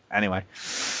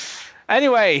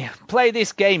 Anyway, play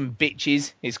this game,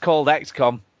 bitches. It's called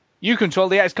XCOM. You control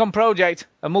the XCOM Project,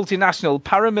 a multinational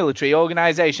paramilitary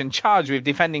organization charged with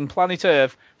defending planet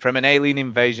Earth from an alien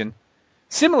invasion.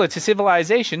 Similar to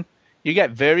Civilization, you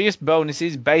get various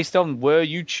bonuses based on where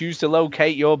you choose to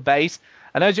locate your base,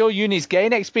 and as your units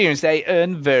gain experience, they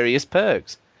earn various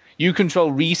perks. You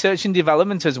control research and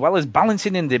development as well as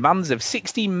balancing the demands of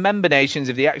 16 member nations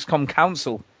of the XCOM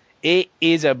Council. It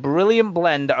is a brilliant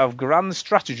blend of grand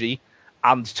strategy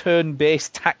and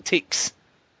turn-based tactics.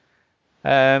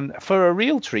 For a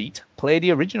real treat, play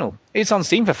the original. It's on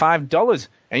Steam for $5,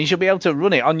 and you should be able to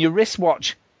run it on your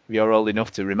wristwatch, if you're old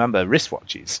enough to remember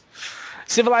wristwatches.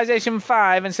 Civilization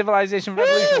 5 and Civilization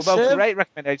Revolution were both great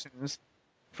recommendations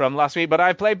from last week, but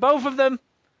I played both of them.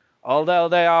 Although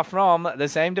they are from the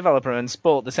same developer and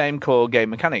sport the same core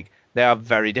game mechanic, they are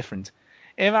very different.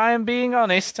 If I am being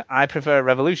honest, I prefer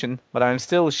Revolution, but I'm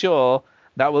still sure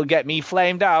that will get me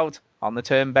flamed out on the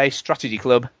turn-based strategy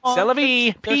club. C'est la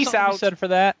vie. Peace out. Said for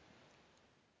that.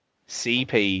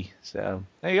 CP. So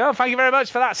there you go. Thank you very much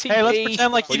for that, CP. Hey, let's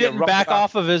pretend like he didn't back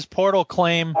off of his Portal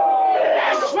claim.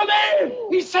 Blasphemy!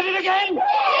 He said it again!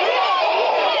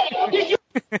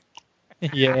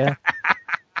 Yeah.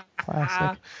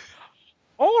 Classic.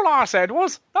 All I said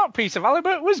was that piece of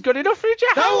halibut was good enough for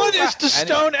Jehovah. No one is to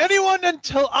stone anyone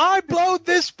until I blow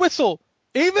this whistle.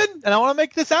 Even, and I want to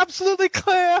make this absolutely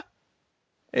clear,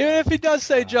 even if he does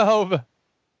say Jehovah.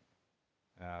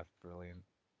 That's brilliant.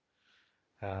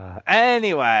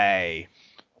 Anyway.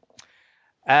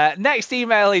 Next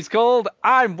email is called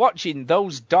I'm Watching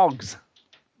Those Dogs.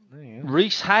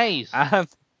 Reese Hayes.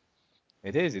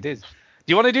 It is. Do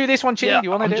you want to do this one, Chin? Yeah, Do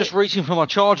you want to I'm do just it? reaching for my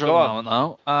charger Go at the on.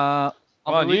 moment, though.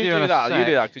 Come on, you do that. You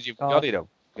do that because you've got it up.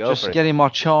 Go Just for it. getting my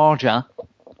charger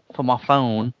for my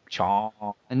phone.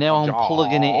 Charger. And now I'm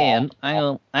plugging it in. Hang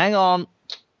on. Hang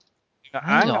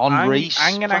on, Reese.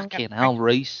 Fucking hell,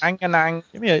 Reese.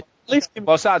 Give me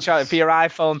What's that, Charlie? For your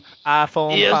iPhone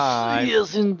 5?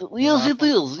 Yes, it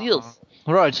is. Yes.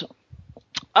 Right.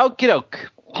 Okie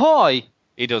doke. Hi.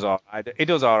 He does all right. He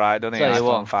does all right, doesn't he? Tell you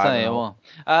iPhone what. 5 Tell and you all.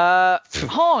 what.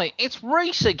 Hi, it's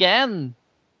Reese again.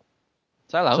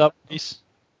 Say hello. What's up, Reese?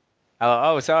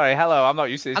 Oh, sorry. Hello. I'm not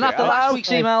used to this. And after bit. last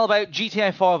week's email about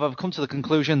GTA 5, I've come to the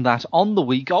conclusion that on the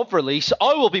week of release,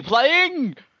 I will be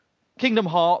playing Kingdom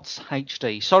Hearts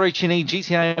HD. Sorry, Chinny,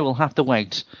 GTA will have to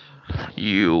wait.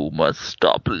 You must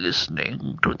stop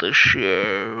listening to the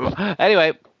show.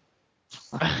 Anyway,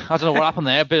 I don't know what happened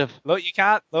there. Look, you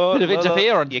can't. Look, Bit of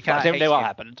interference. You can't. I don't know what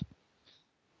happened.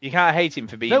 You can't hate him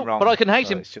for being No, wrong. but I can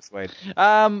hate him. It's just weird.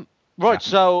 Right,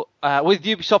 so with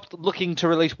Ubisoft looking to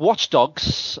release Watch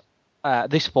Dogs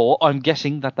this fall, I'm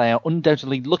guessing that they are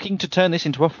undoubtedly looking to turn this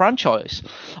into a franchise.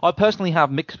 I personally have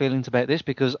mixed feelings about this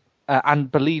because, and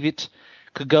believe it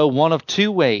could go one of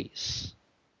two ways.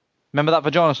 Remember that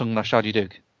vagina song that I showed you,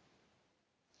 Duke?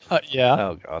 Yeah.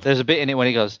 Oh, God. There's a bit in it when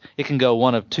he goes, it can go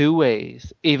one of two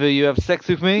ways. Either you have sex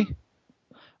with me,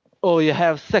 or you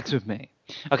have sex with me.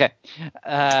 Okay.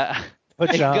 I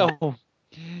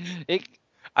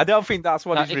don't think that's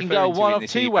what he's it can referring go to one in of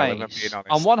this two email, if I'm ways. being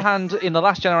honest. On one hand, in the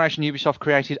last generation, Ubisoft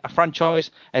created a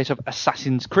franchise out of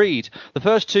Assassin's Creed. The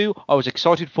first two I was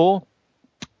excited for,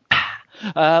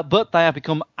 but they have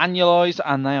become annualized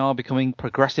and they are becoming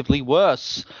progressively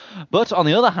worse. But on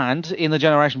the other hand, in the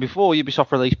generation before,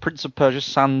 Ubisoft released Prince of Persia: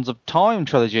 Sands of Time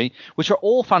trilogy, which are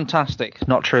all fantastic.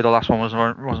 Not true, the last one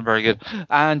wasn't very good.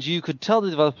 And you could tell the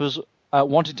developers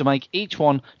wanted to make each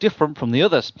one different from the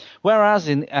others. Whereas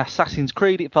in Assassin's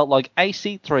Creed, it felt like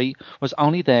AC3 was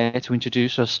only there to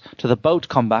introduce us to the boat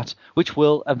combat, which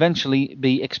will eventually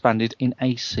be expanded in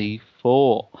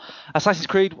AC4. Assassin's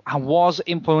Creed was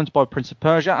influenced by Prince of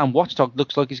Persia, and Watch Dogs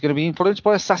looks like it's going to be influenced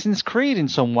by Assassin's Creed in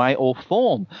some way or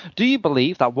form. Do you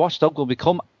believe that Watch Dogs will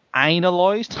become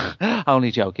annualized?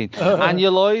 Only joking.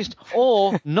 Annualized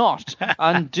or not?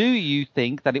 And do you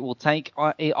think that it will take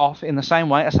it off in the same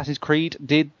way Assassin's Creed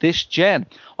did this gen?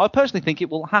 I personally think it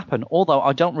will happen, although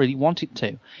I don't really want it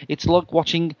to. It's like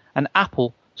watching an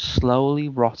apple slowly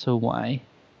rot away.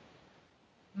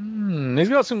 He's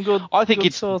got some good. I think good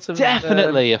it's sort of,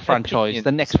 definitely a franchise. opinions.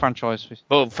 The next franchise.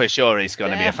 Well, for sure, it's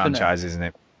going to be a franchise, isn't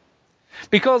it?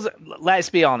 Because, let's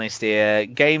be honest here,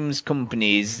 games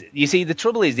companies, you see, the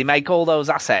trouble is they make all those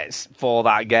assets for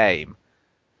that game,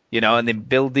 you know, and they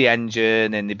build the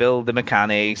engine, and they build the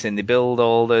mechanics, and they build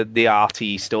all the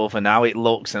RT stuff, and how it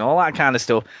looks, and all that kind of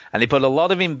stuff, and they put a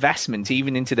lot of investment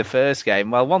even into the first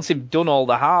game. Well, once they've done all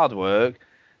the hard work,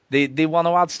 they want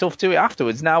to add stuff to it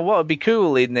afterwards. Now, what would be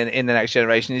cool in the next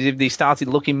generation is if they started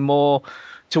looking more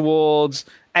towards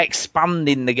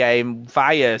expanding the game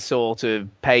via sort of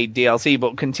paid DLC,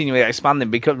 but continually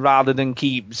expanding, because rather than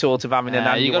keep sort of having an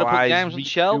annualized you got to put games on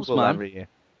shelves, man. every year.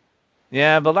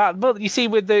 Yeah, but you see,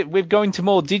 with going to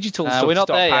more digital stuff, we're not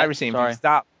stop there yet. piracy. and Sorry. things,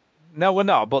 that no, we're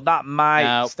not. But that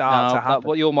might start to happen.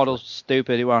 What your model's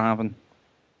stupid. It won't happen.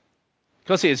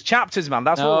 Because it's chapters, man.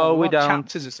 That's No, what we don't.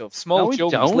 Chapters and stuff. Small we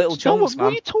chunks, don't. little chunks, What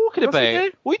are you talking Yes, we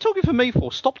about? do. What are you talking for me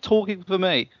for? Stop talking for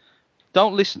me.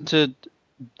 Don't listen to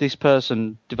this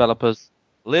person, developers.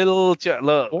 Look,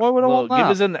 Why would I want give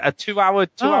that? us a two-hour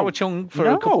chunk for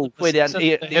a couple of quid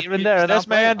here and there. This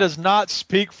man does not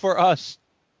speak for us.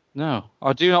 No,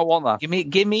 I do not want that.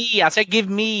 Give me. I said, give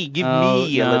me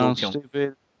a little chunk.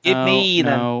 Stupid. Give me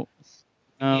no,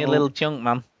 Give me a little chunk,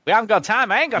 man. We haven't got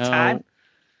time. I ain't got time.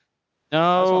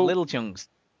 I just want little chunks.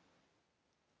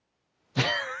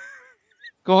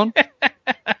 Go on.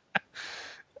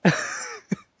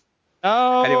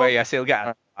 No. Anyway, yes, it'll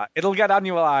get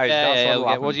annualized.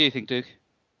 Yeah. What do you think, Duke?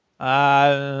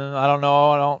 I don't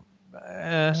know. I don't.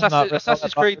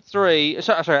 Assassin's Creed 3.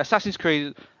 Sorry, Assassin's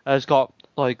Creed has got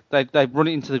they've run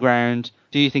it into the ground.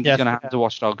 Do you think it's going to happen to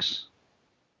Watch Dogs?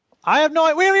 I have no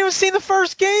idea. We haven't even seen the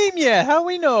first game yet. How do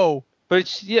we know?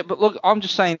 But but look, I'm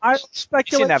just saying. I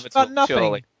speculate about nothing.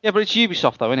 Surely. Yeah, but it's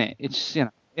Ubisoft though, isn't it? It's you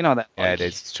know that. Yeah, it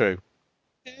is. It's true.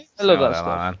 I love that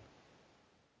stuff.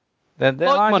 They're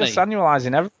like money. just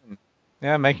annualizing everything.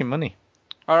 Yeah, making money.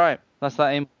 All right, that's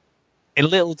that aim. In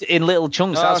little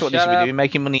chunks. Oh, That's what they should shut be doing,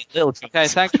 making money in little chunks. Okay,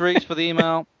 thanks, Reese, for the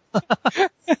email.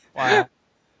 Wow.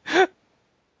 That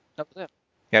was it.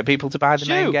 Get people to buy the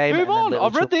main game. Move on.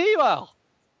 I've read the email.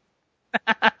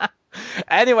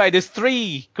 Anyway, there's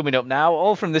 3 coming up now,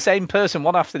 all from the same person,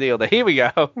 one after the other. Here we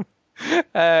go.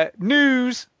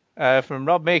 News from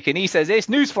Rob Macon. He says, it's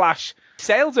newsflash.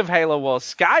 Sales of Halo Wars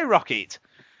skyrocket.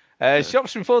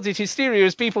 Shops reported hysteria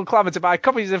as people clamoured to buy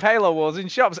copies of Halo Wars in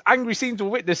shops. Angry scenes were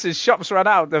witnessed as shops ran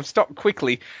out of stock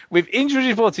quickly, with injuries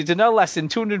reported to no less than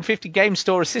 250 game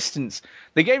store assistants.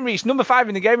 The game reached number 5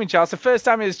 in the gaming charts, the first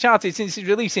time it has charted since its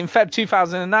release in Feb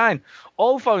 2009,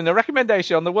 all following a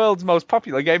recommendation on the world's most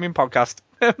popular gaming podcast.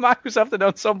 Microsoft and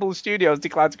Ensemble Studios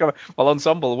declared to comment. Well,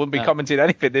 Ensemble wouldn't be commenting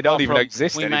anything. They don't even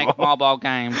exist we anymore. make mobile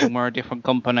games and we're a different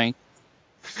company.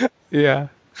 Yeah.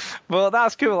 Well,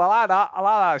 that's cool. I like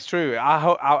that. It's true.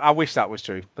 I wish that was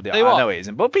true, but I know it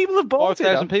isn't. But people have bought it.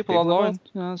 5,000 people online.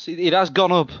 Yes, it has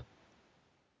gone up.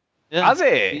 Yeah. Has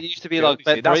it? It used to be like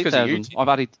that's 3,000. I've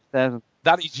added 2,000.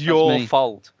 That is your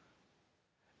fault.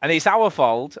 And it's our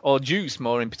fault, or Juice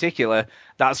more in particular,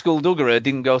 that Skullduggerer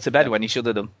didn't go to bed when he should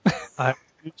have done. And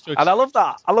I love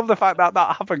that. I love the fact that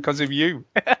happened because of you.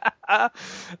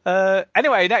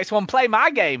 Anyway, next one. Play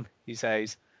my game, he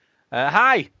says.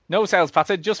 Hi. No sales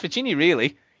pattern, just for Chinny,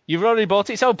 really. You've already bought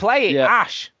it, so play it. Yeah.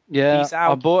 Ash. Yeah, Peace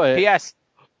out. I bought it. P.S.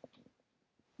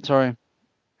 Sorry.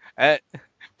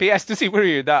 P.S. Does it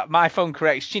worry you that my phone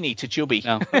corrects Chinny to Chubby?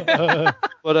 No.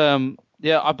 But,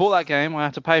 yeah, I bought that game. I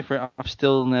had to pay for it. I've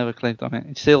still never clicked on it.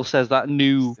 It still says that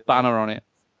new banner on it.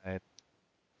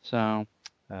 So...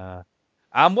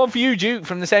 and one for you, Duke,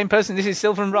 from the same person. This is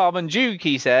still from Rob. And Duke,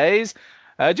 he says,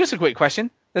 just a quick question.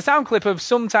 The sound clip of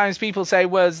sometimes people say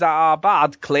words that are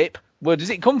bad clip, where does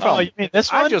it come from? Oh, you mean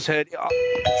this one? I just heard it.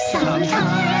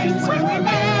 Sometimes when we're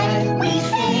mad, we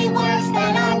say words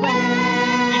that are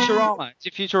bad. Futurama. Is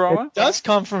it Futurama? It does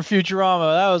come from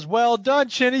Futurama. That was well done,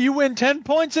 Chinny. You win 10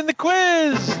 points in the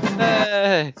quiz.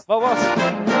 Hey. Well,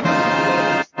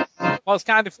 what's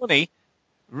kind of funny,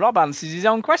 Rob answers his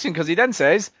own question because he then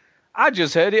says, I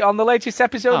just heard it on the latest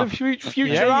episode of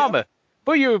Futurama. Yeah.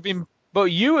 But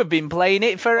you have been playing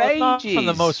it for ages. Not from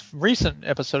the most recent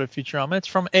episode of Futurama. It's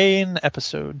from an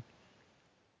episode.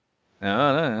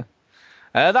 No.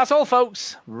 That's all,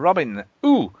 folks. Robin.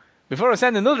 Ooh, before I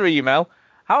send another email,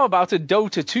 how about a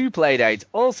Dota 2 playdate?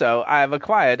 Also, I have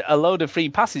acquired a load of free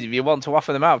passes if you want to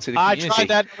offer them out to the community. I tried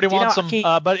that. Nobody wants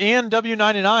them. But Ian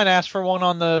W99 asked for one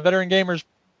on the Veteran Gamers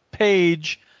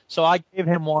page, so I gave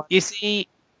him one.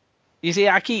 You see,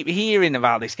 I keep hearing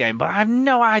about this game, but I have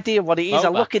no idea what it is. MOBA. I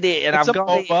look at it and It's I've got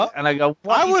MOBA. it, and I go,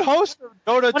 I would host a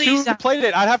Dota 2 that?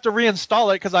 playdate. I'd have to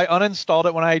reinstall it because I uninstalled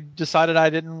it when I decided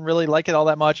I didn't really like it all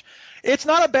that much. It's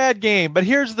not a bad game, but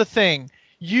here's the thing.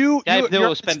 You've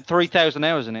spent 3,000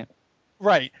 hours in it.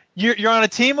 Right. You're on a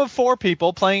team of 4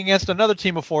 people playing against another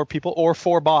team of 4 people or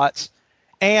 4 bots,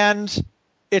 and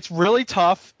it's really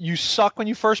tough. You suck when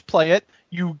you first play it.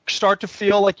 You start to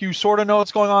feel like you sort of know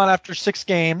what's going on after 6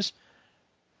 games.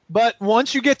 But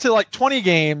once you get to like 20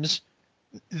 games,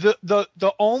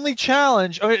 the only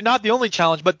challenge, not the only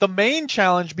challenge, but the main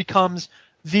challenge becomes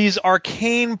these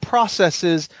arcane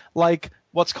processes like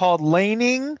what's called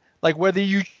laning, like whether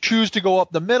you choose to go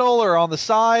up the middle or on the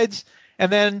sides,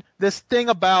 and then this thing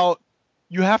about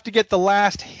you have to get the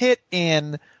last hit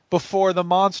in before the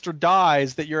monster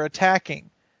dies that you're attacking.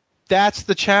 That's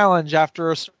the challenge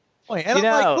after a certain point. And I'm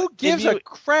like, who gives a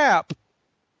crap?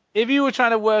 If you were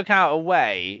trying to work out a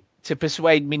way to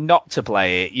persuade me not to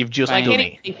play it, you've just done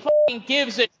it. He fucking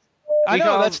gives it. I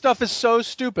know, that stuff is so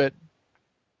stupid.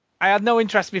 I had no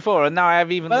interest before, and now I have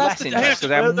even less interest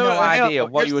because I have no idea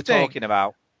what you were talking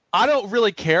about. I don't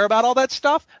really care about all that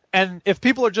stuff, and if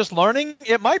people are just learning,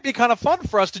 it might be kind of fun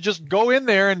for us to just go in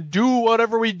there and do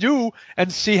whatever we do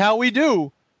and see how we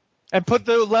do. And put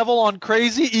the level on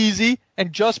crazy easy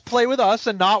and just play with us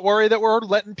and not worry that we're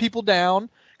letting people down.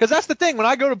 Because that's the thing. When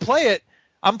I go to play it,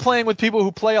 I'm playing with people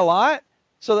who play a lot.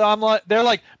 So that they're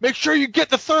like, make sure you get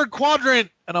the 3rd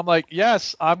quadrant. And I'm like,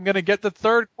 yes, I'm going to get the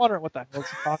 3rd quadrant. What the hell is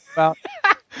he talking about?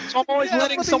 So I'm always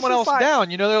letting someone else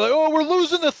down. You know, they're like, oh, we're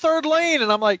losing the 3rd lane.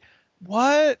 And I'm like,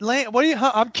 what lane? What are you?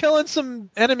 I'm killing some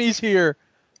enemies here.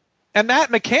 And that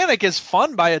mechanic is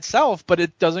fun by itself, but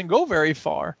it doesn't go very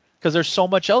far because there's so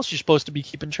much else you're supposed to be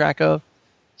keeping track of.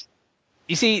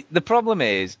 You see, the problem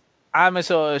is, I'm a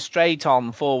sort of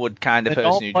straight-on forward kind of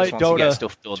person who just wants to get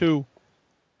stuff done. 2.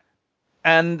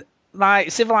 And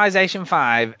like Civilization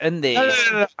 5 and this,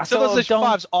 No. Civilization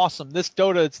 5's awesome. This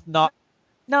Dota, it's not.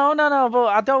 No, but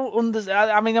I don't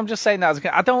understand. I mean, I'm just saying that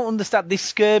I don't understand these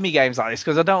skirmy games like this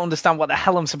because I don't understand what the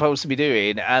hell I'm supposed to be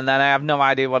doing, and then I have no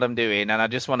idea what I'm doing, and I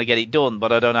just want to get it done,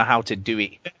 but I don't know how to do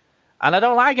it. And I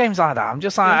don't like games like that. I'm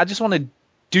just like, I just want to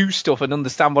do stuff and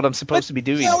understand what I'm supposed to be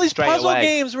doing all these straight puzzle away.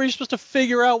 games where you're supposed to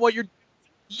figure out what you're.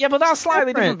 Yeah, but that's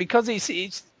slightly different because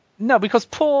because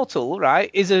Portal,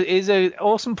 right, is a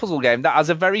awesome puzzle game that has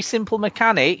a very simple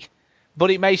mechanic, but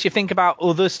it makes you think about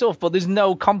other stuff. But there's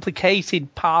no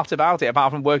complicated part about it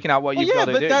apart from working out what you've got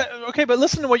to do. Okay, but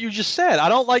listen to what you just said. I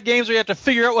don't like games where you have to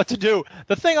figure out what to do.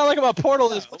 The thing I like about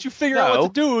Portal is once you figure out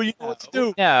what to do, you know what to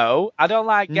do. No, I don't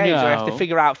like games where you have to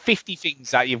figure out 50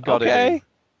 things that you've got to do.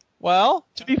 Well,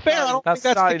 to be fair, I don't think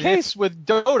that's the case with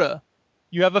Dota.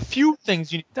 You have a few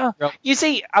things you need to figure out. You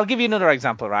see, I'll give you another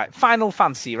example, right? Final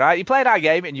Fantasy, right? You play that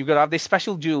game and you've got to have this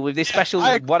special duel with this special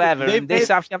whatever, and this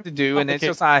stuff you have to do, and it's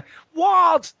just like,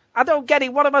 what? I don't get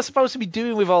it. What am I supposed to be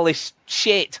doing with all this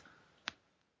shit?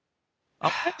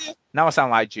 Now I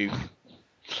sound like Duke.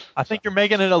 I think you're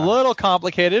making it a little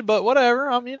complicated, but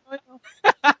whatever. I mean,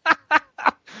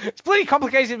 it's pretty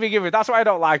complicated to begin with. That's why I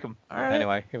don't like them. All right.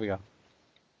 Anyway, here we go.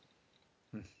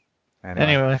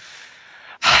 Anyway.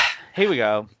 Here we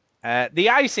go.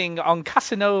 The icing on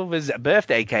Casanova's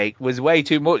birthday cake was way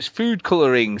too much food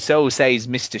colouring, so says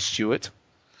Mr. Stewart.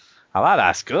 I like that.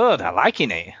 That's good. I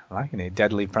liking it.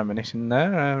 Deadly Premonition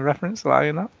there, reference.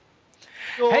 Liking that.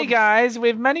 Good. Hey guys,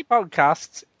 with many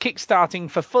podcasts kickstarting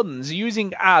for funds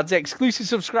using ads, exclusive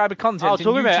subscriber content, and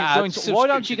YouTube ads, why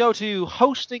don't you go to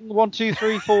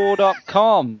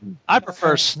hosting1234.com? I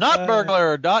prefer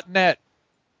snotburglar.net.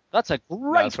 That's a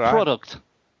great product.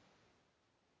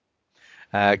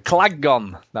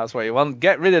 Claggon, that's what you want.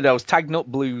 Get rid of those tag nut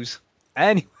blues.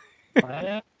 Anyway.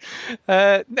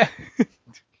 So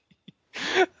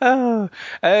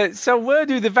where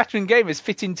do the veteran gamers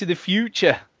fit into the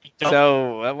future?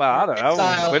 So, well, I don't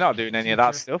know. We're not doing any of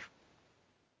that stuff.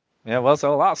 Yeah, what's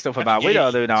all that stuff about? We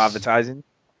don't do no advertising.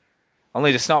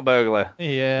 Only the Snot Burglar.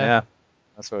 Yeah.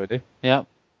 That's what we do. Yeah.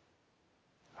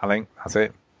 I think that's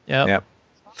it. Yep.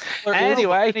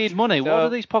 Anyway. They need money. Why do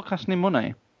these podcasts need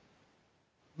money?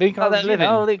 Because,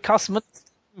 they cost money.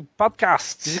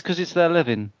 Podcasts. Is it because it's their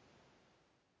living?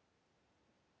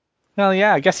 Well,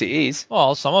 yeah, I guess it is.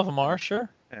 Well, some of them are, sure.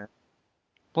 Yeah.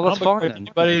 Well, that's fine then.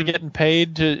 Anybody getting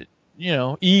paid to,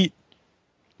 eat.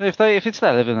 If it's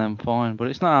their living, then fine. But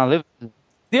it's not our living.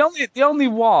 The only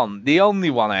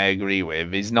one I agree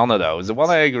with is none of those. The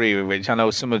one I agree with, which I know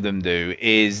some of them do,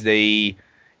 is the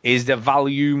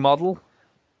value model.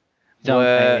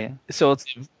 Where sort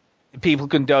of people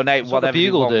can donate whatever they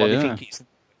want.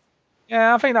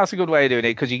 Yeah, I think that's a good way of doing it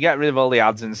because you get rid of all the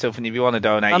ads and stuff, and if you want to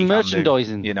donate, and you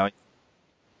merchandising. Can do,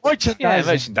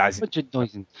 merchandising.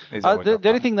 The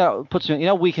only thing that puts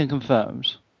me, Weekend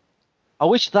Confirmed. I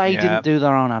wish they didn't do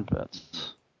their own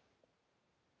adverts.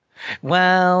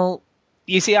 Well,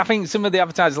 you see, I think some of the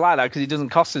advertisers like that because it doesn't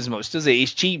cost as much, does it?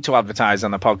 It's cheap to advertise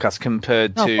on a podcast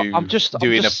compared to doing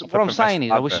what I'm saying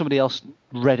is, I wish somebody else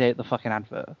read out the fucking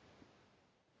advert.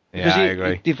 Because I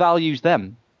agree. It devalues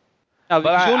them. No,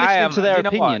 because you're listening to their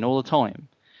opinion all the time.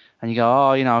 And you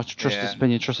go, trust his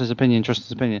opinion, trust his opinion, trust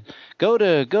his opinion. Go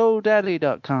to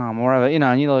GoDaddy.com or whatever,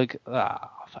 and you're like,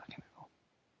 fucking hell.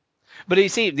 But you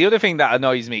see, the other thing that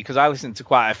annoys me, because I listen to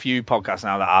quite a few podcasts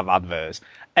now that have adverts,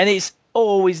 and it's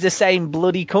always the same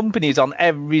bloody companies on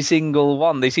every single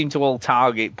one. They seem to all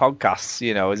target podcasts,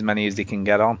 as many as they can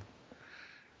get on.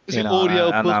 Is it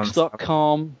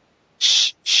audiobooks.com?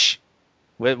 Shh.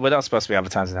 We're not supposed to be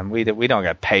advertising them. We don't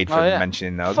get paid for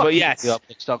mentioning those. Fuck but yes,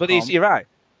 you're right.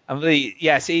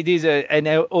 Yes, it is an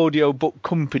audiobook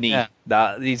company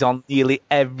that is on nearly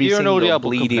every single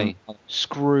bleeding.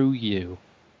 Screw you.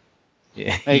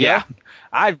 Yeah.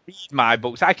 I read my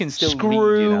books. I can still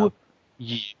read.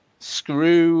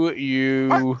 Screw you.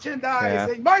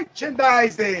 Merchandising,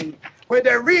 where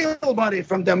the real money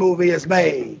from the movie is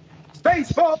made.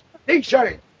 Spaceballs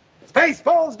T-shirt.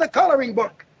 Spaceballs the coloring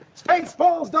book.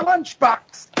 Spaceballs the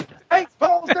lunchbox.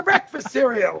 Spaceballs the breakfast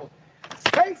cereal.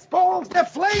 Spaceballs the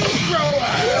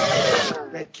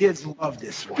flamethrower. The kids love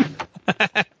this one.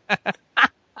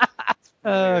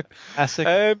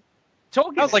 Classic.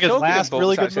 Sounds like his last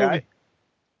really good movie.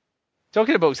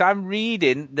 Talking of books, I'm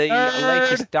reading the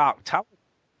latest Dark Tower.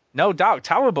 No, Dark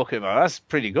Tower book. That's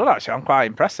pretty good, actually. I'm quite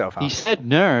impressed so far. He said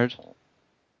nerd.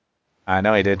 I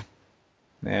know he did.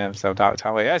 Yeah, so Dark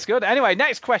Tower. Yeah, it's good. Anyway,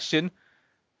 next question.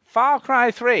 Far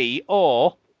Cry 3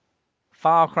 or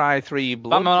Far Cry 3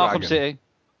 Blood Dragon? Arkham City.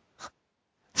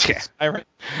 Yeah.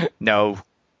 No.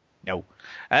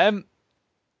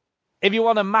 If you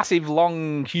want a massive,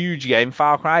 long, huge game,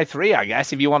 Far Cry 3, I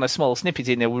guess. If you want a small snippet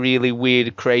in a really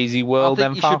weird, crazy world,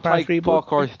 then Far Cry 3. Far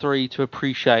Cry 3 to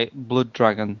appreciate Blood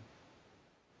Dragon.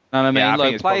 Know what I mean? Yeah,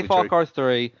 like, play Far Cry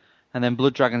 3, and then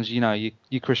Blood Dragon's, your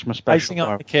Christmas special. Icing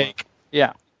on the cake.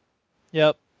 Yeah.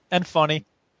 Yep. And funny.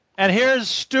 And here's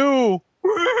Stu.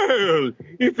 Well,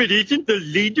 if it isn't the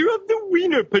leader of the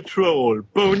Wiener Patrol,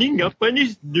 boning up on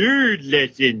his nerd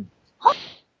lesson.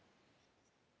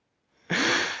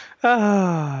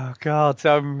 Oh, God.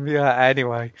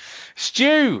 Anyway.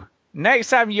 Stu, next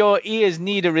time your ears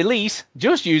need a release,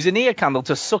 just use an ear candle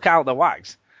to suck out the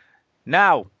wax.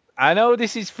 Now, I know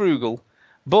this is frugal,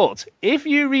 but if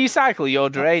you recycle your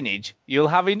drainage, you'll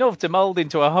have enough to mold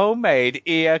into a homemade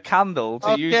ear candle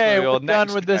to use for your we're next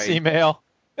done with this drain. email.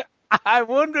 I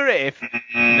wonder if...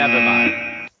 Never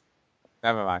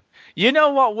mind. You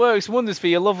know what works wonders for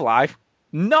your love life?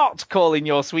 Not calling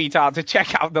your sweetheart to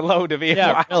check out the load of earwax.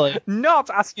 Yeah, really. Not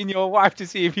asking your wife to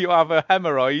see if you have a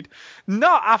hemorrhoid.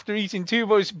 Not after eating too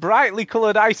much brightly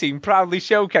coloured icing, proudly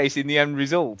showcasing the end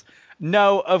result.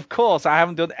 No, of course, I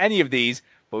haven't done any of these,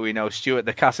 but we know Stuart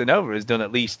the Casanova has done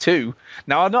at least 2.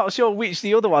 Now, I'm not sure which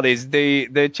the other one is,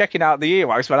 the checking out the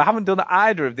earwax, but I haven't done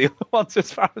either of the other ones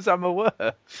as far as I'm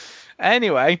aware.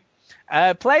 Anyway,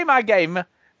 Play My Game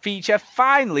feature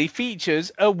finally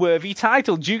features a worthy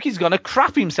title. Dukey's going to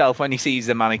crap himself when he sees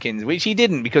the mannequins, which he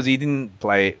didn't because he didn't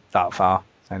play it that far.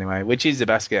 Anyway, which is the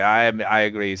best game. I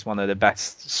agree. It's one of the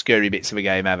best scurry bits of a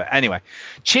game ever. Anyway,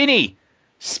 Chinny,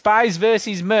 Spies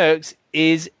vs. Mercs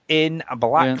is in a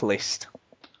blacklist.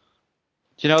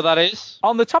 Do you know what that is?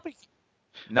 On the topic...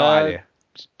 No idea.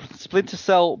 Splinter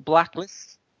Cell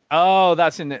Blacklist. Oh,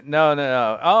 that's in it.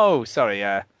 No. Oh, sorry,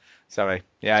 yeah. Sorry.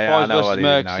 Yeah, I know what it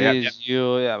is now. Yep.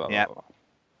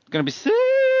 It's going to be sick.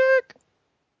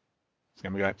 It's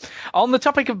going to be great. On the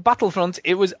topic of Battlefront,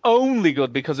 it was only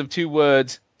good because of 2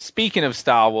 words. Speaking of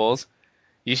Star Wars,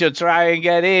 you should try and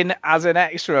get in as an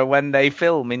extra when they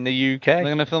film in the UK. They're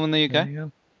going to film in the UK?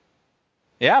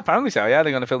 Yeah, apparently so. Yeah,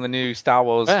 they're going to film the new Star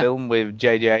Wars film with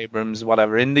J.J. Abrams,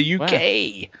 whatever, in the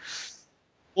UK.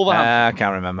 I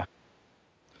can't remember.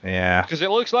 Yeah. Because it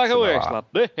looks like a wasteland.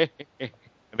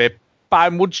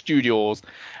 Pinewood Studios.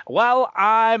 Well,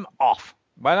 I'm off.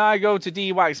 When I go to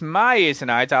de-wax my ear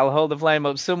tonight, I'll hold the flame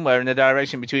up somewhere in the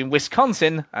direction between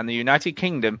Wisconsin and the United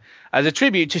Kingdom as a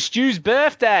tribute to Stu's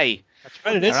birthday. That's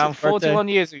right, it is around 41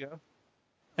 years ago.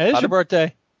 It is your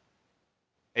birthday.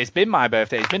 It's been my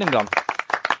birthday. It's been and gone.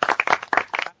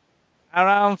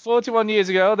 Around 41 years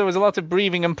ago, there was a lot of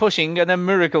breathing and pushing, and a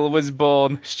miracle was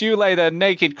born. Stu lay there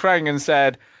naked crying and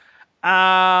said,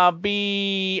 "Ah,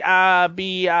 bee,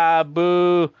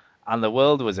 boo," and the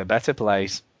world was a better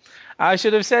place. I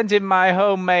should have sent him my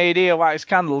homemade earwax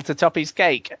candle to top his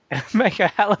cake. Make a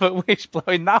hell of a wish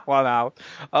blowing that one out.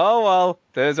 Oh well,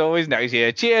 there's always next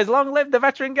year. Cheers, long live the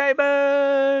veteran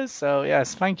gamers! So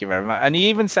yes, thank you very much. And he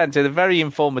even sent a very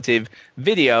informative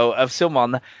video of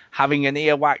someone having an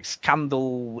earwax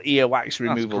candle, earwax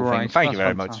removal thing. Thank you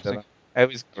very much for that. It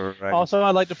was great. Also,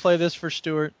 I'd like to play this for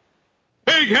Stuart.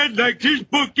 Big head like his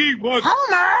bookie was.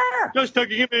 Homer! Just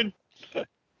tucking him in.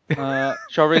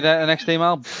 Shall I read the next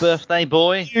email? Birthday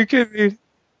boy. You can read.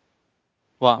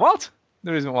 What?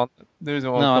 There isn't one. There isn't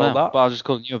one no, called I know, that. But I was just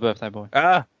calling you a birthday boy.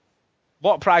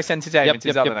 What price entertainment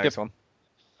is that the next one?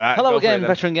 Right, hello again,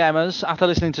 veteran gamers. After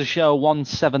listening to show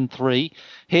 173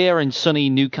 here in sunny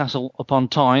Newcastle upon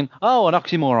Tyne. Oh, an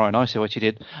oxymoron. I see what you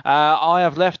did. I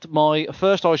have left my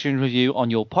first iTunes review on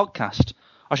your podcast.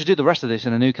 I should do the rest of this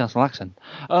in a Newcastle accent.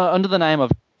 Under the name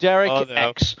of Derek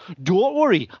X. Don't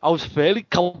worry, I was fairly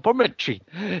complimentary.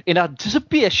 In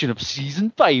anticipation of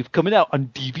Season 5 coming out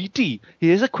on DVD,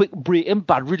 here's a quick Breaking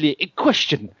Bad related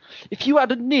question. If you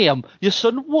had a name, your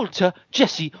son Walter,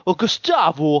 Jesse, or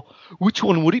Gustavo, which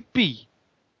one would it be?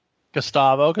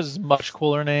 Gustavo, because it's a much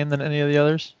cooler name than any of the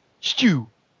others. Stu.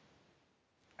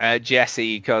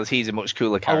 Jesse, because he's a much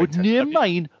cooler character. I would name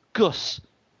mine Gus.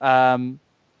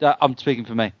 I'm speaking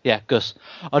for me. Yeah, Gus.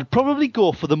 I'd probably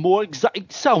go for the more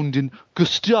exotic sounding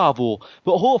Gustavo,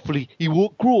 but hopefully he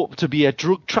won't grow up to be a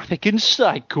drug trafficking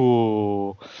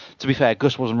psycho. To be fair,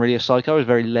 Gus wasn't really a psycho. He was a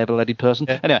very level-headed person.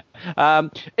 Yeah.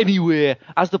 Anyway,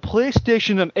 as the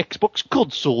PlayStation and Xbox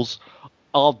consoles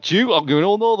are due, I'm going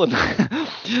all northern.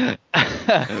 Well,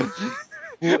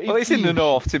 it's in the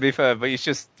north, to be fair, but it's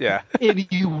just, yeah.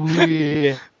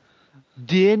 Anyway,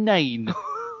 Day 9.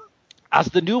 As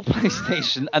the new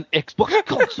PlayStation and Xbox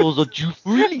consoles are due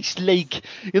for release, like,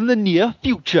 in the near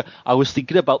future, I was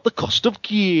thinking about the cost of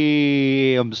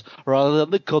games, rather than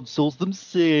the consoles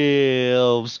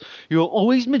themselves. You're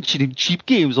always mentioning cheap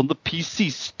games on the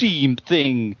PC Steam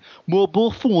thing,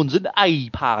 mobile phones and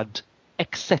iPad,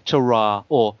 etc.,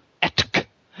 or etc.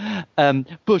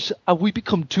 But have we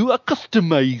become too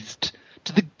customized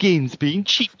to the games being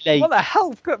cheap? Like, what the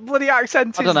hell bloody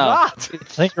accent is that? I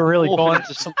think you're really going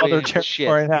to some other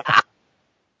territory now.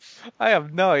 I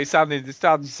have no. It's starting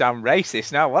to sound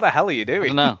racist now. What the hell are you doing? I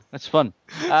don't know. It's fun.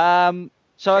 So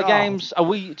our games, are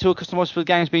we too customized for the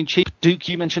games being cheap? Duke,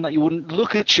 you mentioned that you wouldn't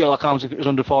look at Sherlock Holmes if it was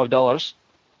under $5.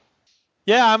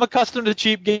 Yeah, I'm accustomed to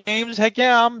cheap games. Heck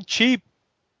yeah, I'm cheap.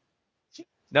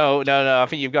 No. I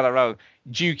think you've got it wrong.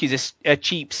 Duke is a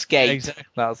cheapskate. Exactly.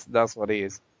 That's what he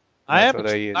is. I'm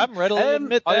readily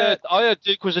admit that. I heard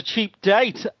Duke was a cheap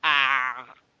date.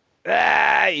 He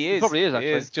is. Probably is, He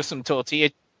actually. is. Just some tortilla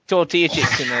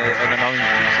chips and an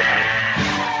orange juice.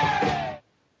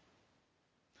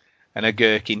 And a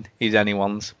gherkin. He's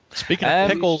anyone's. Speaking of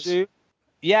pickles,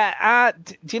 Yeah.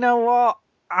 Do you know what?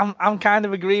 I'm kind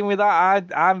of agreeing with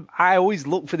that. I always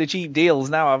look for the cheap deals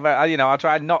now. I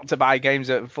try not to buy games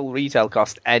at full retail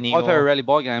cost anymore. I very rarely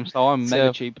buy games, so I'm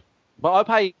mega cheap. But I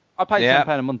pay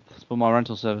 £10 a month for my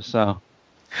rental service, so.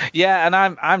 Yeah, and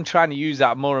I'm trying to use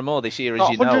that more and more this year, as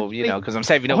you know, because I'm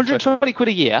saving up 120 quid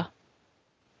a year.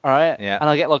 All right. Yeah. And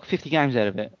I get like 50 games out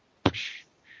of it.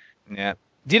 Yeah.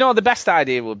 Do you know what the best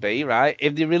idea would be, right?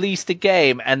 If they released a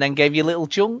game and then gave you little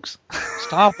chunks.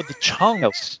 Stop with the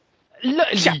chunks.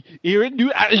 Luckily, here in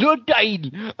New Ireland,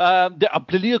 there are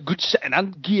plenty of good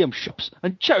second-hand game shops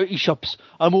and charity shops.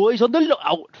 I'm always on the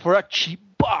lookout for a cheap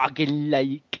bargain,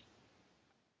 like.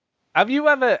 Have you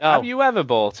ever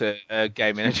bought a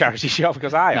game in a charity shop?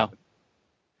 Because I haven't.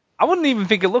 I wouldn't even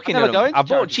think of looking at them. I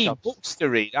bought cheap books to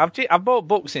read. I've bought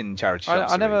books in charity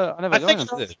shops. I never I think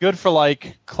it's good for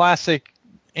like classic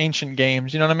ancient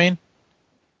games. You know what I mean?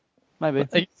 Maybe.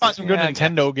 Like, you find some good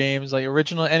Nintendo games, like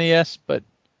original NES, but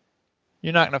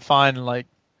you're not gonna find like.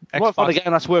 What about a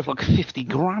game that's worth like 50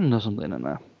 grand or something in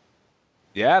there?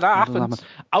 Yeah, that happens.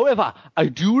 However, I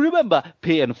do remember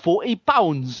paying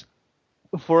 £40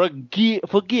 for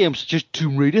for games such as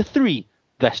Tomb Raider 3,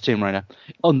 best Tomb Raider,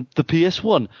 on the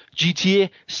PS1, GTA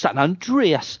San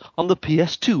Andreas on the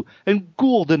PS2, and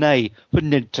GoldenEye for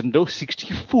Nintendo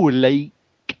 64. Like,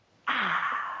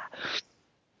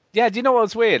 Yeah, do you know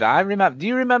what's weird? Do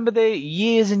you remember the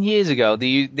years and years ago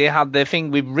they had the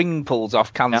thing with ring pulls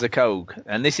off cans of Coke,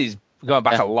 and this is going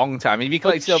back a long time. If you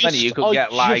collect so many, you could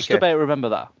get like. Just about remember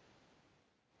that.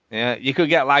 Yeah, you could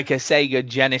get like a Sega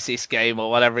Genesis game or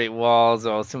whatever it was,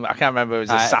 or something. I can't remember. It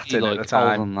was a Saturn at the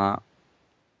time. Older than that.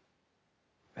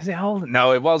 Is it old?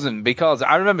 No, it wasn't, because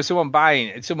I remember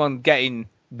someone getting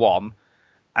one,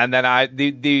 and then I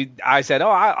said,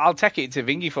 I'll take it to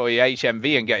Vingy for you,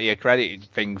 HMV, and get you a credit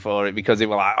thing for it, because they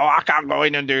were like, I can't go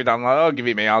in and do that. I'm like, give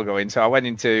it me, I'll go in. So I went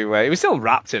into, it was still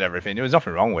wrapped and everything. There was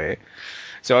nothing wrong with it.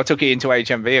 So I took it into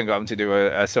HMV and got them to do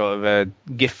a sort of a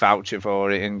gift voucher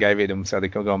for it and gave it them so they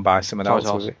could go and buy something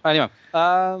else with it. Anyway,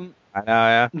 I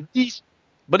know, yeah.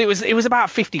 But it was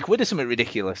about 50 quid or something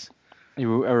ridiculous.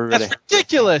 That's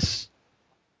ridiculous.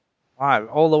 Wow,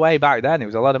 all the way back then, it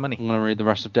was a lot of money. I'm going to read the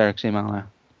rest of Derek's email now.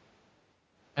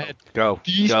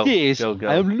 These days,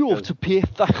 I am loath to pay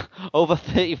over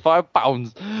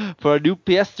 £35 for a new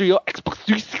PS3 or Xbox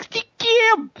 360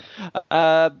 game.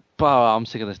 I'm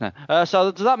sick of this now.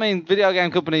 So does that mean video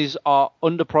game companies are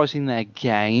underpricing their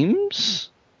games?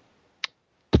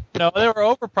 No, they were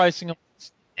overpricing them.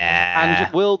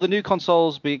 And will the new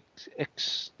consoles be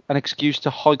an excuse to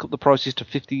hike up the prices to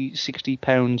 £50,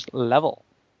 £60 level?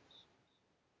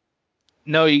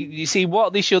 No, you see,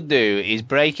 what they should do is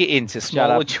break it into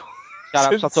smaller chunks.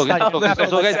 Shut up, stop talking.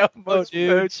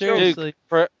 Dude, seriously.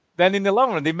 Then in the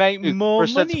long run, they make more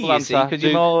money, you see, because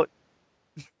you're more...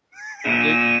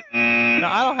 No,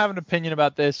 I don't have an opinion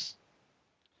about this.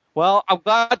 Well, I'm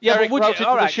glad Derek wrote it for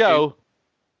the show.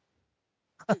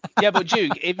 Yeah, but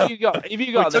Duke, if you got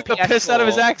took the piss out of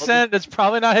his accent. That's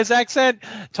probably not his accent.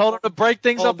 Told him to break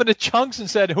things up into chunks and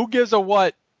said, "Who gives a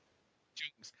what?"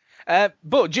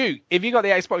 But Duke, if you got the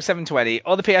Xbox 720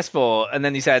 or the PS4, and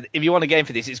then he said, if you want a game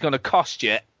for this, it's going to cost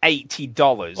you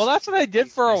 $80. Well, that's what they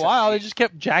did for a while. They just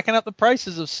kept jacking up the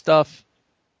prices of stuff.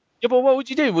 Yeah, but what would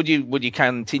you do? Would you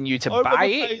continue to buy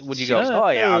it? Would you go,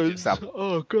 I'll just have...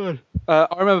 Oh, God. I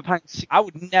remember paying... I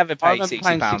would never pay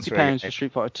 £60 for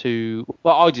Street Fighter 2.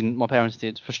 Well, I didn't. My parents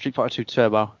did. For Street Fighter 2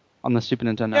 Turbo on the Super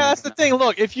Nintendo. Yeah, that's the thing.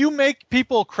 Look, if you make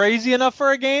people crazy enough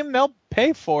for a game, they'll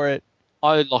pay for it.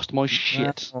 I lost my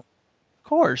shit. Of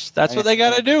course. That's what they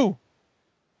got to do.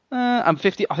 I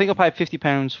think I paid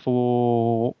 £50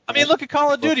 for... I mean, look at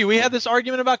Call of Duty. We had this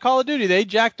argument about Call of Duty. They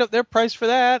jacked up their price for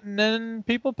that, and then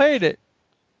people paid it.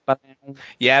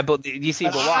 Yeah, but you see,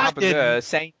 what happened there,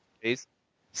 Sainsbury's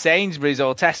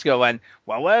or Tesco went,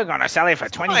 well, we're going to sell it for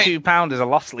 £22 as a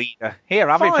loss leader. Here,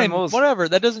 have it from us. Whatever.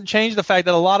 That doesn't change the fact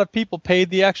that a lot of people paid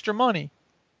the extra money.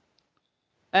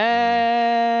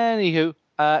 Anywho,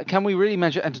 can we really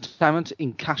measure entertainment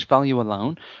in cash value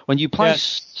alone? When you play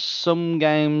some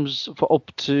games for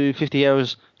up to 50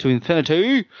 hours to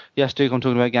infinity, yes, Duke, I'm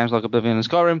talking about games like Oblivion and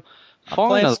Skyrim. I'm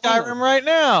playing Skyrim right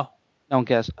now. No one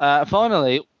cares.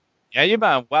 Finally... Yeah, you're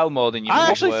about well more than you I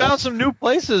actually found some new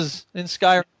places in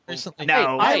Skyrim recently.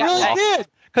 No, I really did.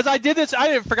 Because I did this.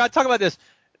 I forgot to talk about this.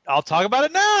 I'll talk about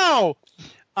it now.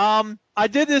 I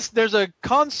did this. There's a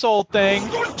console thing.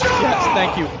 Yes,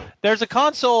 thank you. There's a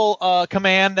console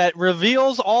command that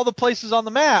reveals all the places on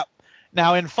the map.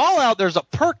 Now, in Fallout, there's a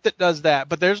perk that does that,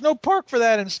 but there's no perk for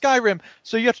that in Skyrim,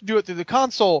 so you have to do it through the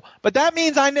console. But that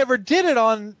means I never did it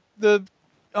on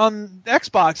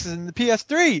Xbox and the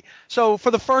PS3. So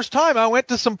for the first time, I went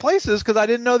to some places because I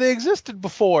didn't know they existed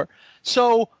before.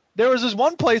 So there was this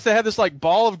one place that had this like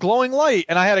ball of glowing light,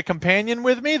 and I had a companion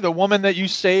with me, the woman that you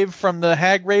saved from the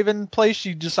Hag Raven place.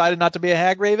 She decided not to be a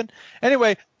Hag Raven.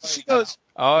 Anyway, she goes,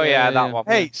 Oh, yeah, that one.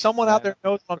 hey, someone out there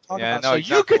knows what I'm talking about, no, so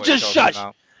exactly you could what you're just talking shush.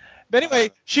 about. But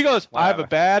anyway, she goes, I have a Whatever.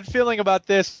 bad feeling about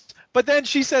this. But then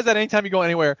she says that anytime you go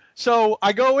anywhere. So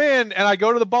I go in and I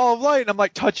go to the ball of light and I'm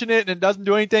like touching it and it doesn't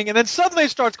do anything. And then suddenly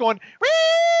it starts going,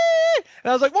 whee! And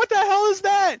I was like, what the hell is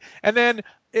that? And then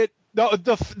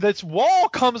this wall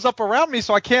comes up around me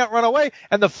so I can't run away.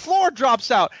 And the floor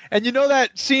drops out. And you know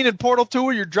that scene in Portal 2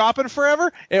 where you're dropping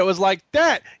forever? It was like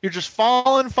that. You're just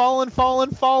falling.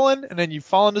 And then you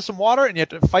fall into some water and you have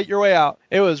to fight your way out.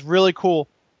 It was really cool.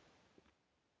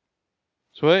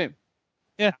 Sweet.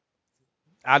 Yeah.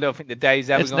 I don't think the day's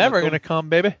ever It's going to never going to come,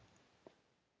 baby.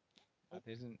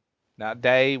 That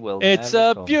day will It's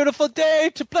never a come. beautiful day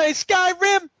to play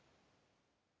Skyrim.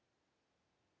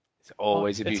 It's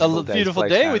always a It's beautiful a day. beautiful to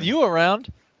play day with Skyrim. you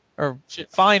around. Or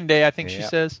fine day, I think she Yeah.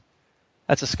 says.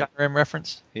 That's a Skyrim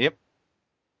reference. Yep.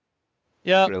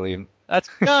 Yeah. Brilliant. That's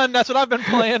done. That's what I've been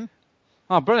playing.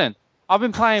 Oh, brilliant. I've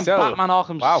been playing So, Batman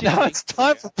Arkham wow. City. Now it's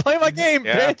time to play my game,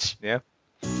 Yeah. bitch. Yeah.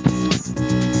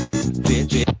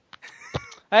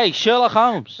 Hey, Sherlock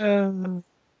Holmes.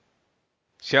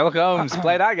 Sherlock Holmes.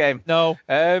 Play that game. No.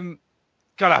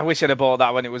 God, I wish I'd have bought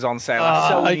that when it was on sale. I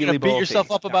so You're nearly going to beat bought yourself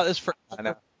it. up about this for. I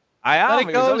know. I am. Let It it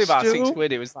was go, only about Stu.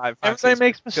 £6. It was like 5, Everybody 6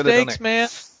 makes Should have done mistakes, it. man.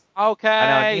 Okay, I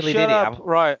know, I nearly shut did it. up.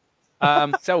 Right.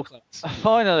 So close.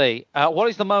 Finally, what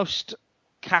is the most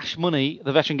cash money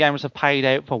the veteran gamers have paid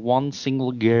out for one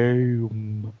single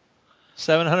game?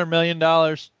 $700 million.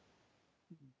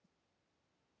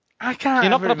 I can't. You're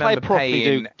not going to play properly,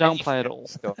 dude. Don't play at all.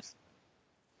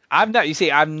 You see,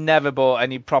 I've never bought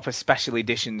any proper special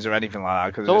editions or anything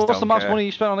like that. So what's the most money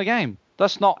you spent on a game?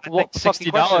 That's not what the fucking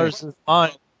question is. $60 is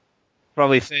fine.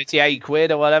 Probably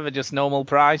 £38 or whatever, just normal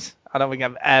price. I don't think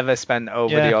I've ever spent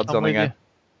over the odds on a game.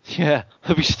 Yeah,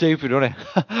 that'd be stupid, wouldn't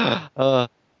it? That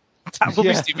would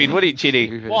be stupid, wouldn't it,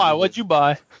 Chitty? Why? What'd you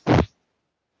buy?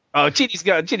 Oh, Chitty's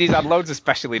had loads of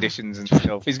special editions and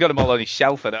stuff. He's got them all on his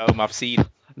shelf at home. I've seen.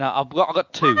 No, I've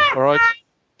got two. All right,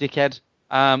 dickhead.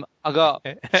 I got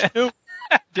Dish.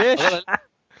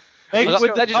 I got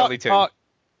Legendary two.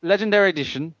 Legendary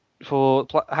Edition for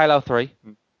Halo 3,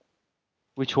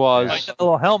 which was Like a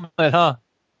little helmet, huh?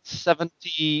 £70.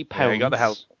 Yeah, you got the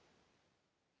helmet.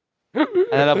 And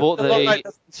then I bought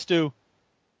Stu.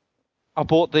 I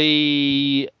bought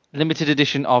the limited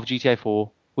edition of GTA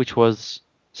 4, which was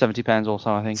 £70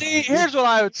 also, I think. See, here's what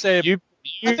I would say. I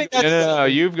think that's No.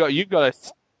 You've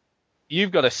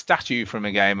got a statue from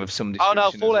a game of some Oh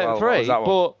description. no, Fallout as well. 3, What was that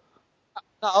one?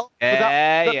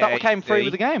 but that came free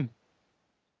with the game.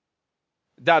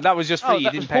 That was just free. Oh, You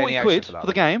that didn't was pay 40 any quid extra for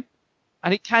the game,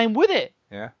 and it came with it.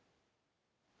 Yeah.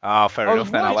 Oh, fair I enough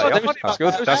was then. I'll really let you off. That's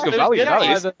good. That's good value. That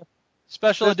is. The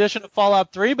special edition of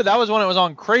Fallout 3, but that was when it was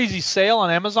on crazy sale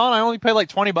on Amazon. I only paid like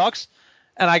 $20,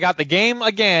 and I got the game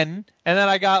again, and then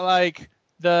I got like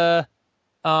the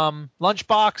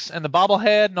lunchbox and the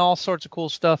bobblehead and all sorts of cool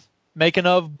stuff. Making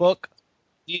of book.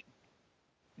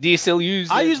 Do you still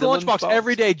use? I use the lunchbox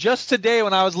every day. Just today,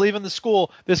 when I was leaving the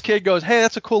school, this kid goes, "Hey,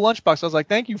 that's a cool lunchbox." I was like,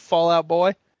 "Thank you, Fallout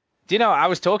boy." Do you know I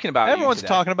was talking about? Everyone's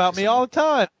talking about me all the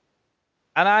time.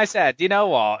 And I said, "Do you know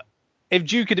what? If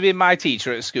Duke had been my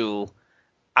teacher at school,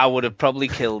 I would have probably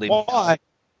killed him." Why?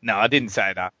 No, I didn't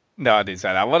say that.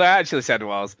 What I actually said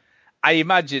was, I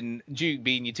imagine Duke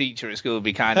being your teacher at school would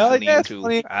be kind of funny and cool,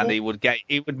 and he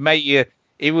would make you.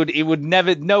 It would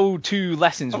never. No two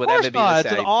lessons would ever be the It's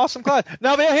same. an awesome class.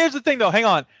 Now, man, here's the thing, though. Hang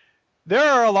on. There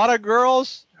are a lot of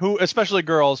girls who, especially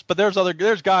girls, but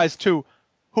there's guys too,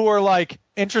 who are like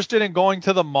interested in going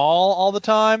to the mall all the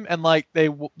time, and like they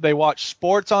watch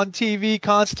sports on TV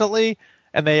constantly,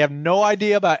 and they have no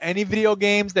idea about any video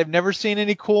games. They've never seen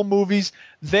any cool movies.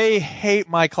 They hate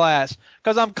my class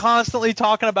because I'm constantly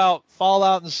talking about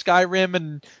Fallout and Skyrim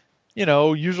and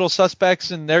Usual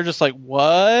Suspects, and they're just like,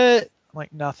 what? I'm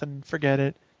like, nothing, forget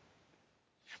it.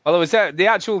 Well, it was the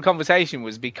actual conversation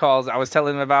was because I was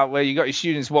telling them about where you got your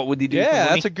students. What would they do? Yeah, for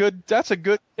money? that's a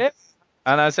good tip.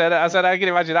 And I said I can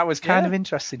imagine that was kind of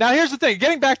interesting. Now here's the thing.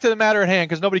 Getting back to the matter at hand,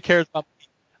 because nobody cares about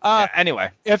me. Anyway,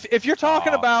 if you're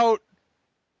talking about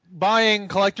buying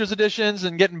collector's editions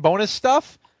and getting bonus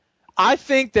stuff, I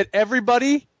think that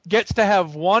everybody gets to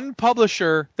have one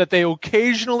publisher that they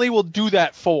occasionally will do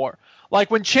that for.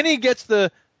 Like when Chinny gets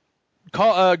the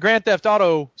Grand Theft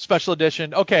Auto Special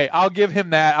Edition, okay, I'll give him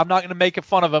that. I'm not going to make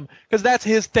fun of him because that's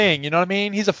his thing. You know what I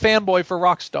mean? He's a fanboy for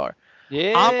Rockstar.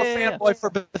 Yeah. I'm a fanboy for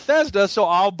Bethesda, so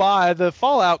I'll buy the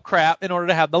Fallout crap in order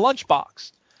to have the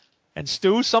lunchbox. And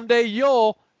Stu, someday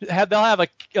they'll have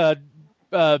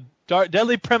a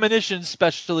Deadly Premonition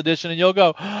Special Edition, and you'll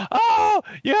go, oh,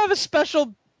 you have a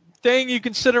special thing you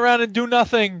can sit around and do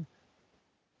nothing.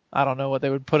 I don't know what they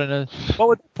would put in a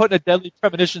Deadly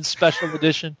Premonition Special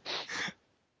Edition.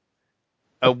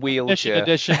 A wheelchair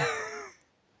edition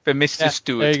for Mr.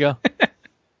 Stewart. There you go.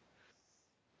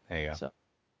 There you go. So.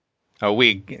 A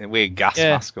weird gas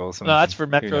mask or something. No, that's for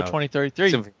Metro 2033.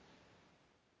 Something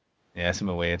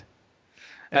weird.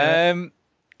 I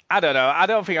don't know. I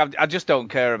don't think I just don't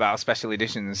care about special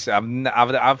editions. I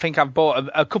think I've bought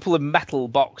a couple of metal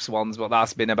box ones, but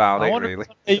that's been about it really.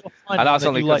 And that's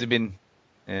only because it's been.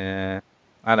 I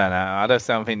don't know. I just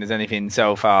don't think there's anything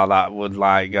so far that would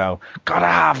like go. Gotta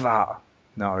have that.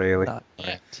 Not really. Not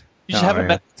yet. You should have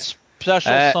a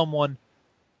special someone.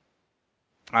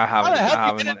 I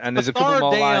haven't. And there's a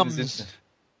couple more lines.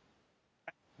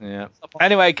 Yeah.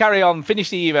 Anyway, carry on. Finish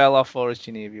the email off for us,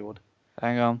 Ginny, if you would.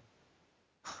 Hang on.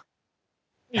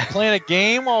 You playing a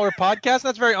game while we're podcasting?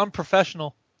 That's very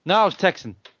unprofessional. No, I was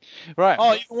texting. Right.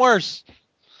 Oh, even worse.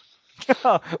 That's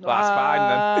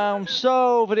fine then.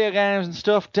 So, video games and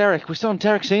stuff. Derek, we're still on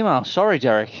Derek's email. Sorry,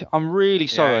 Derek. I'm really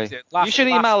sorry. You should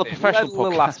email a professional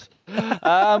podcast.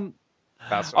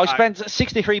 I spent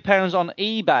 £63 on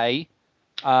eBay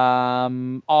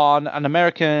on an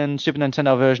American Super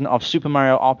Nintendo version of Super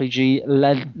Mario RPG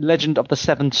Legend of the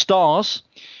Seven Stars,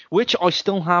 which I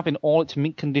still have in all its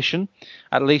mint condition.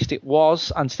 At least it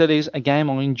was and still is a game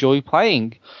I enjoy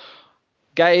playing.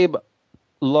 Gabe,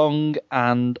 long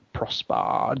and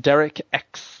prosper. Derek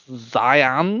X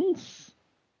Zions?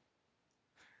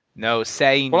 No,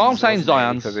 Sainz. Well, I'm saying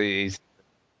Zions. Because he's...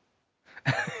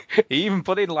 He even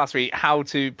put in last week how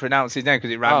to pronounce his name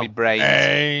because it ran me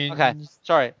brains. Okay,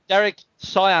 sorry. Derek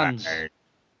Zions.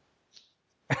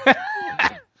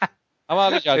 I'm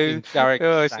only joking, Derek.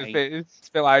 It's a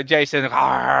bit like Jason. So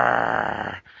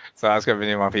that's going to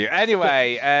be a new one for you.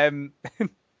 Anyway,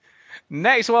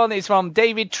 next one is from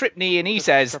David Tripney, and he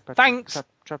says, thanks.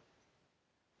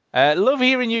 Love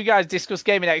hearing you guys discuss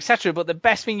gaming, etc., but the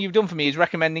best thing you've done for me is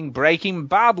recommending Breaking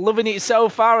Bad. Loving it so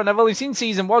far, and I've only seen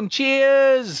season 1.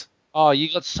 Cheers! Oh,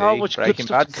 you got so much good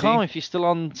stuff to come if you're still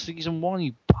on season 1,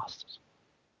 you bastards.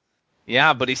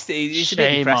 Yeah, but it's a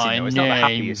bit depressing, though. It's not the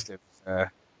happiest of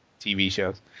TV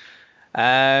shows.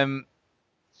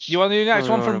 You want to do the next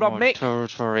one from Rob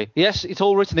Mick? Yes, it's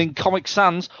all written in Comic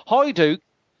Sans. Hi, Duke.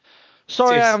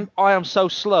 Sorry, I am so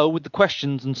slow with the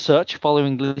questions and such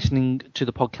following listening to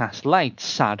the podcast late.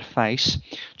 Sad face.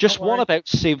 Just one about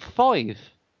Civ 5.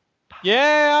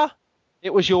 Yeah.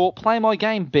 It was your Play My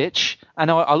Game, bitch. And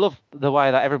I love the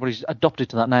way that everybody's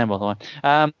adopted to that name, by the way.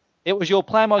 It was your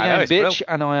Play My Game, bitch,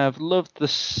 and I have loved the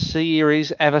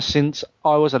series ever since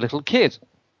I was a little kid.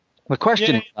 The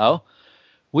question, though,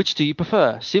 which do you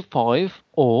prefer, Civ 5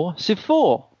 or Civ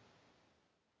 4?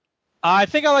 I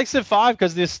think I like Civ 5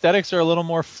 because the aesthetics are a little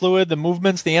more fluid, the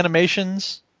movements, the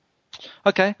animations.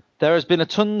 Okay, there has been a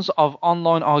tons of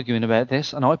online arguing about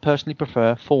this, and I personally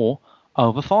prefer 4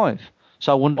 over 5.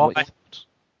 So I wonder what you thought.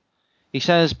 He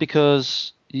says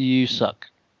because you suck.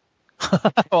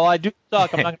 Well, I do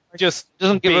suck. I'm not just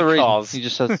doesn't give a reason. He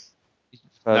just says.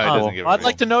 I'd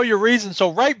like to know your reasons,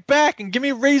 so write back and give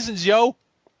me reasons, yo.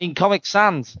 In Comic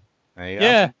Sans. There you go.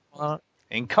 Yeah.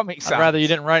 In Comic Sans. I'd rather you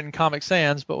didn't write in Comic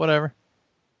Sans, but whatever.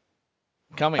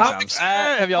 Comic Sans.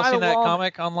 Have y'all seen that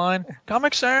comic online?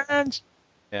 Comic Sans.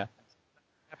 Yeah.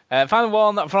 Final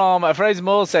one from Fraser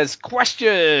Moore says,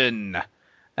 question.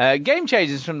 Game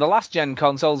changes from the last gen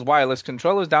consoles, wireless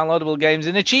controllers, downloadable games,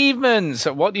 and achievements.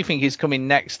 What do you think is coming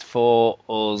next for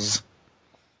us?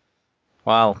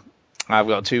 Well, I've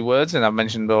got 2 words, and I've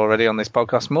mentioned already on this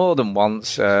podcast more than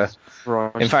once.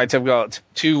 In fact, I've got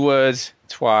 2 words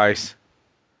twice.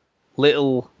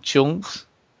 Little chunks,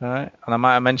 right? And I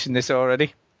might have mentioned this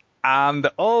already. And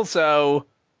also,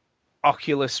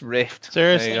 Oculus Rift.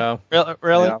 Seriously? There you go.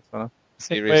 Really? Yeah,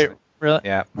 seriously. Wait, really?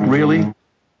 Yeah. Really?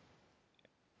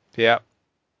 Yeah.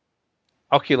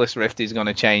 Oculus Rift is going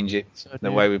to change it,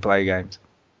 the way we play games.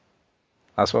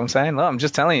 That's what I'm saying. Look, I'm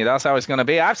just telling you, that's how it's going to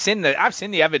be. I've seen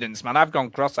the evidence, man. I've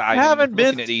gone cross-eyed. You haven't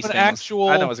been at these to an things. actual.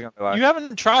 I know what it's going to be like. You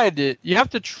haven't tried it. You have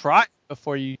to try it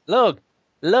before you. Look.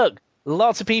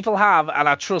 Lots of people have, and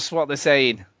I trust what they're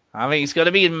saying. I think it's going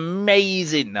to be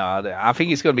amazing. No, I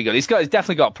think it's going to be good. It's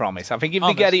definitely got promise. I think if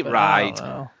they get it right,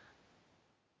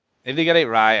 if they get it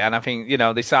right, and I think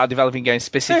they start developing games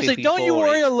specifically. Seriously, don't you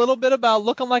worry a little bit about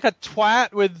looking like a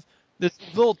twat with this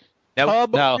little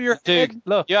tub over your head?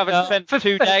 Look, you haven't spent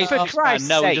 2 days. For Christ's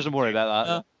sake, one doesn't worry about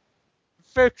that.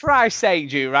 For Christ's sake,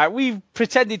 Jude, right? We've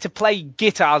pretended to play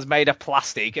guitars made of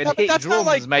plastic and hit that's drums not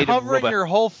like made of covering rubber. your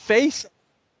whole face.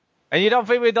 And you don't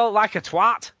think we don't like a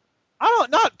twat?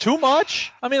 Not too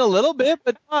much. I mean, a little bit,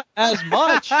 but not as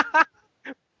much.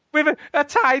 With a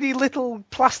tiny little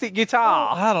plastic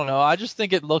guitar. I don't know. I just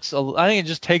think it looks. I think it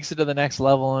just takes it to the next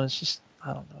level, and it's just,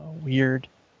 I don't know, weird.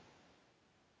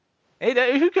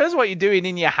 Hey, who cares what you're doing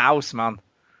in your house, man?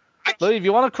 Look, if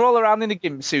you want to crawl around in a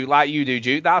gimp suit like you do,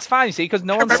 Duke, that's fine, you see, because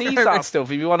no one sees that stuff.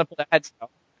 If you want to put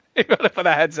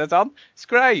a headset on, it's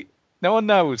great. No one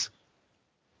knows.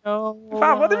 No, in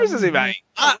fact, what difference does it make?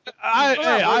 I'm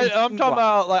talking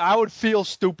about, like, I would feel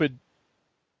stupid.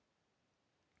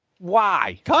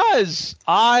 Why? Because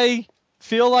I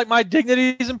feel like my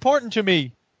dignity is important to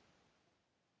me.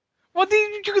 What?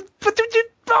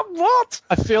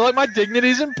 I feel like my dignity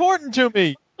is important to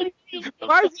me.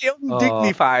 Why is it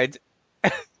undignified?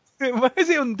 Why is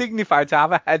it undignified to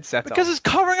have a headset because on? It's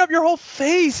covering up your whole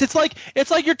face. It's like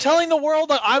you're telling the world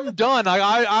that I'm done.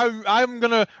 I'm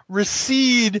gonna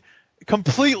recede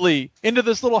completely into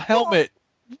this little helmet.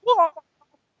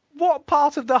 What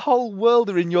part of the whole world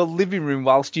are in your living room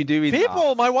whilst you're doing People,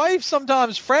 that? my wife,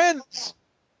 sometimes friends.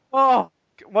 Oh,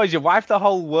 what, is your wife the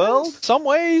whole world? Some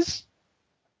ways.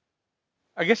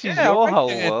 I guess she's your whole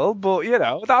world, but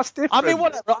that's different. I mean,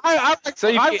 whatever. I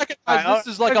recognize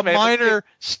this is like a minor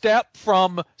step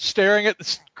from staring at the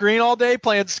screen all day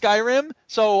playing Skyrim.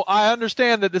 So I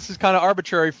understand that this is kind of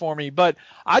arbitrary for me, but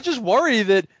I just worry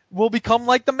that we'll become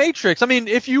like the Matrix. I mean,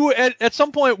 if you at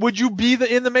some point would you be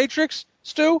in the Matrix,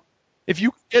 Stu? If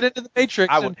you get into the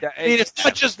Matrix, I mean, it's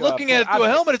not just looking at it through a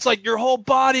helmet. It's like your whole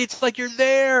body. It's like you're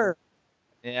there.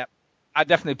 Yeah, I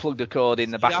definitely plugged a cord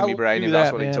in the back of my brain if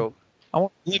that's what it took. I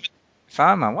want to live.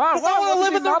 Fine, man. Why I want to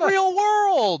live in the real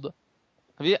world.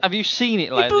 Have you seen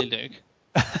it lately, Duke?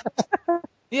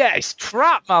 Yeah, it's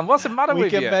crap, man. What's the matter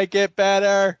with you? We can make it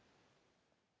better.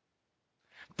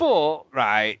 But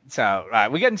we're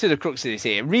getting to the crux of this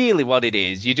here. Really, what it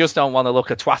is, you just don't want to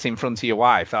look a twat in front of your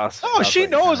wife. That's she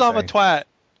knows I'm a twat.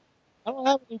 I don't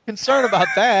have any concern about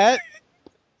that.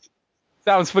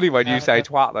 Sounds funny when you say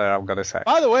twat there, I'm going to say.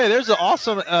 By the way, there's an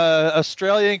awesome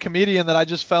Australian comedian that I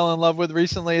just fell in love with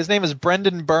recently. His name is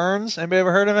Brendan Burns. Anybody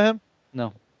ever heard of him?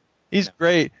 No. He's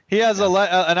great. He has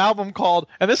an album called,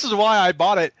 and this is why I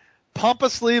bought it,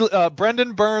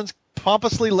 Brendan Burns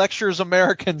Pompously Lectures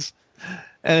Americans.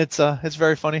 And it's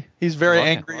very funny. He's a very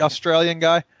angry Australian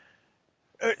guy.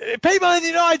 People in the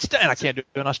United States, and I can't do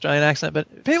an Australian accent,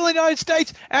 but people in the United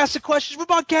States ask the questions, what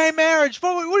about gay marriage?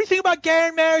 What do you think about gay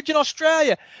marriage in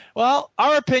Australia? Well,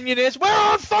 our opinion is, we're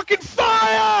on fucking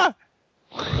fire!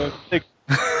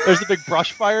 There's a big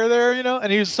brush fire there,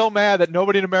 and he was so mad that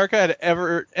nobody in America had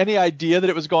ever any idea that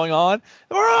it was going on.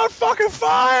 We're on fucking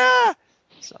fire!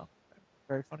 So,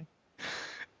 very funny.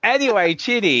 Anyway,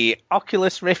 Chidi,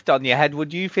 Oculus Rift on your head,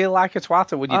 would you feel like a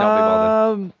twat or would you not be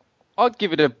bothered?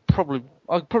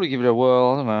 I'd probably give it a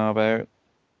whirl. I don't know about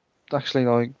actually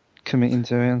like committing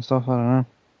to it and stuff. I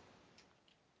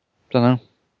don't know.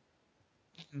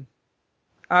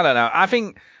 I don't know. I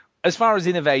think as far as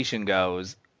innovation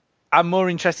goes, I'm more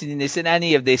interested in this than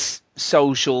any of this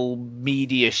social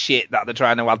media shit that they're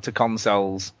trying to add to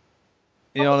consoles.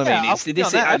 You know what I mean?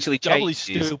 This actually changes.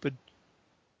 Stupid.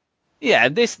 Yeah,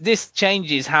 this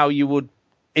changes how you would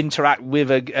interact with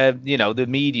the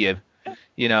media,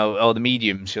 or the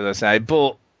medium, should I say?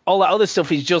 But all that other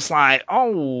stuff is just like,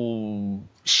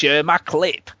 share my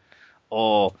clip,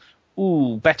 or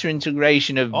better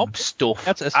integration of stuff.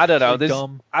 I don't know.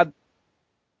 Dumb.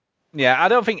 I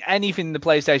don't think anything the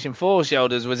PlayStation 4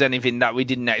 showed us was anything that we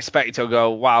didn't expect or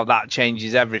go, wow, that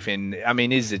changes everything. I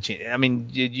mean,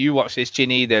 you watched this,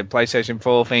 Chinny, the PlayStation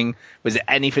 4 thing. Was it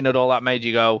anything at all that made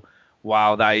you go,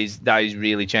 wow, that is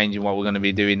really changing what we're going to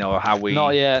be doing or how we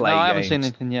Not yet. play No, games? I haven't seen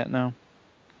anything yet, no.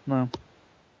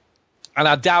 And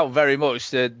I doubt very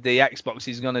much that the Xbox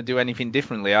is going to do anything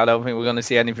differently. I don't think we're going to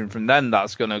see anything from them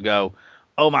that's going to go,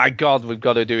 oh my God, we've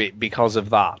got to do it because of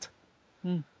that.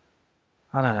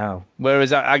 I don't know.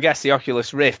 Whereas I guess the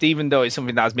Oculus Rift, even though it's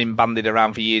something that's been bandied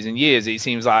around for years and years, it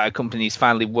seems like a company's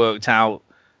finally worked out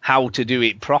how to do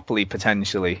it properly,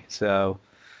 potentially. So,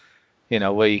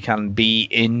 where you can be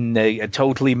in a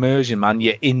total immersion, man.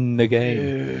 You're in the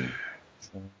game.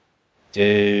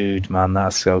 Dude, man,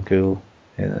 that's so cool.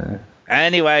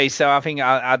 Anyway, so I think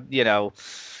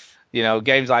You know,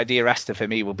 games like Dear Esther for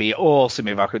me would be awesome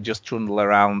if I could just trundle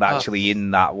around actually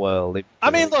in that world.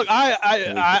 I mean, look,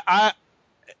 I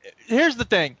here's the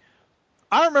thing.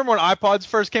 I remember when iPods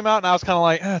first came out, and I was kind of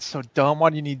like, that's so dumb. Why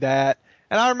do you need that?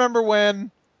 And I remember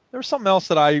when there was something else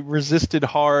that I resisted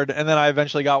hard, and then I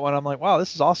eventually got one. I'm like, wow,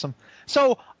 this is awesome.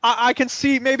 So I can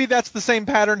see maybe that's the same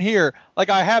pattern here. Like,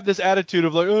 I have this attitude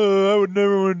of like, oh, I would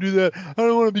never want to do that. I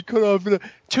don't want to be cut off.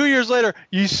 2 years later,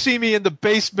 you see me in the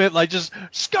basement, like just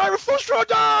Skyrim Frustration,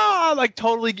 like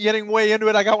totally getting way into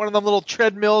it. I got one of them little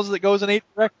treadmills that goes in 8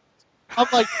 directions. I'm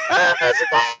like, this is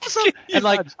awesome. And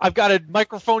like, I've got a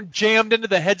microphone jammed into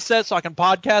the headset so I can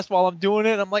podcast while I'm doing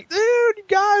it. I'm like, dude, you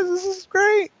guys, this is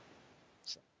great.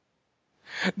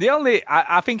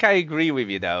 I think I agree with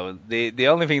you though. The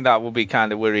only thing that will be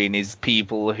kind of worrying is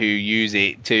people who use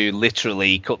it to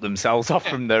literally cut themselves off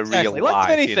from their real life. Like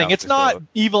anything, it's not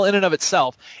evil in and of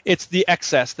itself. It's the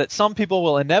excess that some people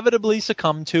will inevitably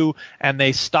succumb to, and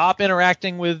they stop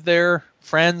interacting with their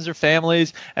friends or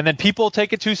families, and then people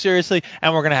take it too seriously,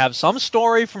 and we're going to have some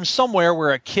story from somewhere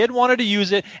where a kid wanted to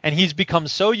use it, and he's become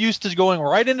so used to going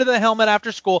right into the helmet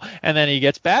after school, and then he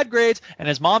gets bad grades, and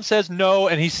his mom says no,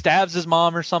 and he stabs his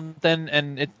mom or something,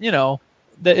 and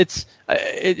it's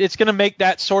going to make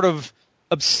that sort of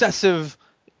obsessive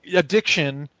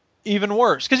addiction even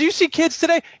worse. Because you see kids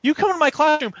today, you come into my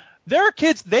classroom, there are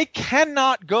kids, they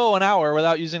cannot go an hour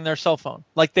without using their cell phone.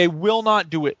 Like, they will not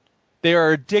do it. They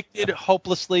are addicted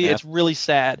hopelessly. Yeah. It's really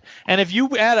sad. And if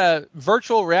you add a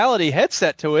virtual reality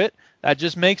headset to it, that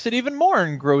just makes it even more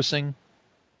engrossing.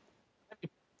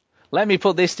 Let me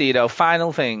put this to you, though.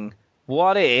 Final thing.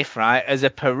 What if, right, as a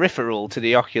peripheral to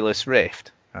the Oculus Rift,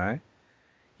 right,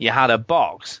 you had a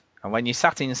box, and when you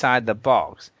sat inside the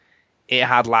box, it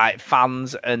had, like,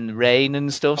 fans and rain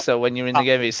and stuff, so when you're in the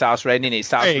game, it starts raining in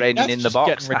the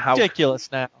box. That's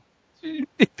ridiculous now.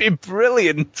 It'd be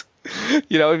brilliant.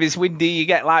 You know, if it's windy, you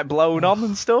get like blown on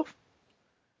and stuff.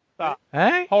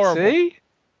 Hey, horrible. See?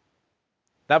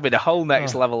 That'd be the whole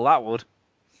next level. That would.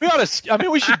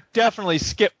 We should definitely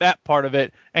skip that part of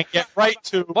it and get right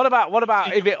to. What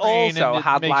about if it also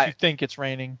had makes like? You think it's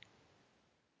raining?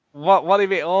 What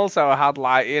if it also had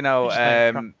like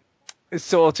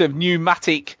sort of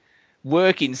pneumatic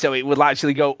working, so it would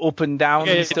actually go up and down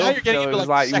and stuff. Now you're getting so into it was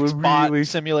like sex bot really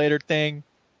simulator thing.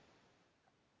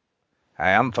 I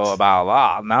hadn't thought about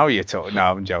that. Now you're talking. No,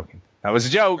 I'm joking. That was a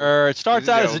joke. It starts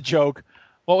out as a joke.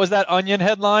 What was that Onion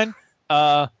headline?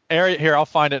 Here, I'll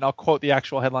find it and I'll quote the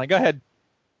actual headline. Go ahead.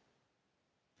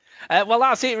 Well,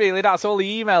 that's it, really. That's all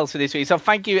the emails for this week. So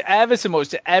thank you ever so much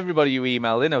to everybody who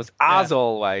emailed in us, as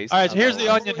always. All right, so here's the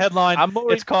Onion headline.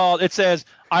 It says,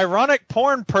 ironic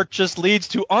porn purchase leads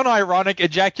to unironic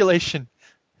ejaculation.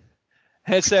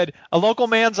 It said, a local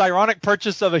man's ironic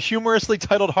purchase of a humorously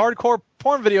titled hardcore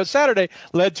porn video Saturday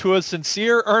led to a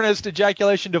sincere, earnest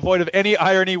ejaculation devoid of any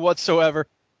irony whatsoever.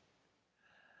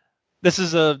 This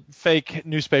is a fake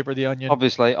newspaper, The Onion.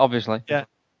 Obviously. Yeah.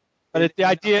 But the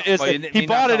idea is that he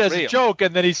bought it as a joke,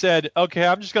 and then he said, okay,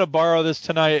 I'm just going to borrow this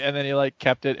tonight, and then he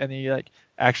kept it, and he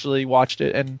actually watched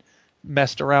it and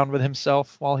messed around with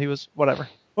himself while he was whatever.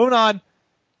 Moving on.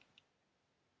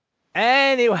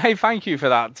 Anyway, thank you for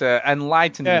that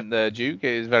enlightenment there, Duke.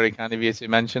 It is very kind of you to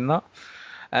mention that.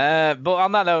 But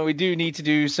on that note, we do need to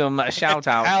do some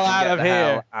shout-outs. Hell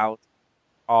out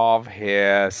of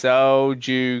here. So,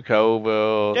 Duke,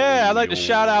 over. Yeah, I'd like to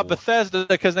shout out Bethesda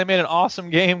because they made an awesome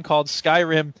game called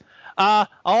Skyrim. I'll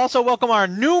also welcome our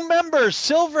new member,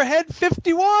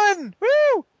 Silverhead51.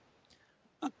 Woo!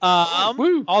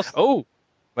 Woo! Also,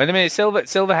 wait a minute.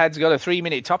 Silverhead's got a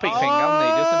 3-minute topic thing, hasn't he?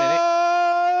 Just a minute.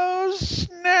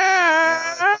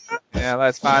 Snap! Yeah,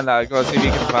 let's find that. Go see if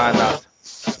you can find that.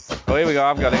 Oh, here we go.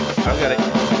 I've got it.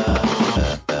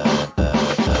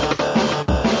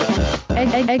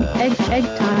 Egg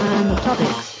time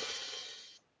topics.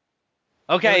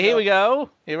 Okay, here we go.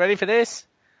 You ready for this?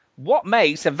 What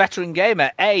makes a veteran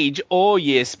gamer age or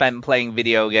years spent playing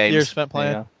video games? Years spent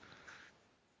playing.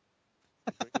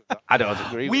 I don't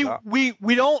agree with that.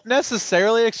 We don't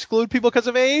necessarily exclude people because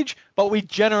of age, but we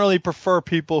generally prefer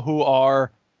people who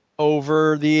are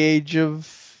over the age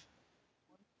of...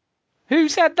 Who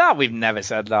said that? We've never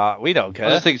said that. We don't care.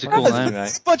 I just think it's a cool name,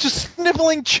 right? A bunch of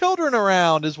sniveling children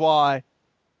around is why.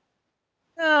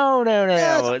 No. Maybe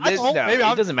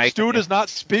it doesn't make Stu does not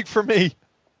speak for me.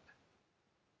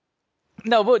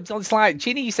 No, but it's like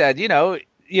Chinny said, you might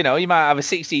have a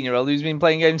 16-year-old who's been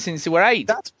playing games since they were 8.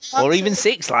 Or even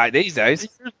 6, like these days.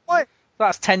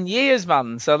 That's 10 years,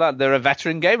 man. So that they're a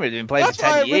veteran gamer who's been playing for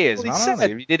 10 years, man. If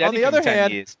you did anything on the other for 10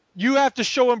 hand, years. You have to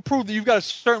show and prove that you've got a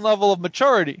certain level of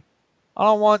maturity. I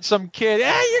don't want some kid,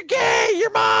 hey, you're gay,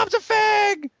 your mom's a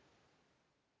fag.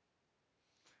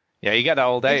 Yeah, you get that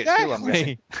all day at school, I'm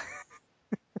guessing.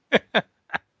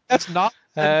 That's not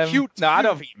cute. No, I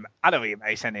don't think it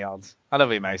makes any odds. I don't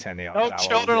think it makes any odds. No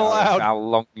children allowed. How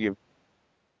long you?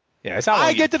 Yeah, it's how long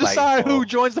I get to you play decide for. who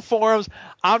joins the forums.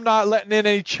 I'm not letting in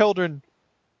any children.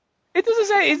 It doesn't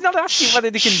say. It's not asking whether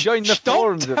they can join the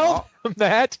forums or Don't not. tell them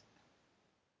that.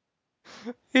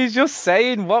 He's just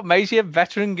saying what makes you a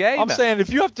veteran gamer. I'm saying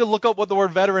if you have to look up what the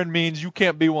word veteran means, you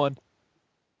can't be one.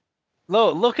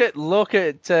 Look at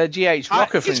GH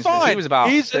Rocker, for instance. Fine. He was about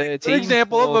He's 13, an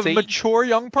example 14. of a mature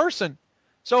young person.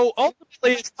 So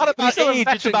ultimately, it's not about still a age;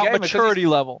 it's veteran about gamer, maturity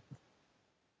level.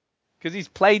 Because he's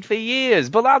played for years,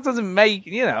 but that doesn't make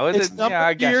It's the number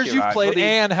I of guess years you're you've right. played But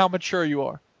and how mature you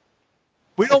are.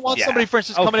 We don't want somebody, for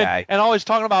instance, coming in and always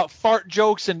talking about fart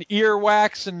jokes and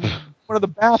earwax and one of the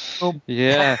bathroom.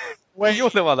 Yeah. Wait, you're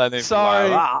the one that didn't sorry,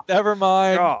 like that. never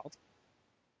mind. God.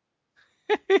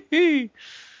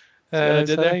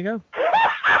 There you go.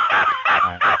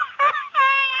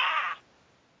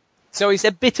 So it's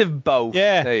a bit of both.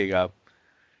 Yeah. There you go.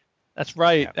 That's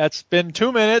right. Yeah. That's been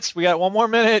 2 minutes. We got one more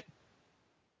minute.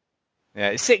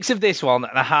 Yeah, 6 of this one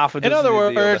and a half of In other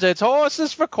words, it's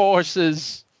horses for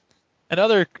courses. And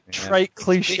other trite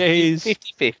cliches.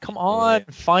 50-50. Come on,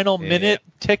 final minute,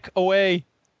 tick away.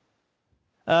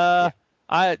 The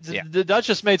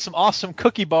Duchess made some awesome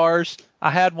cookie bars.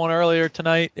 I had one earlier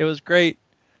tonight. It was great.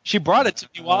 She brought it to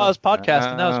me while I was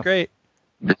podcasting. That was great.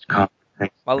 This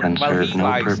conversation serves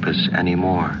no purpose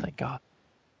anymore. Thank God.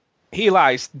 He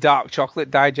likes dark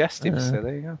chocolate digestives, so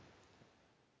there you go.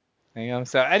 There you go.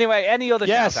 So anyway, any other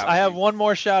Yes, shout-outs? I have one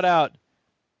more shout out.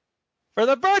 For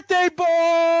the birthday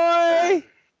boy!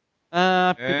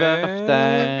 Happy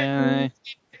birthday.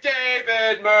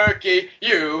 David Murky,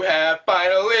 you have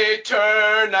finally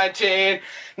turned 19.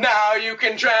 Now you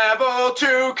can travel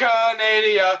to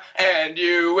Canada and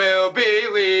you will be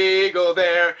legal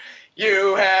there.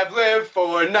 You have lived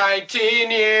for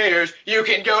 19 years. You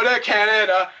can go to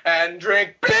Canada and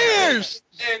drink beers.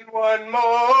 In one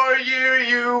more year,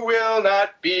 you will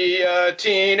not be a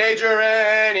teenager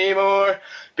anymore.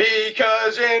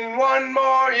 Because in one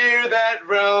more year, that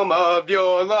realm of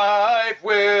your life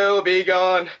will be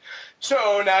gone.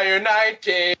 So now you're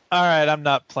 19. All right, I'm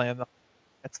not playing that.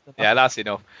 That's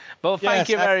enough. But thank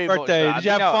you very much. Did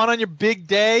you have fun on your big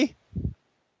day?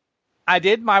 I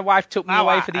did. My wife took me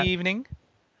away for the evening.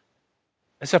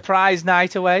 A surprise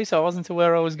night away, so I wasn't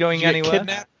aware I was going anywhere.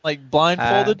 Kidnapped, like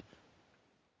blindfolded?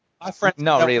 My friend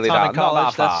not really that. Not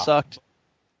that far. That sucked.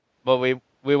 But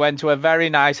we went to a very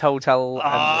nice hotel. Went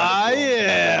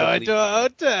to a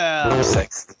hotel.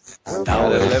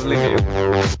 Lovely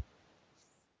meal.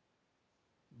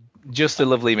 Just a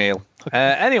lovely meal.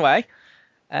 Anyway,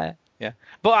 yeah.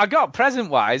 But I got,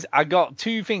 present-wise, I got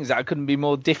 2 things that couldn't be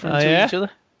more different to each other.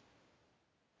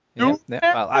 Yeah.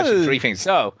 Well, actually 3 things.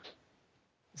 So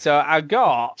I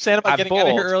got. Saying about getting out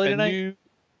of here early tonight?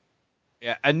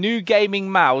 A new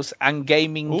gaming mouse and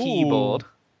gaming keyboard.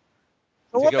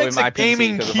 So what makes a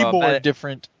gaming keyboard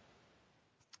different?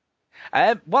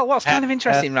 Well, what's kind of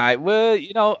interesting, right? We're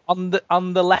on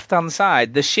the left-hand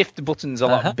side, the shift button's a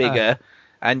lot bigger,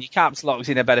 and your caps lock's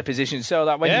in a better position, so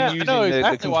that when you're using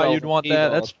the control, why you'd want that.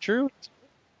 That's true.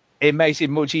 It makes it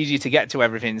much easier to get to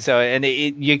everything. So, and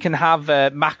you can have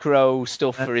macro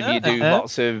stuff for if you do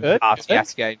lots of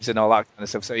RTS games and all that kind of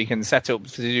stuff. So you can set up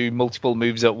to do multiple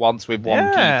moves at once with one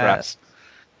key press.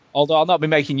 Although I'll not be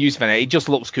making use of it. It just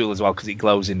looks cool as well because it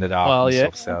glows in the dark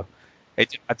and stuff. So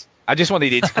I just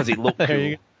wanted it because it looked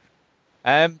cool.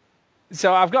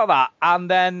 So I've got that, and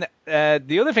then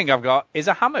the other thing I've got is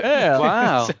a hammock. Yeah,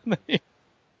 wow.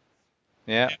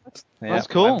 That's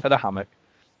cool. For the hammock.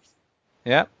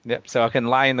 Yeah. So I can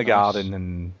lie in the garden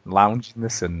and lounge in the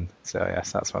sun. So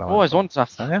yes, that's what I want. Always want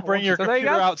that. Bring your computer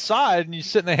outside and you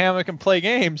sit in the hammock and play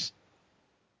games.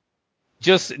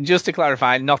 Just to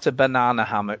clarify, not a banana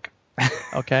hammock.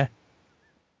 Okay.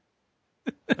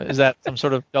 Is that some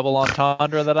sort of double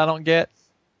entendre that I don't get?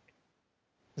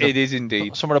 It is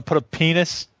indeed. Someone to put a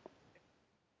penis?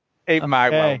 It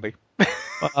might well be.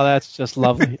 Well, that's just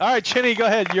lovely. All right, Chinny, go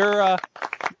ahead. Your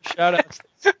shout-outs.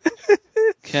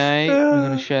 Okay, I'm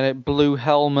going to shout out Blue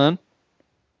Hellman.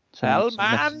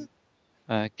 Hellman?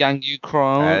 Gangu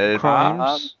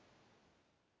Crimes.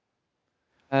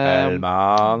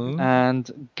 Hellman.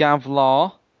 And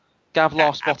Gavlar.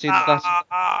 Gavlar spotted that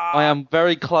I am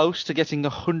very close to getting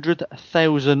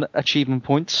 100,000 achievement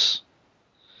points.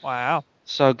 Wow.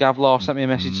 So Gavlar sent me a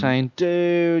message saying,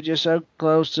 dude, you're so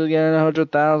close to getting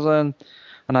 100,000.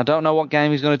 And I don't know what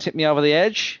game is going to tip me over the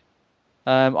edge.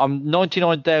 I'm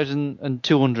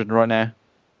 99,200 right now.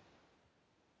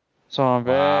 So I'm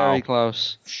very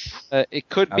close. It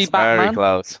could be Batman. Very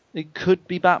close. It could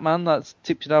be Batman. That's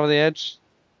tipped it over the edge.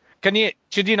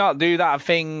 Should you not do that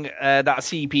thing that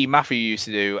CP Matthew used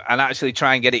to do and actually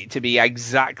try and get it to be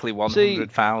exactly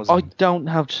 100,000? I don't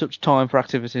have such time for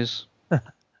activities.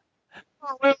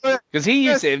 Because he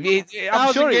used to.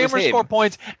 I'm sure it was gamer him. score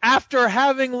points after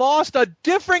having lost a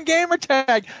different gamer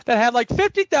tag that had like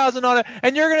 50,000 on it,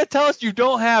 and you're going to tell us you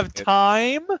don't have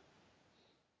time?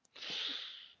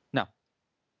 No.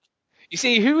 You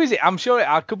see, who is it? I'm sure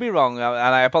I could be wrong, and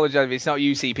I apologise if it's not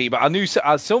UCP, but I knew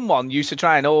someone used to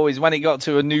try and always, when it got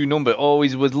to a new number,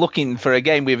 always was looking for a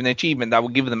game with an achievement that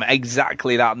would give them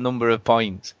exactly that number of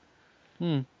points.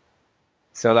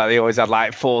 So that they always had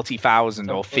like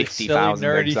 40,000 or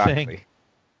 50,000 exactly. Thing.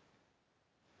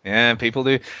 Yeah, people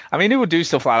do. I mean, who would do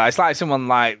stuff like that? It's like someone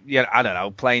like, I don't know,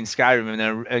 playing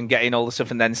Skyrim and getting all the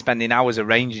stuff and then spending hours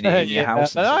arranging it in your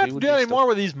house. I don't have to do any more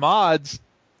with these mods.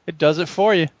 It does it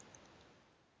for you.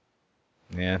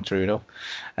 Yeah, true enough.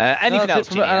 Anything else?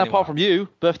 Ginny, and apart from you,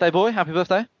 birthday boy, happy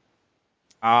birthday.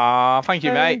 Thank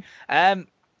you, mate.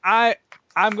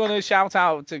 I'm going to shout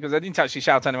out, because I didn't actually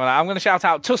shout anyone out, I'm going to shout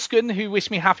out Tuscan, who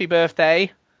wished me happy birthday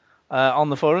on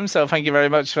the forum, so thank you very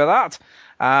much for that.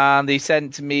 And he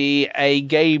sent me a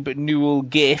Gabe Newell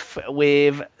GIF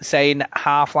with saying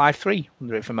Half-Life 3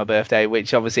 under it for my birthday,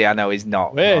 which obviously I know is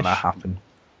not going to happen.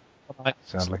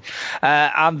 Sadly.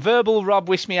 And Verbal Rob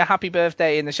wished me a happy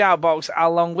birthday in the shout box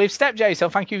along with Step J, so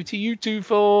thank you to you two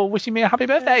for wishing me a happy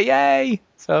birthday. Yay!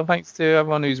 So thanks to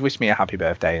everyone who's wished me a happy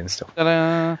birthday and stuff.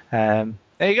 There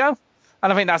you go.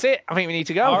 And I think that's it. I think we need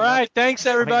to go. All right. Thanks,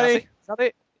 everybody. Is that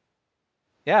it?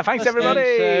 Yeah, thanks,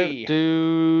 everybody.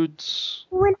 Dudes.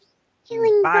 When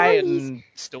killing Bye zombies, and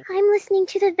stuff. I'm listening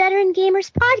to the Veteran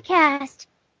Gamers podcast.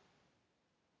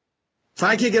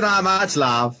 Thank you very much,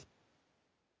 love.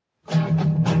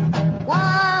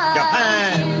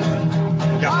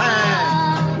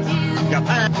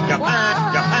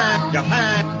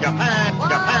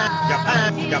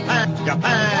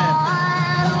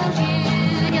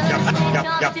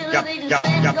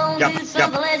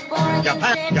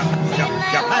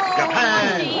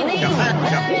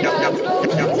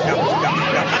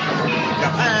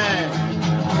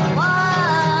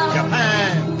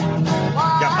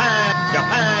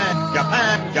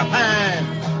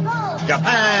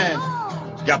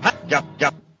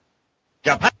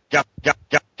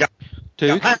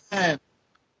 Dude,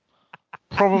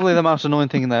 probably the most annoying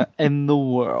thing in the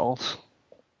world.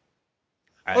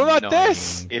 What about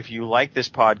this? If you like this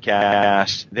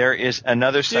podcast, there is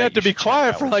another site. You have to be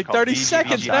quiet for like 30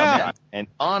 seconds now. And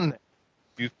on.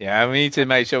 Yeah, we need to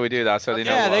make sure we do that so they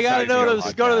know. Yeah, they got to know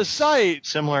to go to the site.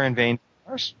 Similar in vein,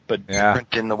 but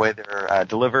different in the way they're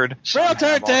delivered. Rail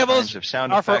turntables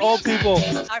are for old people.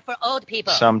 Are for old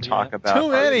people. Some talk about too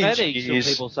many. Some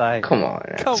people say. Come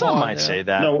on, some might say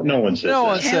that. No one says that. No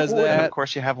one says that. And of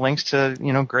course, you have links to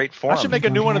great forums. I should make a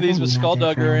new one of these with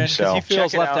Skulldugger in because he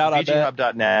feels left out. I bet.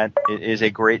 VGHub.net is a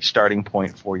great starting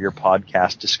point for your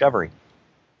podcast discovery.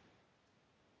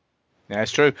 Yeah,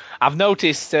 it's true. I've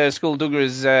noticed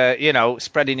Skulldugger's,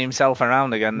 spreading himself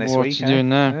around again this week. What's he doing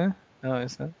now? Yeah. No,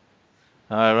 it's not.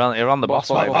 You're on the boss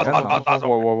way. They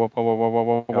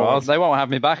won't have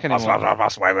me back anymore.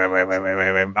 Boss way.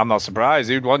 I'm not surprised.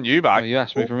 Who'd want you back? Well, you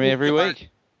ask me for me every week.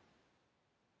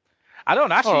 I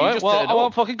don't ask you. All right, You just well, I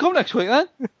won't fucking come next week then.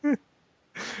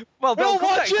 Well, don't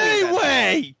watch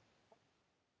anyway.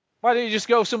 Why don't you just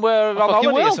go somewhere on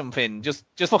holiday or something? Just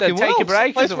take a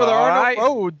break. Place where there are no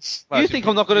roads. You think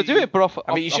I'm not going to do it, but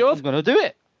I'm going to do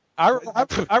it. I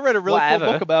read a really cool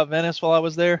book about Venice while I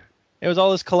was there. It was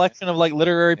all this collection of like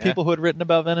literary people who had written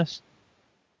about Venice.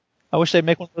 I wish they'd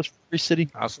make one of those for every city.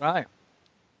 That's right.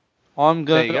 I'm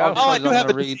going to. I do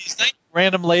have a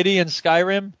random lady in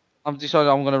Skyrim. I've decided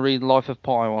I'm going to read Life of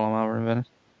Pi while I'm over in Venice.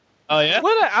 Oh yeah.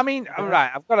 Well, I mean,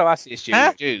 right. I've got to ask this,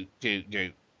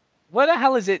 Dude. Where the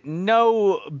hell is it?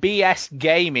 No BS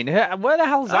gaming. Where the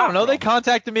hell is that? I don't know. They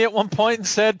contacted me at one point and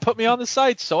said, "Put me on the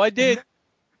site," so I did.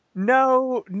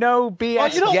 No BS. Well,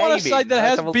 you don't gaming. want a site that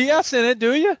has BS in it,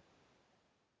 do you?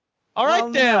 All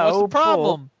right, then. What's the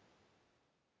problem?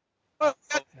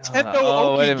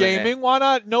 Nintendo Oki Gaming. Why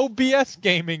not no BS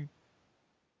gaming?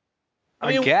 I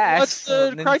mean, guess. What's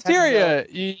the criteria?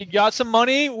 You got some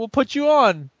money, we'll put you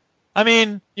on. I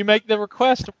mean, you make the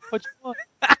request, we'll put you on.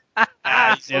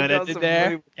 See what I did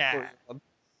there? Yeah. All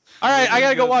right, I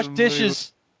gotta go wash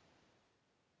dishes.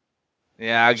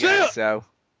 Yeah, I guess so.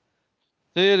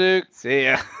 See you, Duke. See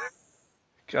ya.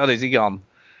 God, is he gone?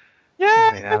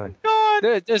 Yeah, gone.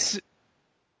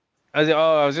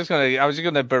 I was just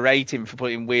gonna berate him for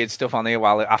putting weird stuff on here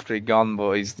after he'd gone,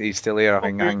 but he's still here, I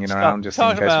think, hanging around just in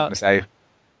case I'm gonna say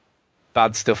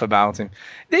bad stuff about him.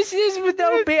 This is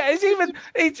no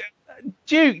bit.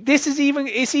 Duke,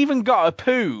 it's even got a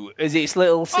poo as its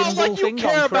little symbol thing. You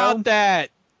care about that?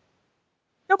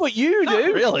 No, but you do.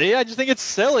 Not really. I just think it's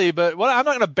silly. But I'm not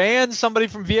going to ban somebody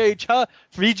from VG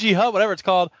Hut, whatever it's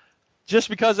called, just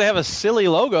because they have a silly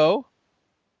logo.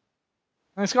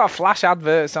 It's got flash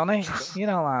adverts on it. You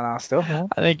don't like that stuff, man.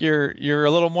 I think you're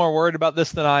a little more worried about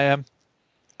this than I am.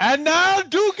 And now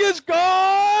Duke is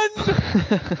gone.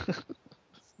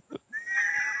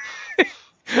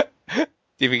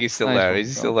 Do you think he's still there? Is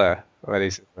he still there?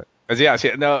 Is he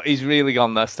actually? No, he's really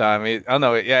gone this time. He's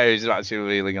actually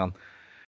really gone.